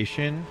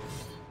meditation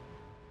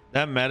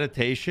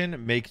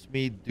makes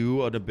me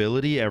do an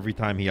ability every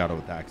time he auto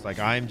attacks. Like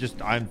I'm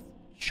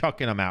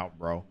chucking him out,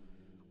 bro.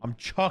 I'm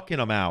chucking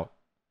him out.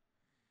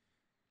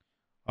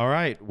 All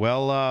right.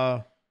 Well,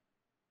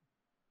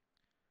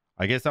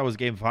 I guess that was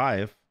game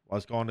 5.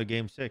 Let's go on to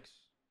game 6.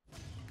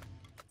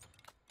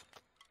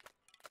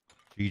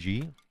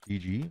 GG.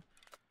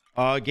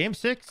 GG. Game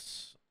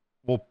 6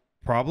 will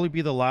probably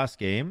be the last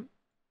game,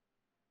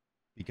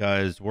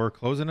 because we're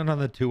closing in on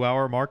the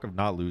 2-hour mark of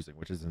not losing,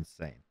 which is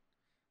insane.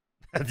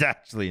 That's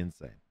actually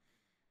insane.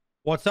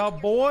 What's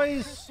up,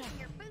 boys?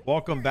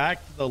 Welcome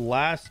back to the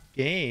last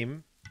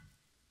game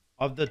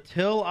of the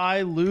Till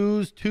I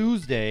Lose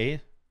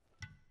Tuesday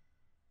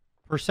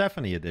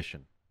Persephone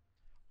edition.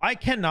 I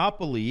cannot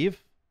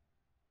believe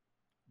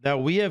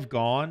that we have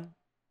gone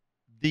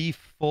the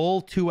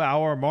full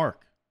 2-hour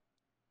mark.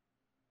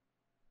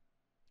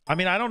 I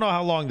mean, I don't know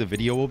how long the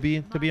video will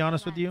be, to be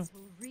honest with you.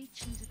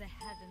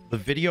 The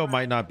video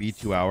might not be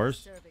 2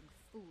 hours,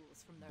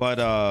 but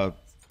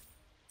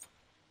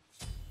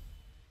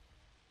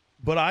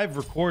I've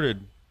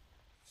recorded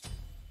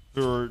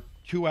for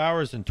 2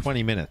 hours and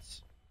 20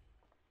 minutes,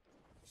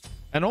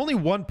 and only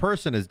one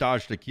person has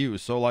dodged a queue.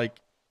 So like,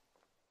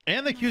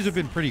 and the queues have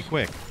been pretty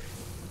quick.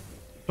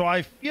 So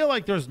I feel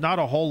like there's not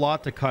a whole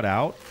lot to cut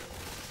out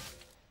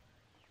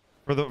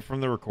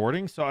from the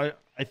recording. So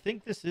I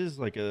think this is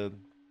like a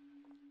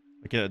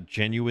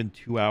genuine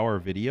 2-hour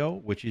video,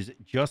 which is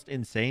just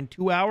insane.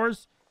 2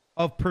 hours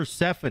of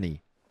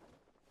Persephone,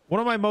 one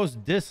of my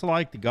most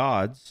disliked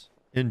gods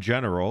in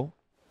general.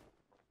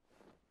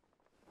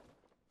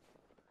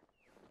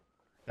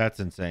 That's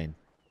insane.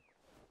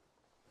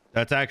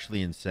 That's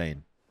actually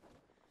insane.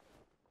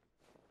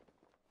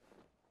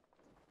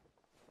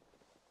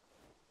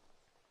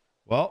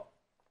 Well,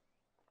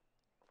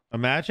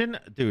 imagine,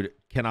 dude,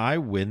 can I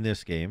win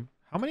this game?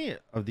 How many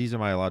of these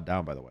am I allowed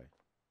down, by the way?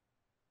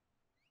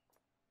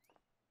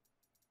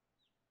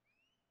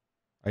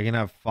 I can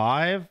have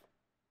 5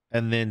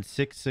 and then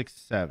 6, 6,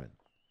 7.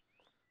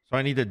 So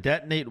I need to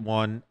detonate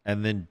 1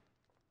 and then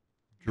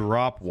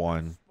drop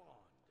 1.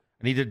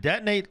 I need to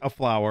detonate a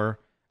flower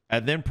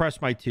and then press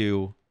my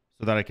 2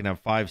 so that I can have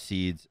 5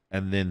 seeds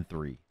and then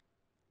 3.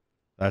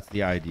 That's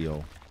the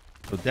ideal.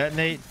 So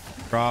detonate,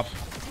 drop,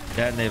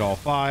 detonate all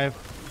 5.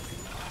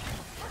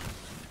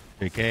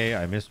 JK,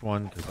 I missed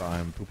one because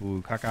I'm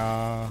poo-poo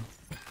caca.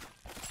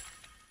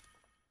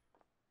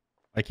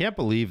 I can't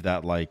believe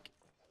that, like,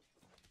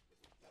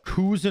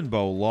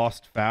 Kuzenbo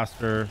lost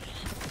faster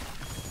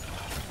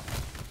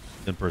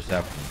than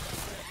Persephone.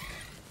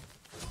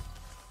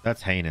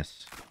 That's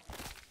heinous.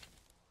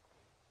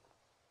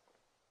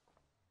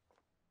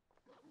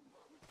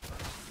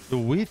 Do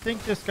we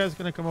think this guy's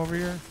gonna come over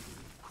here?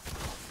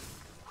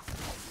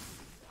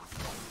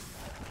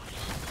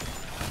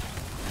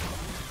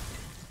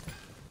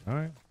 All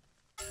right.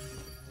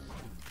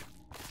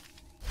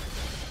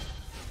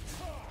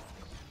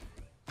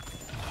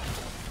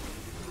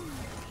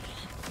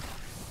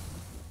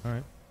 All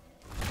right.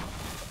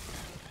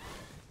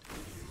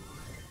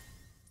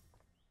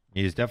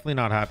 He's definitely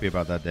not happy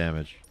about that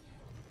damage.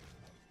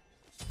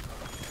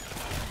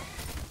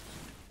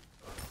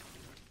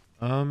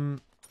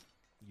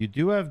 You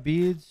do have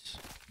beads.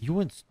 You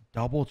went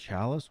double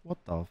chalice?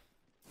 What the?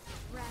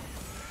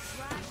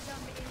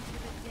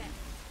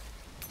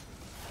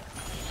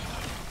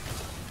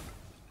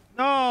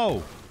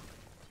 No!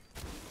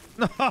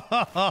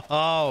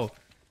 No!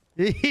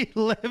 He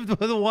lived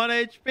with 1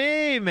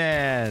 HP,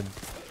 man.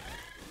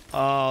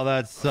 Oh,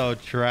 that's so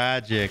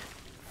tragic.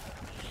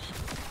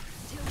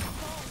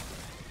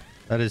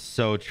 That is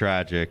so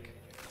tragic.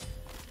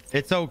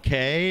 It's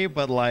okay,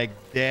 but like,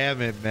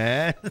 damn it,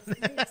 man.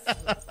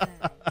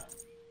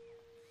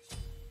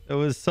 It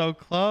was so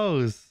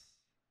close.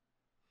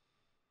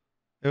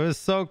 It was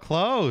so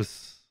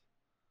close.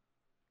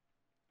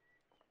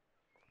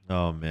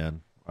 Oh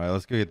man. All right,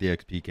 let's go get the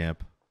XP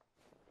camp.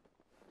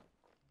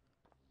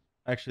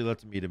 Actually,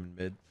 let's meet him in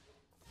mid.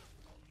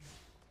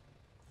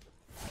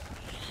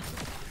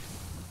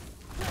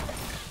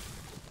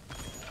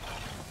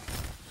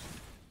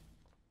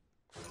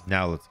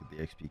 Now let's get the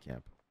XP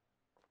camp.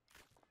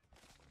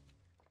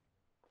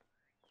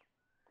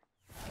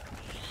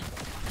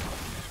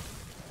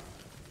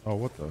 Oh,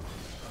 what the?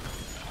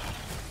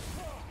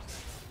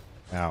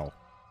 Ow.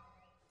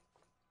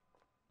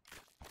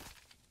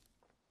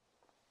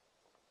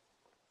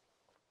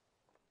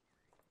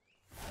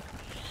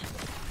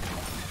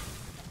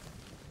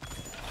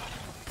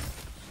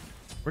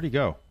 Where'd he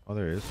go? Oh,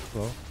 there he is.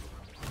 Hello.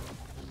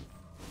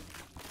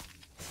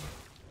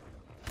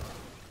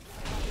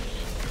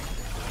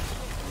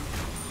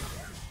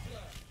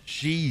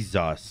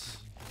 Jesus.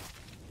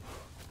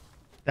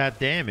 That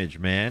damage,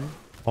 man.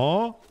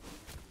 Huh?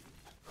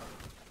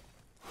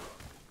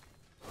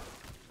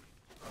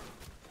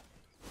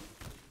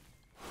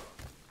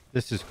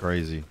 This is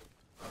crazy.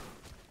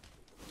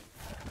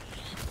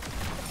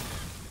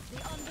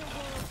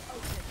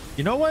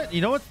 You know what? You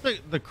know what's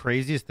the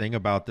craziest thing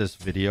about this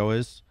video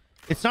is?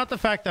 It's not the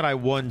fact that I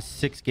won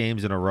 6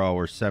 games in a row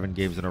or 7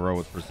 games in a row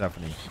with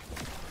Persephone.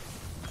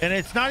 And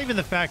it's not even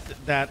the fact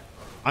that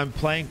I'm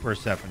playing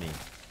Persephone.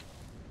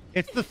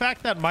 It's the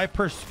fact that my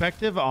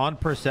perspective on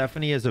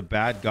Persephone as a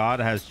bad god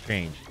has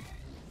changed.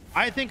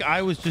 I think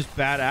I was just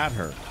bad at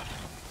her.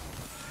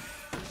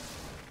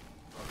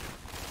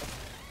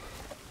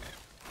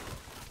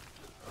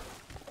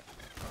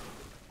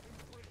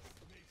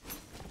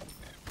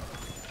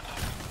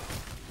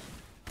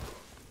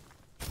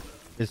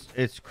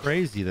 It's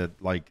crazy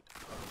that like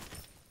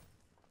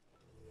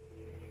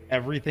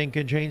everything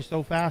can change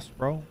so fast,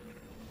 bro.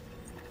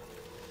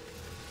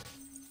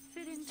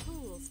 Fitting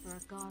tools for a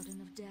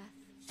garden of death.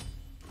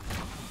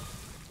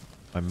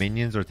 My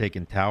minions are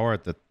taking tower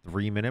at the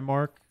 3-minute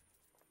mark.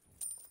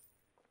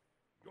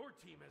 Your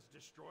team has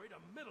destroyed a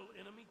middle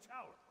enemy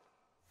tower.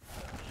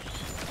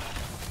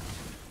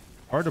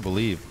 Hard to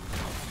believe.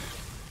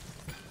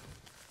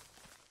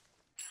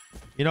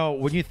 You know,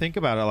 when you think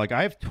about it, like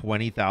I have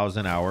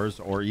 20,000 hours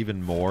or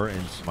even more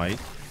in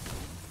Smite.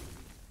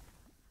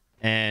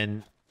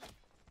 And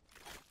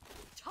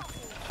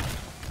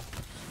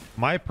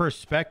my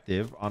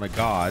perspective on a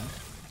god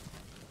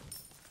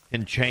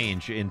can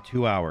change in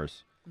 2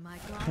 hours.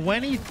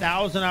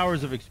 20,000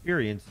 hours of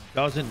experience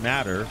doesn't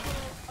matter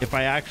if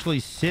I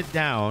actually sit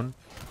down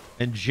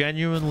and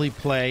genuinely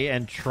play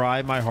and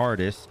try my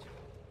hardest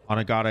on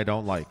a god I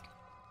don't like.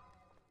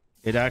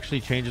 It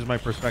actually changes my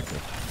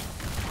perspective.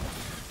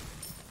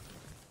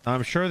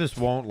 I'm sure this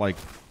won't like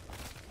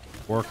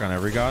work on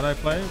every god I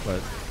play, but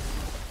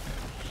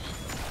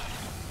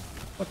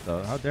what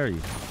the? How dare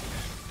you?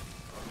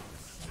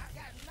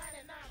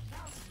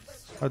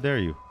 How dare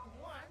you?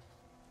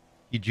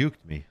 He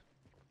juked me.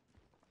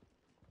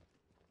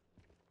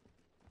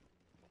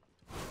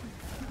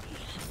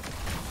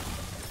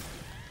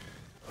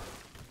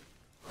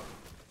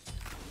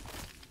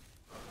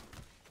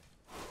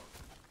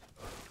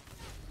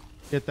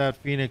 Get that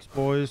Phoenix,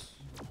 boys.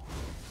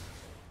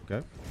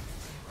 Okay.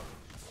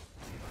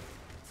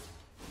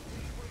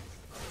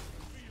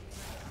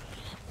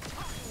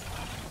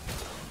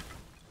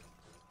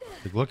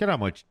 Like, look at how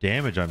much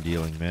damage I'm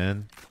dealing,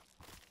 man.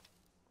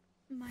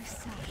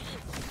 Myself.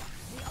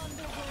 The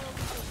underworld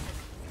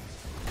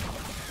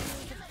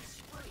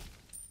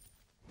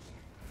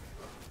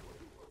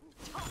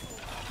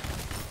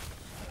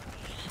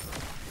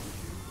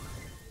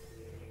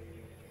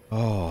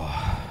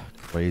Oh,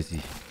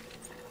 crazy.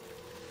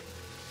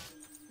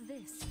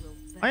 This will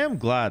I am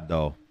glad,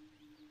 though,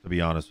 to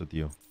be honest with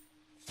you.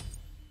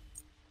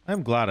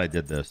 I'm glad I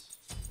did this.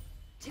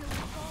 till we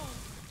fall.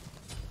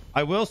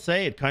 I will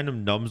say it kind of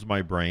numbs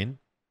my brain.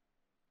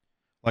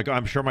 Like,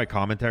 I'm sure my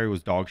commentary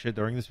was dog shit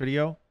during this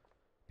video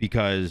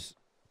because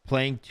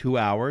playing 2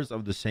 hours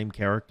of the same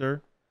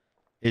character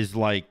is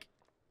like,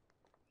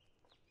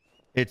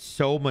 it's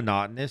so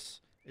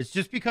monotonous. It's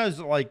just because,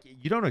 like,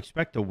 you don't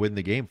expect to win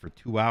the game for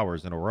 2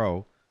 hours in a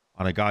row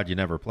on a god you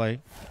never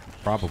play.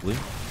 Probably.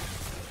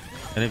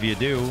 And if you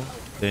do,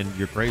 then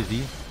you're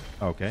crazy.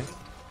 Okay.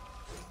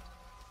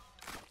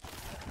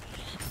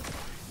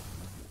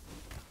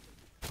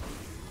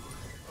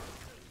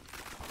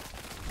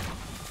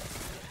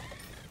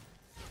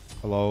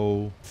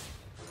 Hello.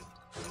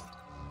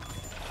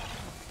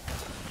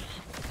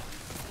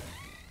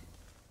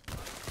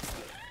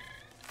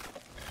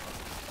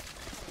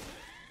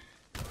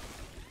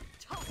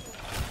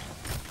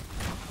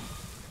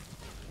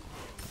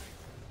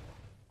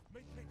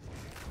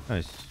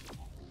 Nice.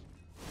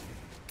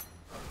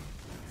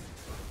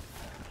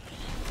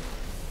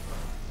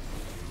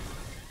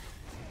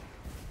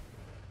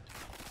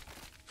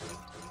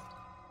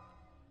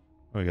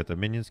 Oh, we got the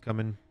minions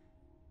coming.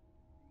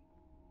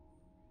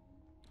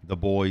 The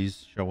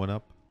boys showing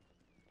up.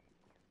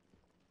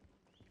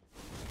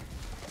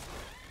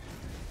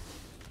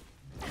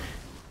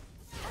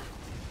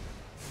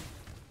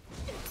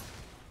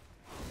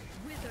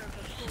 Wither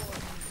before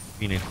me.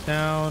 Phoenix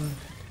down.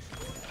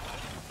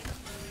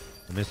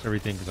 I missed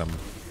everything because I'm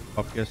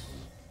focused.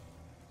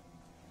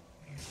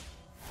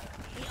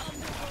 The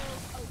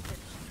underworld open.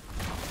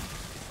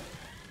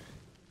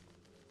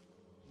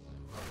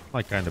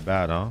 Like kind of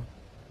bad, huh?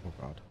 Oh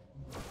god.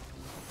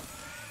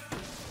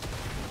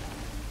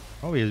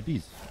 Oh, he has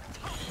bees.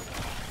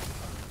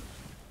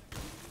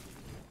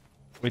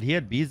 Wait, he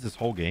had bees this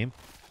whole game?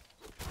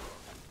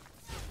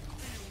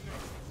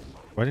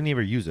 Why didn't he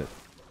ever use it?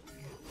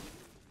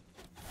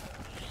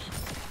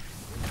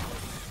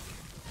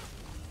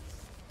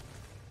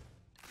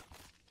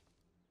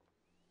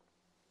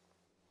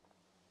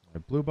 A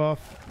blue buff.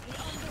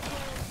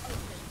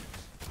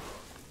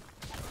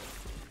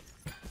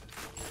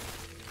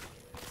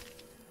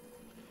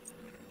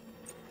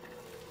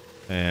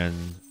 And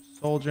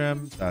soul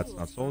gem. That's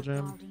not soul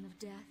gem. Garden of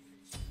death.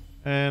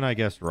 And I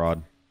guess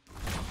rod.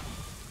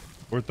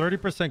 We're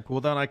 30%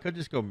 cooldown. I could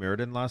just go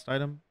Mirrodin last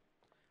item.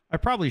 I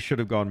probably should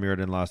have gone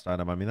Mirrodin last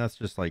item. I mean, that's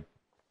just like...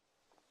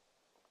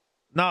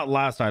 Not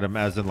last item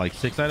as in like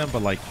 6th item,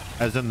 but like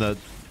as in the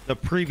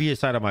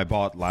previous item I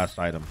bought last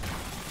item.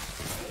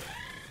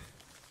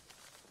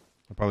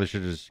 I probably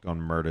should have just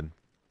gone Mirrodin.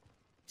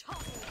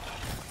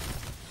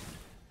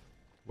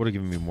 Would have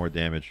given me more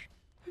damage.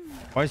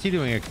 Why is he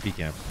doing XP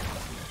camps?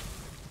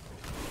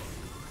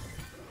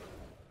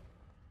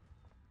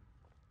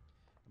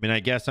 I mean, I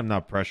guess I'm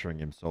not pressuring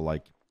him, so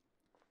like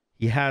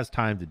he has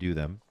time to do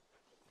them.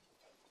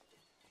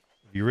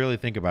 If you really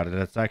think about it,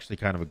 that's actually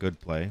kind of a good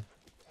play.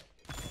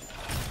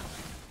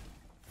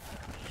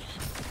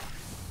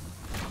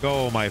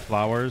 Go, my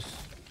flowers.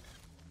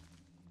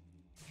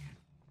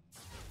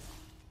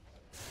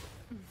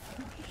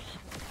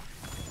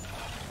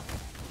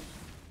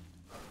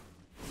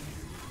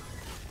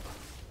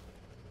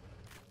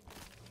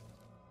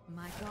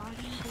 My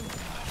garden open.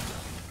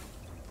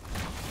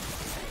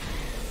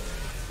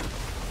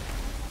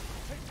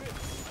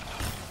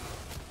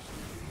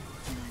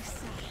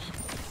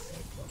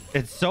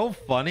 It's so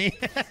funny.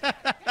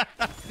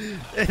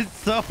 It's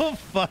so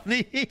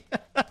funny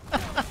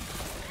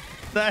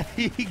that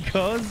he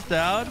goes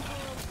down.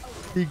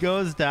 He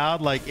goes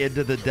down like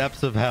into the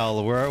depths of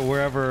hell,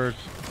 wherever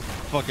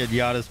fucking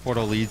Giannis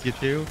portal leads you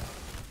to,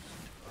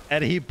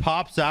 and he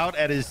pops out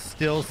and is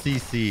still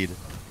CC'd.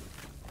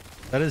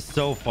 That is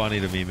so funny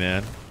to me,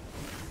 man.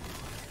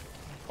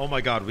 Oh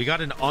my god, we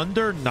got an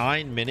under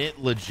 9-minute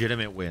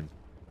legitimate win.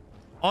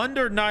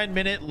 Under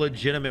 9-minute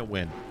legitimate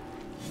win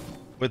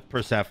with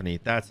Persephone.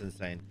 That's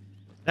insane.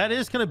 That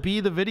is going to be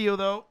the video,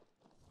 though.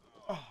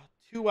 Oh,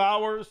 2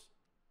 hours.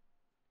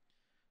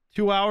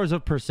 2 hours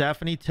of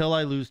Persephone till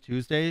I lose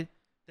Tuesday.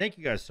 Thank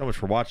you guys so much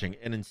for watching.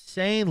 An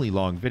insanely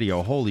long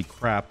video. Holy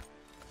crap.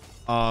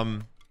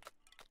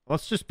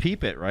 Let's just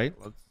peep it, right?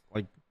 Let's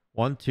like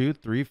 1, 2,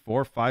 3,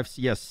 4, 5.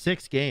 Yes,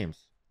 6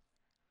 games.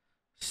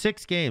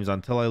 6 games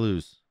until I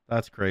lose.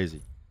 That's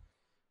crazy.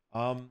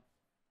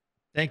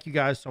 Thank you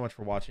guys so much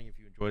for watching. If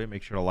you enjoyed it,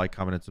 make sure to like,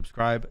 comment, and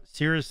subscribe.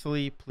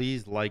 Seriously,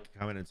 please like,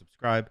 comment, and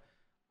subscribe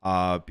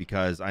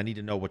because I need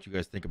to know what you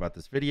guys think about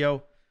this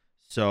video.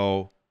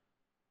 So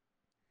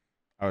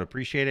I would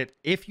appreciate it.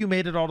 If you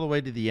made it all the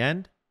way to the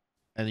end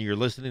and you're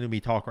listening to me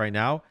talk right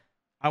now,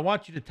 I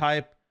want you to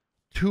type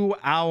 2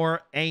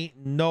 hour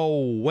ain't no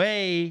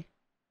way.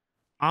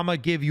 I'ma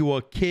give you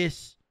a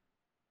kiss.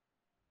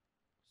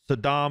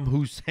 Saddam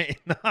Hussein.